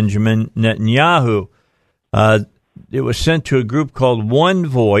Minister Benjamin Netanyahu. It was sent to a group called One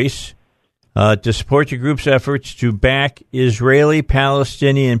Voice to support the group's efforts to back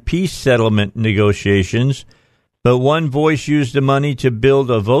Israeli-Palestinian peace settlement negotiations. But One Voice used the money to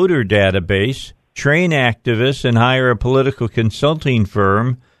build a voter database, train activists, and hire a political consulting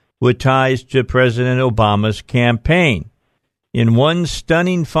firm with ties to President Obama's campaign. In one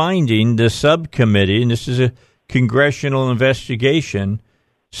stunning finding, the subcommittee, and this is a congressional investigation,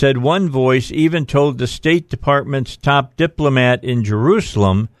 said One Voice even told the State Department's top diplomat in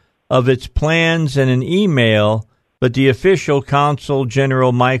Jerusalem of its plans in an email, but the official Consul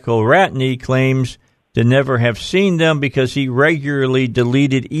General Michael Ratney claims to never have seen them because he regularly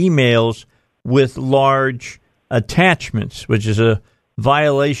deleted emails with large attachments, which is a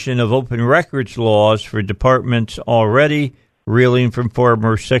violation of open records laws for departments already reeling from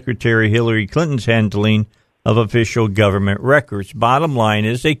former Secretary Hillary Clinton's handling of official government records. Bottom line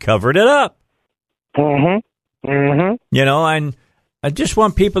is they covered it up. And I just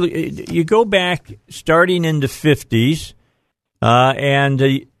want people to, you go back starting in the 50s, and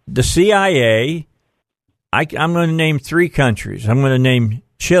the CIA, I'm going to name three countries. I'm going to name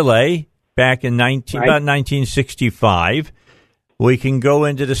Chile back in about 1965. We can go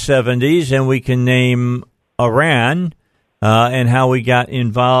into the 70s, and we can name Iran and how we got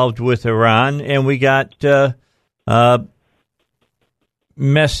involved with Iran, and we got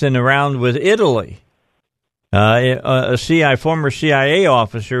messing around with Italy. A former CIA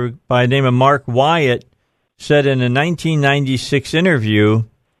officer by the name of Mark Wyatt said in a 1996 interview,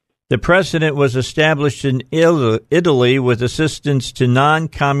 the precedent was established in Italy with assistance to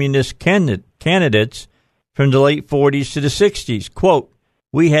non-communist candidates from the late 40s to the 60s. Quote,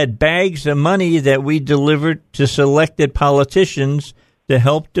 we had bags of money that we delivered to selected politicians to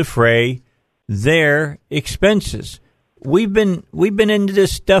help defray their expenses. We've been into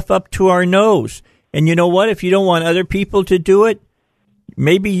this stuff up to our nose. And you know what? If you don't want other people to do it,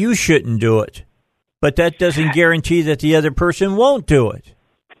 maybe you shouldn't do it. But that doesn't guarantee that the other person won't do it.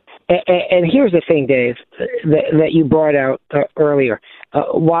 And here's the thing, Dave, that you brought out earlier.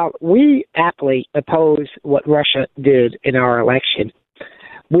 While we aptly oppose what Russia did in our election,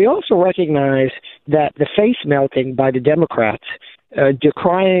 we also recognize that the face melting by the Democrats,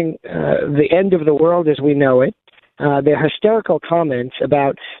 decrying the end of the world as we know it, their hysterical comments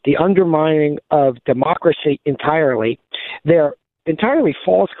about the undermining of democracy entirely, their entirely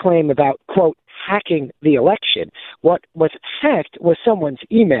false claim about, quote, hacking the election. What was hacked was someone's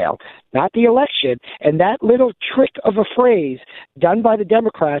email, not the election. And that little trick of a phrase done by the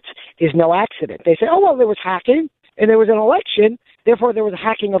Democrats is no accident. They say, oh, well, there was hacking and there was an election, therefore there was a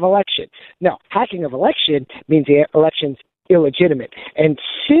hacking of election. No, hacking of election means the election's illegitimate. And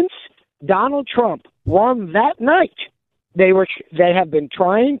since Donald Trump won that night, they have been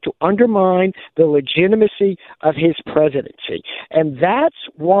trying to undermine the legitimacy of his presidency. And that's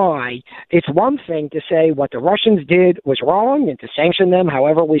why it's one thing to say what the Russians did was wrong and to sanction them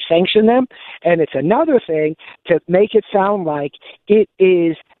however we sanction them. And it's another thing to make it sound like it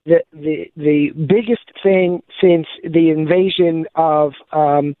is the biggest thing since the invasion of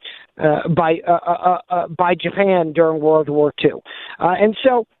by Japan during World War II. And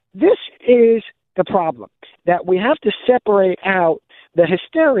so this is the problem, that we have to separate out the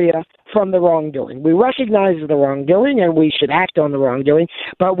hysteria from the wrongdoing. We recognize the wrongdoing and we should act on the wrongdoing,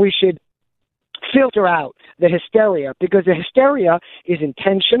 but we should filter out the hysteria because the hysteria is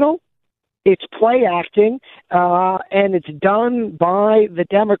intentional, it's play acting, and it's done by the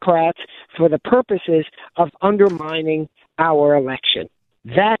Democrats for the purposes of undermining our election.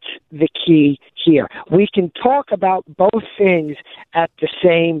 That's the key here. We can talk about both things at the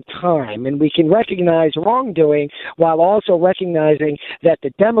same time, and we can recognize wrongdoing while also recognizing that the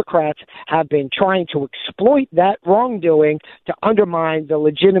Democrats have been trying to exploit that wrongdoing to undermine the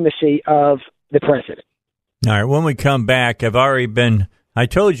legitimacy of the president. All right, when we come back, I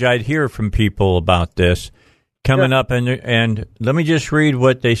told you I'd hear from people about this coming up, and let me just read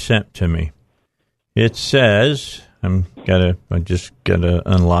what they sent to me. It says, I just gotta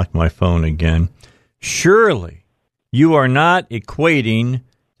unlock my phone again. Surely you are not equating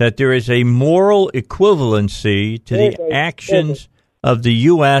that there is a moral equivalency to the actions of the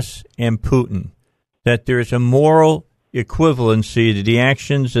U.S. and Putin. That there is a moral equivalency to the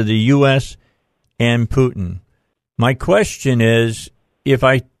actions of the U.S. and Putin. My question is, if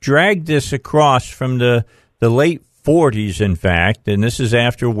I drag this across from the late 40s, in fact, and this is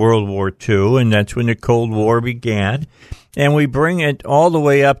after World War II, and that's when the Cold War began, and we bring it all the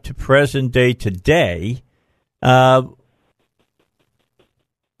way up to present day today, when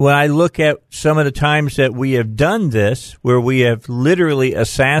I look at some of the times that we have done this, where we have literally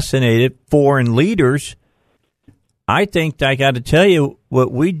assassinated foreign leaders, I think I got to tell you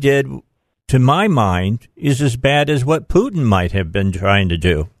what we did, to my mind, is as bad as what Putin might have been trying to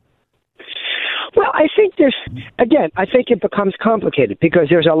do. Well, I think I think it becomes complicated because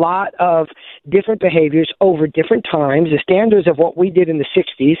there's a lot of different behaviors over different times. The standards of what we did in the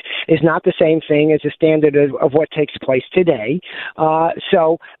 60s is not the same thing as the standard of what takes place today.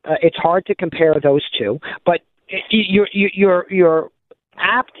 So it's hard to compare those two. But you're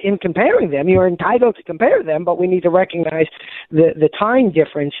apt in comparing them. You're entitled to compare them, but we need to recognize the time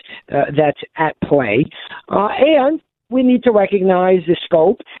difference that's at play. And we need to recognize the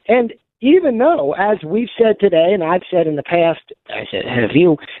scope. And even though, as we've said today, and I've said in the past, as have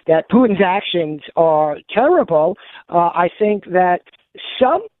you, that Putin's actions are terrible, I think that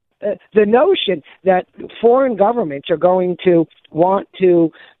the notion that foreign governments are going to want to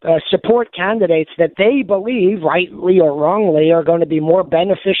support candidates that they believe, rightly or wrongly, are going to be more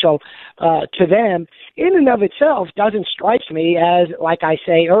beneficial to them, in and of itself doesn't strike me as, like I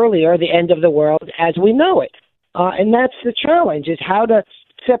say earlier, the end of the world as we know it. And that's the challenge, is how to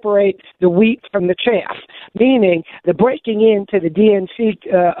separate the wheat from the chaff, meaning the breaking into the DNC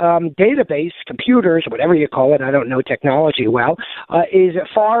database, computers, whatever you call it, I don't know technology well, is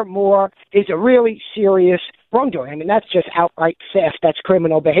a really serious wrongdoing. I mean, that's just outright theft. That's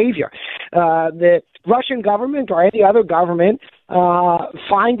criminal behavior. The Russian government or any other government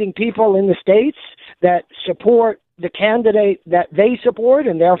finding people in the States that support the candidate that they support,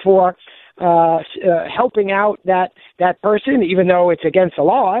 and therefore helping out that person, even though it's against the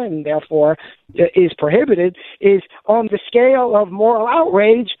law and therefore is prohibited, is on the scale of moral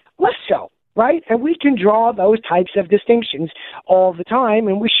outrage less so, right? And we can draw those types of distinctions all the time,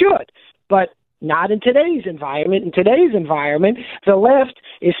 and we should, but not in today's environment. In today's environment, the left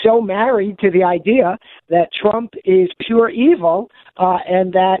is so married to the idea that Trump is pure evil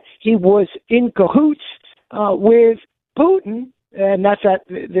and that he was in cahoots with Putin, and that's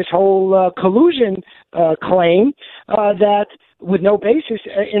this whole collusion claim that with no basis,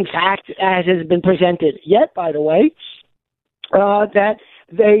 in fact, as has been presented yet, by the way, that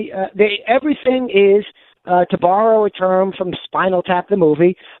they everything is, to borrow a term from Spinal Tap the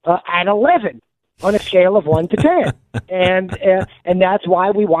movie, at 11 on a scale of 1 to 10. And that's why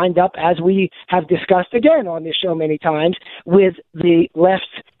we wind up, as we have discussed again on this show many times, with the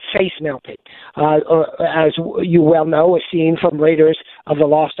left's face melting. As you well know, a scene from Raiders of the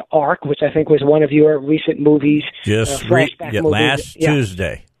Lost Ark, which I think was one of your recent movies. Movies. Last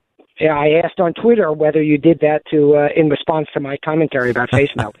Tuesday. Yeah, I asked on Twitter whether you did that in response to my commentary about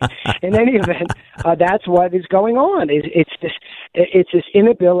face melting. In any event, that's what is going on. It's this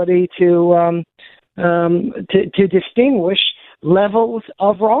inability to distinguish levels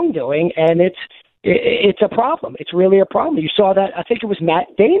of wrongdoing, and it's a problem. It's really a problem. You saw that. I think it was Matt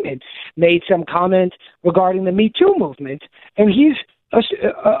Damon made some comment regarding the Me Too movement, and he's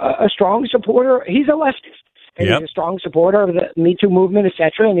a strong supporter. He's a leftist. And he's a strong supporter of the Me Too movement,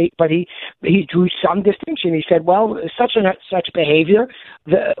 etc. But he drew some distinction. He said, well, such and such behavior,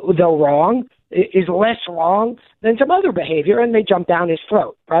 though wrong, is less wrong than some other behavior, and they jump down his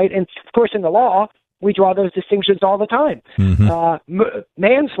throat, right? And, of course, in the law, we draw those distinctions all the time. Mm-hmm.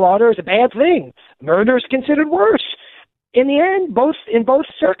 Manslaughter is a bad thing. Murder is considered worse. In the end, in both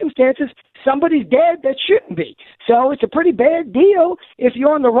circumstances, somebody's dead that shouldn't be. So it's a pretty bad deal if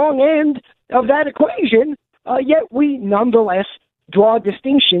you're on the wrong end of that equation. Yet we nonetheless draw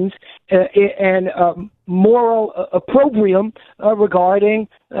distinctions and moral opprobrium regarding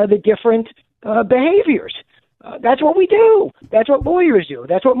the different behaviors. That's what we do. That's what lawyers do.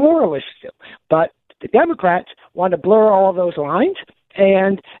 That's what moralists do. But the Democrats want to blur all those lines,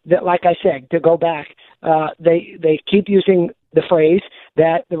 and that, like I said, to go back, they keep using the phrase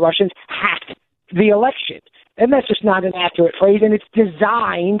that the Russians hacked the election, and that's just not an accurate phrase, and it's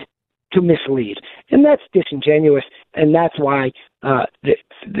designed to mislead, and that's disingenuous, and that's why,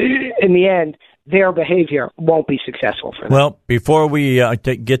 in the end, their behavior won't be successful for them. Well, before we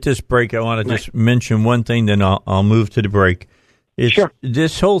get this break, I want to just mention one thing, then I'll move to the break. Sure.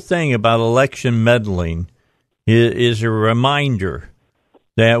 This whole thing about election meddling is a reminder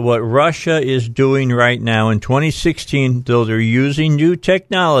that what Russia is doing right now in 2016, though they're using new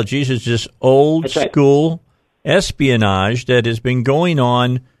technologies, is just old school espionage that has been going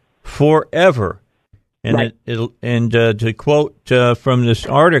on forever. And to quote from this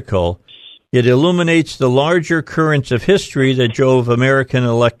article, it illuminates the larger currents of history that drove American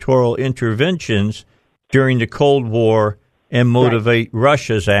electoral interventions during the Cold War and motivate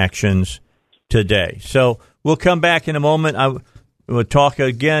Russia's actions today. So we'll come back in a moment. I will talk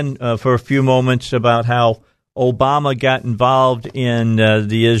again for a few moments about how Obama got involved in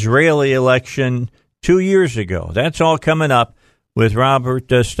the Israeli election 2 years ago. That's all coming up with Robert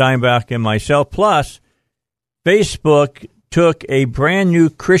Steinbach and myself. Plus, Facebook took a brand new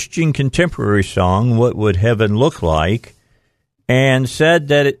Christian contemporary song, What Would Heaven Look Like, and said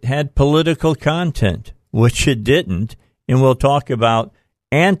that it had political content, which it didn't. And we'll talk about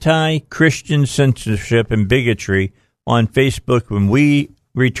anti-Christian censorship and bigotry on Facebook when we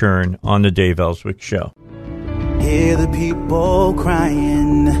return on the Dave Elswick Show. Hear the people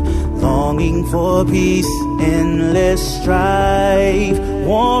crying, longing for peace, endless strife,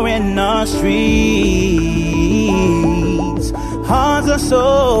 war in our streets. Hearts are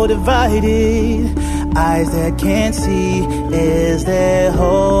so divided, eyes that can't see. Is there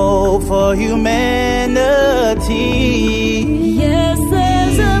hope for humanity? Yes,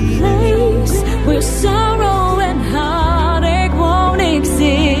 there's a place where sorrow and heartache won't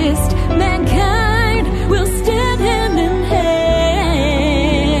exist. Mankind will stand hand in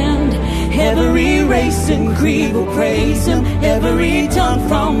hand. Every race and creed will praise him. Every tongue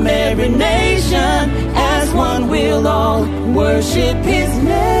from every nation, as one will all worship his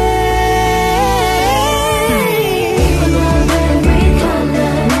name.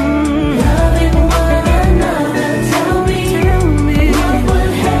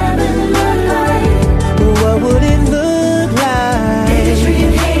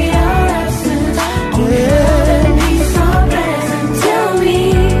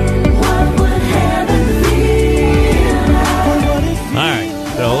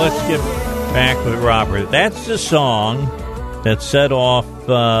 the song that set off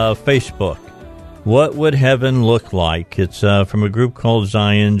Facebook. What would heaven look like? It's from a group called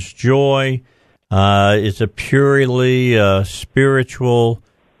Zion's Joy. It's a purely spiritual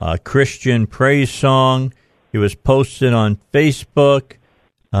Christian praise song. It was posted on Facebook.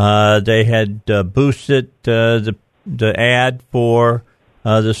 They had boosted the ad for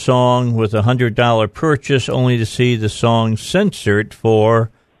the song with a $100 purchase, only to see the song censored for,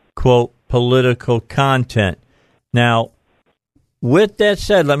 quote, political content. Now, with that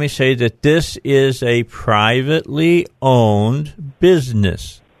said, let me say that this is a privately owned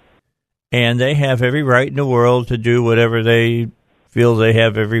business, and they have every right in the world to do whatever they feel they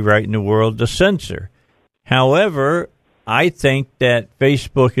have every right in the world to censor. However, I think that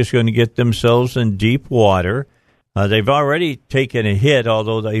Facebook is going to get themselves in deep water. They've already taken a hit,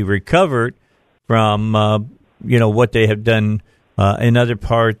 although they recovered from, what they have done in other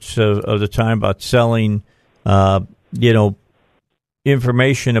parts of the time about selling,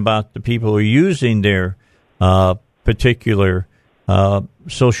 information about the people who are using their particular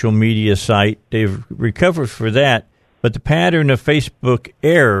social media site. They've recovered for that, but the pattern of Facebook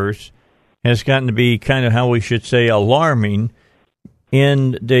errors has gotten to be kind of how we should say alarming,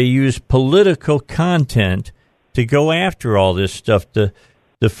 and they use political content to go after all this stuff. The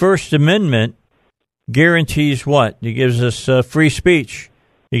First Amendment guarantees what? It gives us free speech.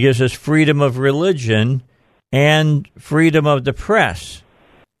 It gives us freedom of religion and freedom of the press.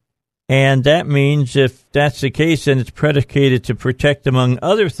 And that means if that's the case, then it's predicated to protect, among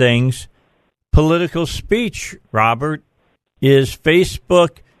other things, political speech, Robert. Is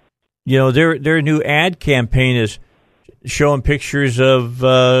Facebook, their new ad campaign is showing pictures of,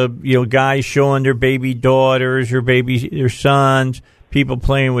 guys showing their baby daughters or their sons, people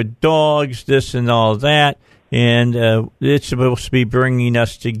playing with dogs, this and all that. And it's supposed to be bringing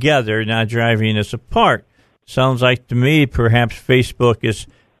us together, not driving us apart. Sounds like to me perhaps Facebook is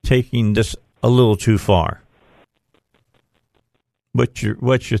taking this a little too far. What's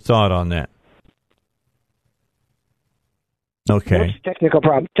your thought on that? Okay. Technical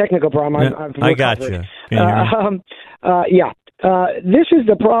problem. I got you. This is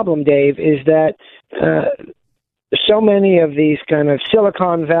the problem, Dave, is that so many of these kind of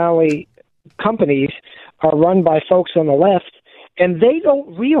Silicon Valley companies are run by folks on the left, and they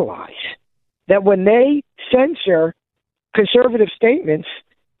don't realize that when they censor conservative statements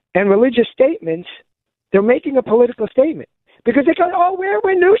and religious statements, they're making a political statement. Because they go,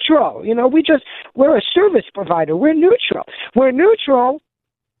 we're neutral. We're a service provider. We're neutral. We're neutral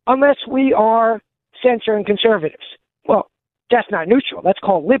unless we are censoring conservatives. Well, that's not neutral. That's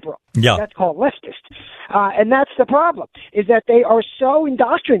called liberal. Yeah. That's called leftist. And that's the problem, is that they are so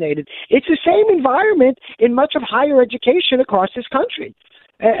indoctrinated. It's the same environment in much of higher education across this country.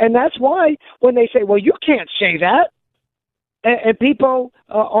 And that's why when they say, well, you can't say that, and people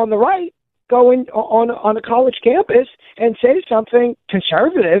on the right go in on a college campus and say something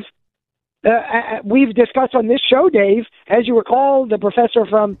conservative. We've discussed on this show, Dave, as you recall, the professor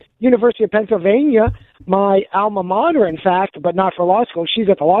from University of Pennsylvania, my alma mater, in fact, but not for law school. She's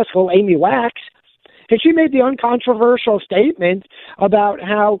at the law school, Amy Wax, and she made the uncontroversial statement about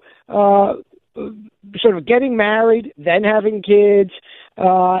how sort of getting married, then having kids,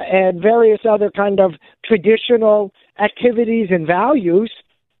 and various other kind of traditional activities and values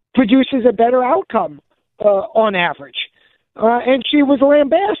produces a better outcome on average. And she was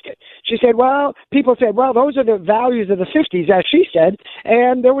lambasted. She said, people said, those are the values of the 50s, as she said,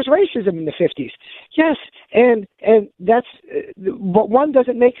 and there was racism in the 50s. Yes, and that's, but one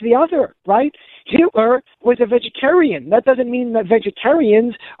doesn't make the other, right? Hitler was a vegetarian. That doesn't mean that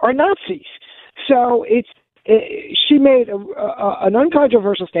vegetarians are Nazis. So she made an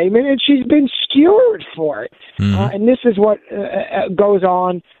uncontroversial statement, and she's been skewered for it. Mm-hmm. And this is what goes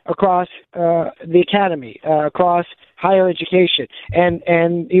on across the academy, across higher education,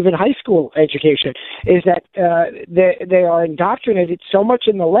 and even high school education, is that they are indoctrinated so much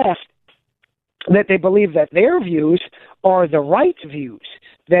in the left that they believe that their views are the right views,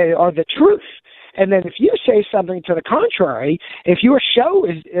 they are the truth. And then if you say something to the contrary, if your show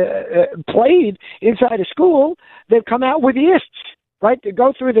is played inside a school, they've come out with ists, right, to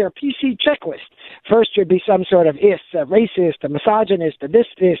go through their PC checklist. First should be some sort of ist, a racist, a misogynist, a this,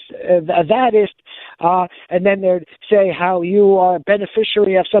 that ist, and then they'd say how you are a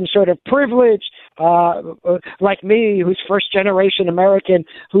beneficiary of some sort of privilege, like me, who's first-generation American,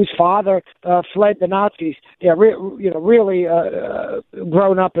 whose father fled the Nazis. Yeah, really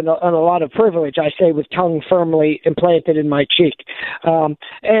grown up in a lot of privilege, I say, with tongue firmly implanted in my cheek.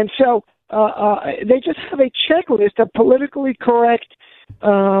 And so they just have a checklist of politically correct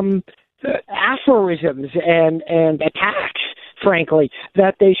aphorisms and attacks, frankly,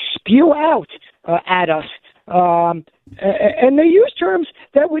 that they spew out at us. And they use terms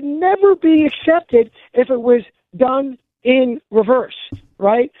that would never be accepted if it was done in reverse,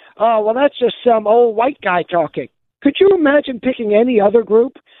 right? Oh, well, that's just some old white guy talking. Could you imagine picking any other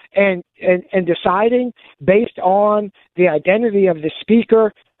group and deciding based on the identity of the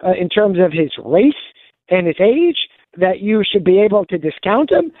speaker in terms of his race and his age that you should be able to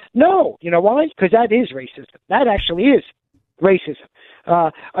discount him? No. You know why? Because that is racism. That actually is racism.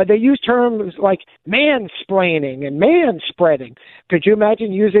 They use terms like mansplaining and manspreading. Could you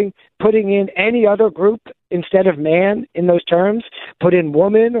imagine putting in any other group instead of man in those terms? Put in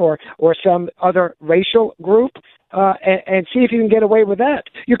woman or some other racial group and see if you can get away with that.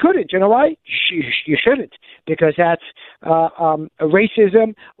 You couldn't. You know why? You shouldn't, because that's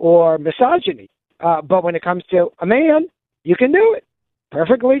racism or misogyny. But when it comes to a man, you can do it.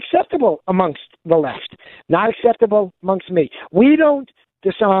 Perfectly acceptable amongst the left. Not acceptable amongst me. We don't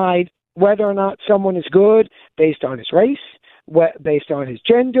decide whether or not someone is good based on his race, based on his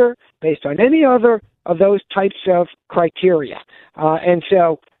gender, based on any other of those types of criteria. And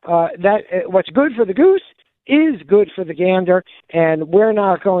so that what's good for the goose is good for the gander, and we're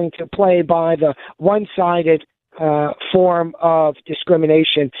not going to play by the one-sided form of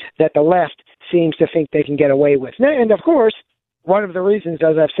discrimination that the left seems to think they can get away with. And, of course, one of the reasons,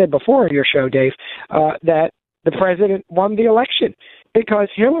 as I've said before in your show, Dave, that the president won the election, because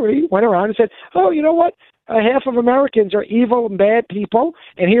Hillary went around and said, oh, you know what? Half of Americans are evil and bad people,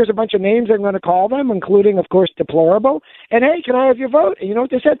 and here's a bunch of names I'm going to call them, including, of course, deplorable. And, hey, can I have your vote? And you know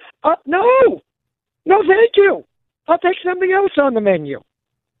what they said? No, thank you. I'll take something else on the menu.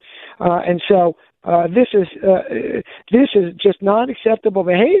 And so this is just not acceptable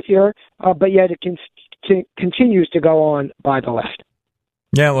behavior, but yet it continues to go on by the left.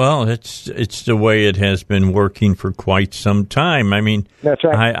 Yeah, well, it's the way it has been working for quite some time. I mean, that's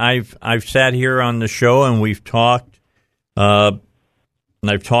right. I've sat here on the show and we've talked. And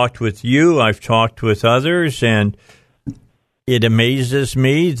I've talked with you. I've talked with others, and it amazes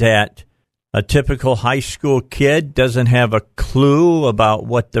me that a typical high school kid doesn't have a clue about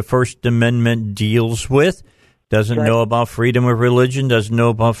what the First Amendment deals with. Doesn't know about freedom of religion, doesn't know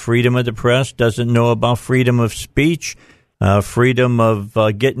about freedom of the press, doesn't know about freedom of speech, freedom of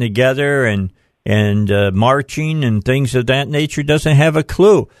getting together and marching and things of that nature, doesn't have a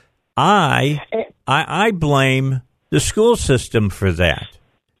clue. I blame the school system for that.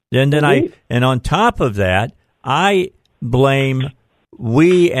 And on top of that, I blame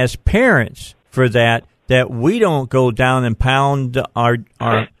we as parents for that we don't go down and pound our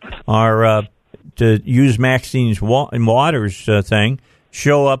to use Maxine's Waters thing,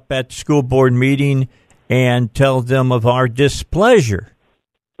 show up at the school board meeting and tell them of our displeasure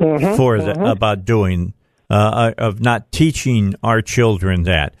about doing, of not teaching our children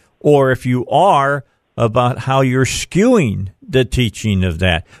that. Or if you are, about how you're skewing the teaching of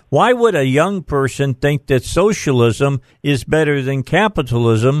that. Why would a young person think that socialism is better than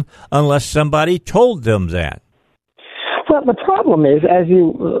capitalism unless somebody told them that? Well, the problem is, as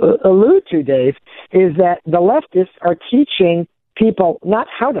you allude to, Dave, is that the leftists are teaching people not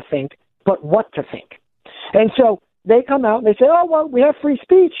how to think, but what to think. And so they come out and they say, oh, well, we have free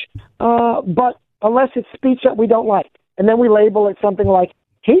speech, but unless it's speech that we don't like. And then we label it something like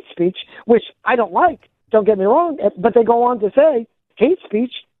hate speech, which I don't like, don't get me wrong, but they go on to say hate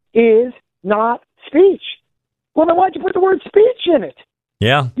speech is not speech. Well, then why'd you put the word speech in it?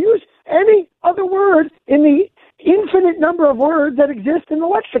 Yeah. Use any other word in the infinite number of words that exist in the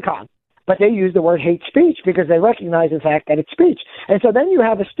lexicon. But they use the word hate speech because they recognize the fact that it's speech. And so then you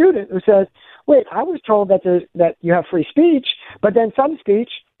have a student who says, wait, I was told that you have free speech, but then some speech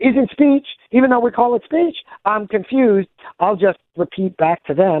isn't speech, even though we call it speech. I'm confused. I'll just repeat back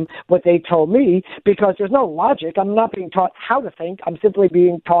to them what they told me because there's no logic. I'm not being taught how to think. I'm simply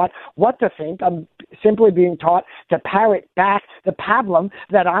being taught what to think. I'm simply being taught to parrot back the pablum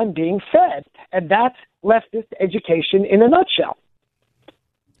that I'm being fed. And that's leftist education in a nutshell.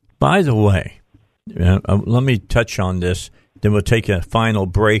 By the way, let me touch on this. Then we'll take a final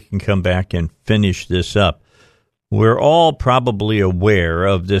break and come back and finish this up. We're all probably aware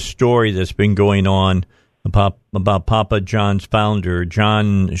of this story that's been going on about Papa John's founder,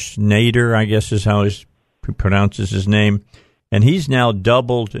 John Schneider, I guess is how he pronounces his name. And he's now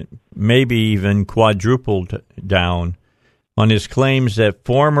doubled, maybe even quadrupled down on his claims that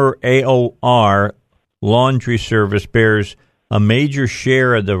former AOR laundry service bears a major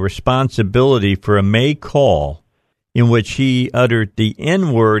share of the responsibility for a May call in which he uttered the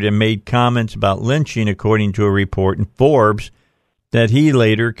N-word and made comments about lynching, according to a report in Forbes. that he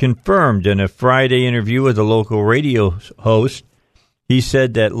later confirmed in a Friday interview with a local radio host. He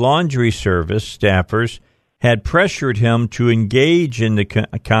said that laundry service staffers had pressured him to engage in the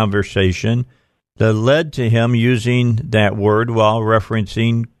conversation that led to him using that word while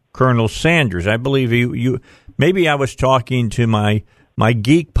referencing Colonel Sanders. I believe you maybe I was talking to my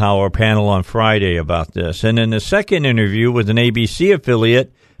Geek Power panel on Friday about this. And in the second interview with an ABC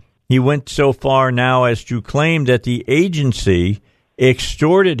affiliate, he went so far now as to claim that the agency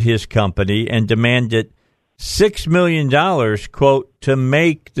extorted his company and demanded $6 million, quote, to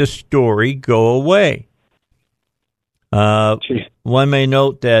make the story go away. One may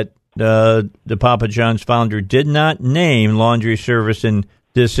note that the Papa John's founder did not name laundry service in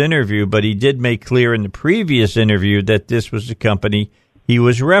this interview, but he did make clear in the previous interview that this was the company he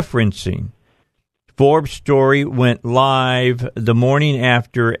was referencing. Forbes' story went live the morning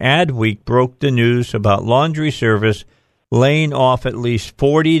after Adweek broke the news about laundry service laying off at least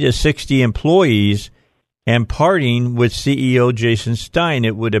 40 to 60 employees and parting with CEO Jason Stein,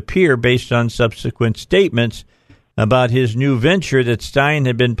 it would appear, based on subsequent statements about his new venture, that Stein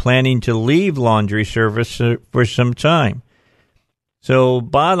had been planning to leave laundry service for some time. So,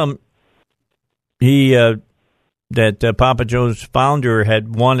 bottom, that Papa John's founder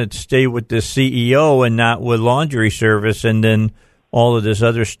had wanted to stay with the CEO and not with laundry service, and then all of this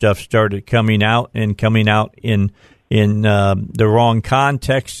other stuff started coming out in the wrong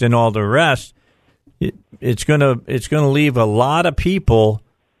context and all the rest. It's gonna leave a lot of people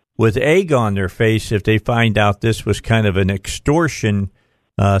with egg on their face if they find out this was kind of an extortion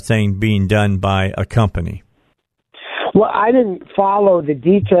thing being done by a company. Well, I didn't follow the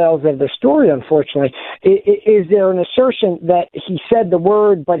details of the story, unfortunately. Is there an assertion that he said the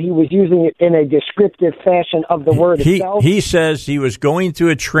word, but he was using it in a descriptive fashion of the word itself? He says he was going through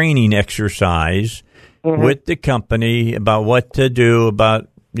a training exercise with the company about what to do, about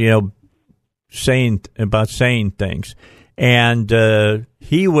saying things, and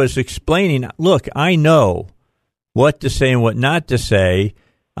he was explaining, look, I know what to say and what not to say.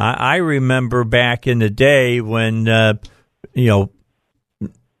 I remember back in the day when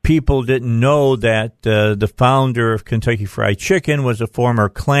people didn't know that the founder of Kentucky Fried Chicken was a former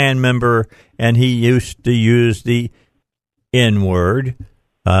Klan member, and he used to use the N-word,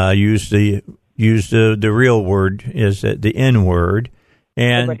 use the real word is the N-word,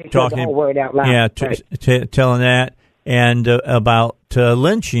 and talking the whole word out loud. Telling that, and about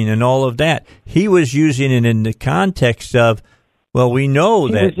lynching and all of that. He was using it in the context of, well, we know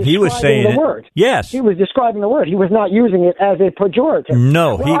that he was saying the word. Yes, he was describing the word. He was not using it as a pejorative.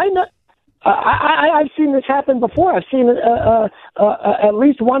 No, I've seen this happen before. I've seen at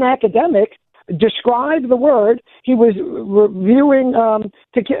least one academic describe the word. He was reviewing,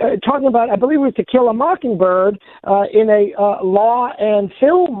 talking about, I believe it was To Kill a Mockingbird, in a law and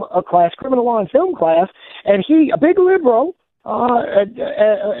film class, criminal law and film class, and he, a big liberal,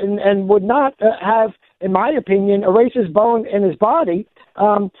 and would not have, in my opinion, a racist bone in his body,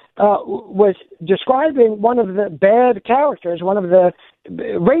 was describing one of the bad characters, one of the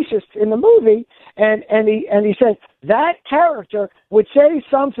racists in the movie, and he said that character would say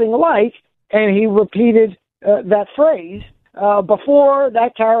something like, and he repeated that phrase before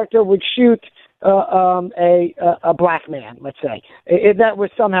that character would shoot a black man, let's say. That was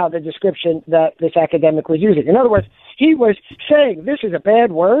somehow the description that this academic was using. In other words, he was saying this is a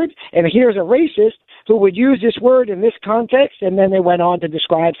bad word, and here's a racist who would use this word in this context, and then they went on to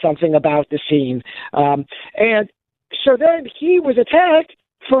describe something about the scene. And so then he was attacked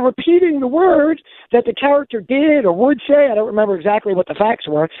for repeating the word that the character did or would say. I don't remember exactly what the facts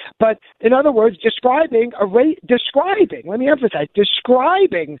were, but in other words, describing a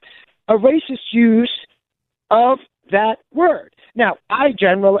racist use of that word. Now, I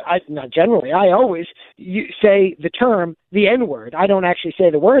always say the term, the N-word. I don't actually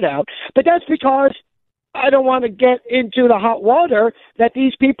say the word out, but that's because I don't want to get into the hot water that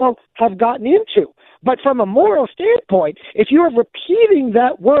these people have gotten into. But from a moral standpoint, if you're repeating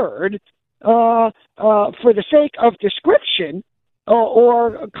that word for the sake of description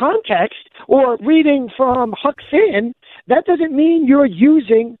or context or reading from Huck Finn, that doesn't mean you're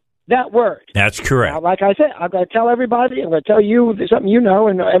using that word. That's correct. Now, like I said, I'm going to tell everybody, I'm going to tell you something you know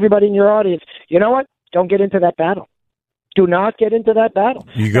and everybody in your audience. You know what? Don't get into that battle. Do not get into that battle.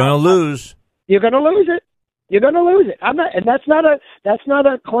 You're going to lose. You're going to lose it. You're going to lose it. And that's not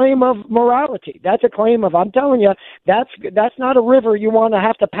a claim of morality. That's a claim of, I'm telling you, that's not a river you want to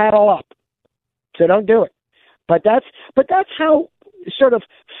have to paddle up. So don't do it. But that's how sort of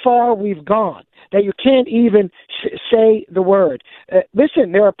far we've gone, that you can't even say the word.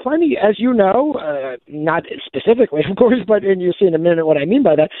 listen, there are plenty, as you know, not specifically, of course, but and you'll see in a minute what I mean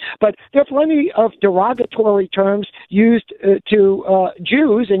by that, but there are plenty of derogatory terms used to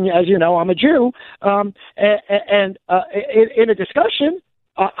Jews, and as you know, I'm a Jew, and in a discussion,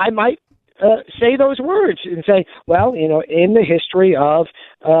 I might say those words and say, well, in the history of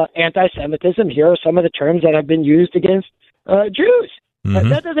anti-Semitism, here are some of the terms that have been used against Jews. Mm-hmm.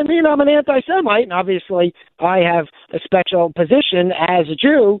 That doesn't mean I'm an anti-Semite, and obviously I have a special position as a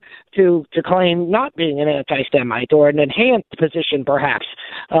Jew to claim not being an anti-Semite, or an enhanced position perhaps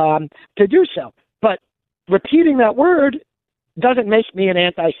to do so. But repeating that word doesn't make me an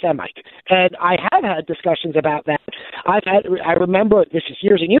anti-Semite. And I have had discussions about that. I remember, this is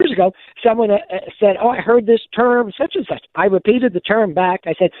years and years ago, someone said, I heard this term, such and such. I repeated the term back.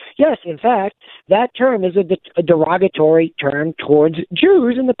 I said, yes, in fact, that term is a derogatory term towards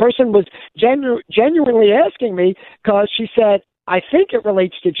Jews. And the person was genuinely asking me, because she said, I think it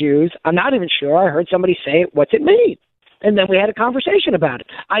relates to Jews. I'm not even sure. I heard somebody say it. What's it mean? And then we had a conversation about it.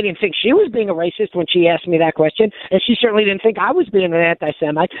 I didn't think she was being a racist when she asked me that question, and she certainly didn't think I was being an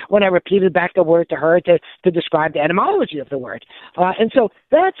anti-Semite when I repeated back the word to her to describe the etymology of the word. And so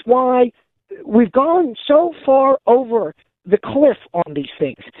that's why we've gone so far over the cliff on these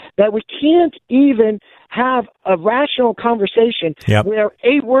things that we can't even have a rational conversation where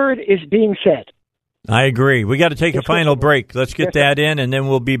a word is being said. I agree. We got to take a final break. Let's get that in, and then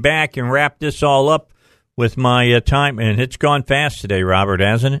we'll be back and wrap this all up with my time. And it's gone fast today, Robert,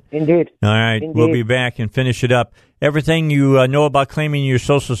 hasn't it? Indeed. All right. Indeed. We'll be back and finish it up. Everything you know about claiming your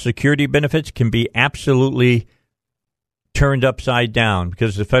Social Security benefits can be absolutely turned upside down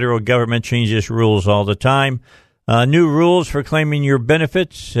because the federal government changes rules all the time. New rules for claiming your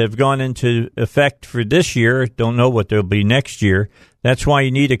benefits have gone into effect for this year. Don't know what they'll be next year. That's why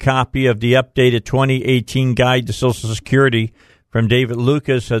you need a copy of the updated 2018 Guide to Social Security from David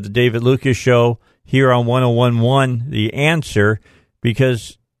Lucas of the David Lucas Show here on 101.1 The Answer,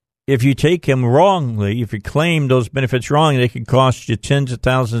 because if you take them wrongly, if you claim those benefits wrong, they could cost you tens of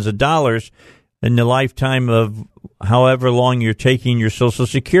thousands of dollars in the lifetime of however long you're taking your Social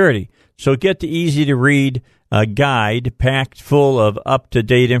Security. So get the easy-to-read guide packed full of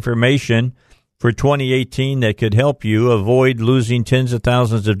up-to-date information for 2018 that could help you avoid losing tens of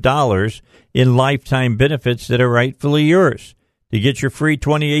thousands of dollars in lifetime benefits that are rightfully yours. To get your free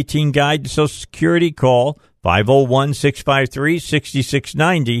 2018 Guide to Social Security, call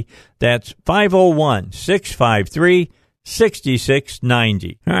 501-653-6690. That's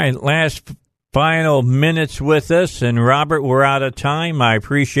 501-653-6690. All right, last final minutes with us. And, Robert, we're out of time. I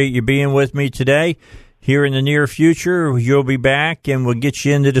appreciate you being with me today. Here in the near future, you'll be back, and we'll get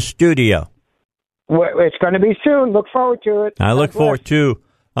you into the studio. Well, it's going to be soon. Look forward to it. I look forward to.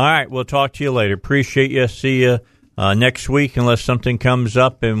 All right, we'll talk to you later. Appreciate you. See you next week, unless something comes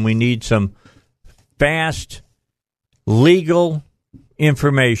up and we need some fast legal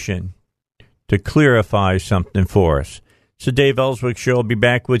information to clarify something for us. It's the Dave Elswick Show. I'll be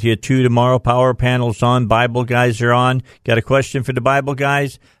back with you at 2 tomorrow. Power panel's on. Bible guys are on. Got a question for the Bible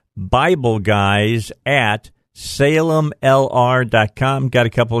guys? Bible guys at salemlr.com. Got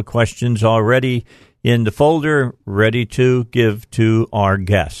a couple of questions already in the folder, ready to give to our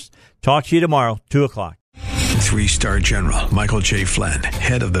guests. Talk to you tomorrow, 2 o'clock. 3-star General Michael J. Flynn,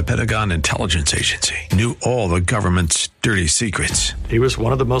 head of the Pentagon Intelligence Agency, knew all the government's dirty secrets. He was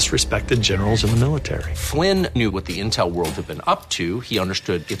one of the most respected generals in the military. Flynn knew what the intel world had been up to. He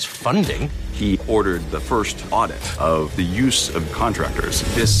understood its funding. He ordered the first audit of the use of contractors.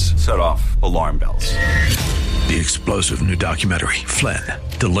 This set off alarm bells. The explosive new documentary, Flynn,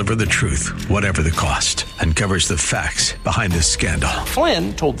 Deliver the Truth, Whatever the Cost, uncovers the facts behind this scandal.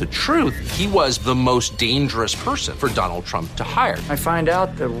 Flynn told the truth. He was the most dangerous person for Donald Trump to hire. I find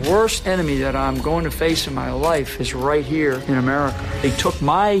out the worst enemy that I'm going to face in my life is right here in America. They took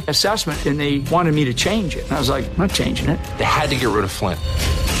my assessment and they wanted me to change it. And I was like, I'm not changing it. They had to get rid of Flynn.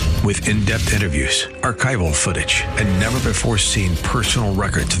 With in-depth interviews, archival footage, and never-before-seen personal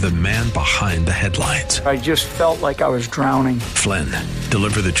records of the man behind the headlines. I just felt like I was drowning. Flynn,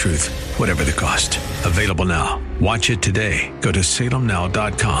 Deliver the Truth, Whatever the Cost. Available now. Watch it today. Go to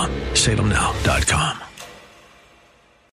salemnow.com. salemnow.com.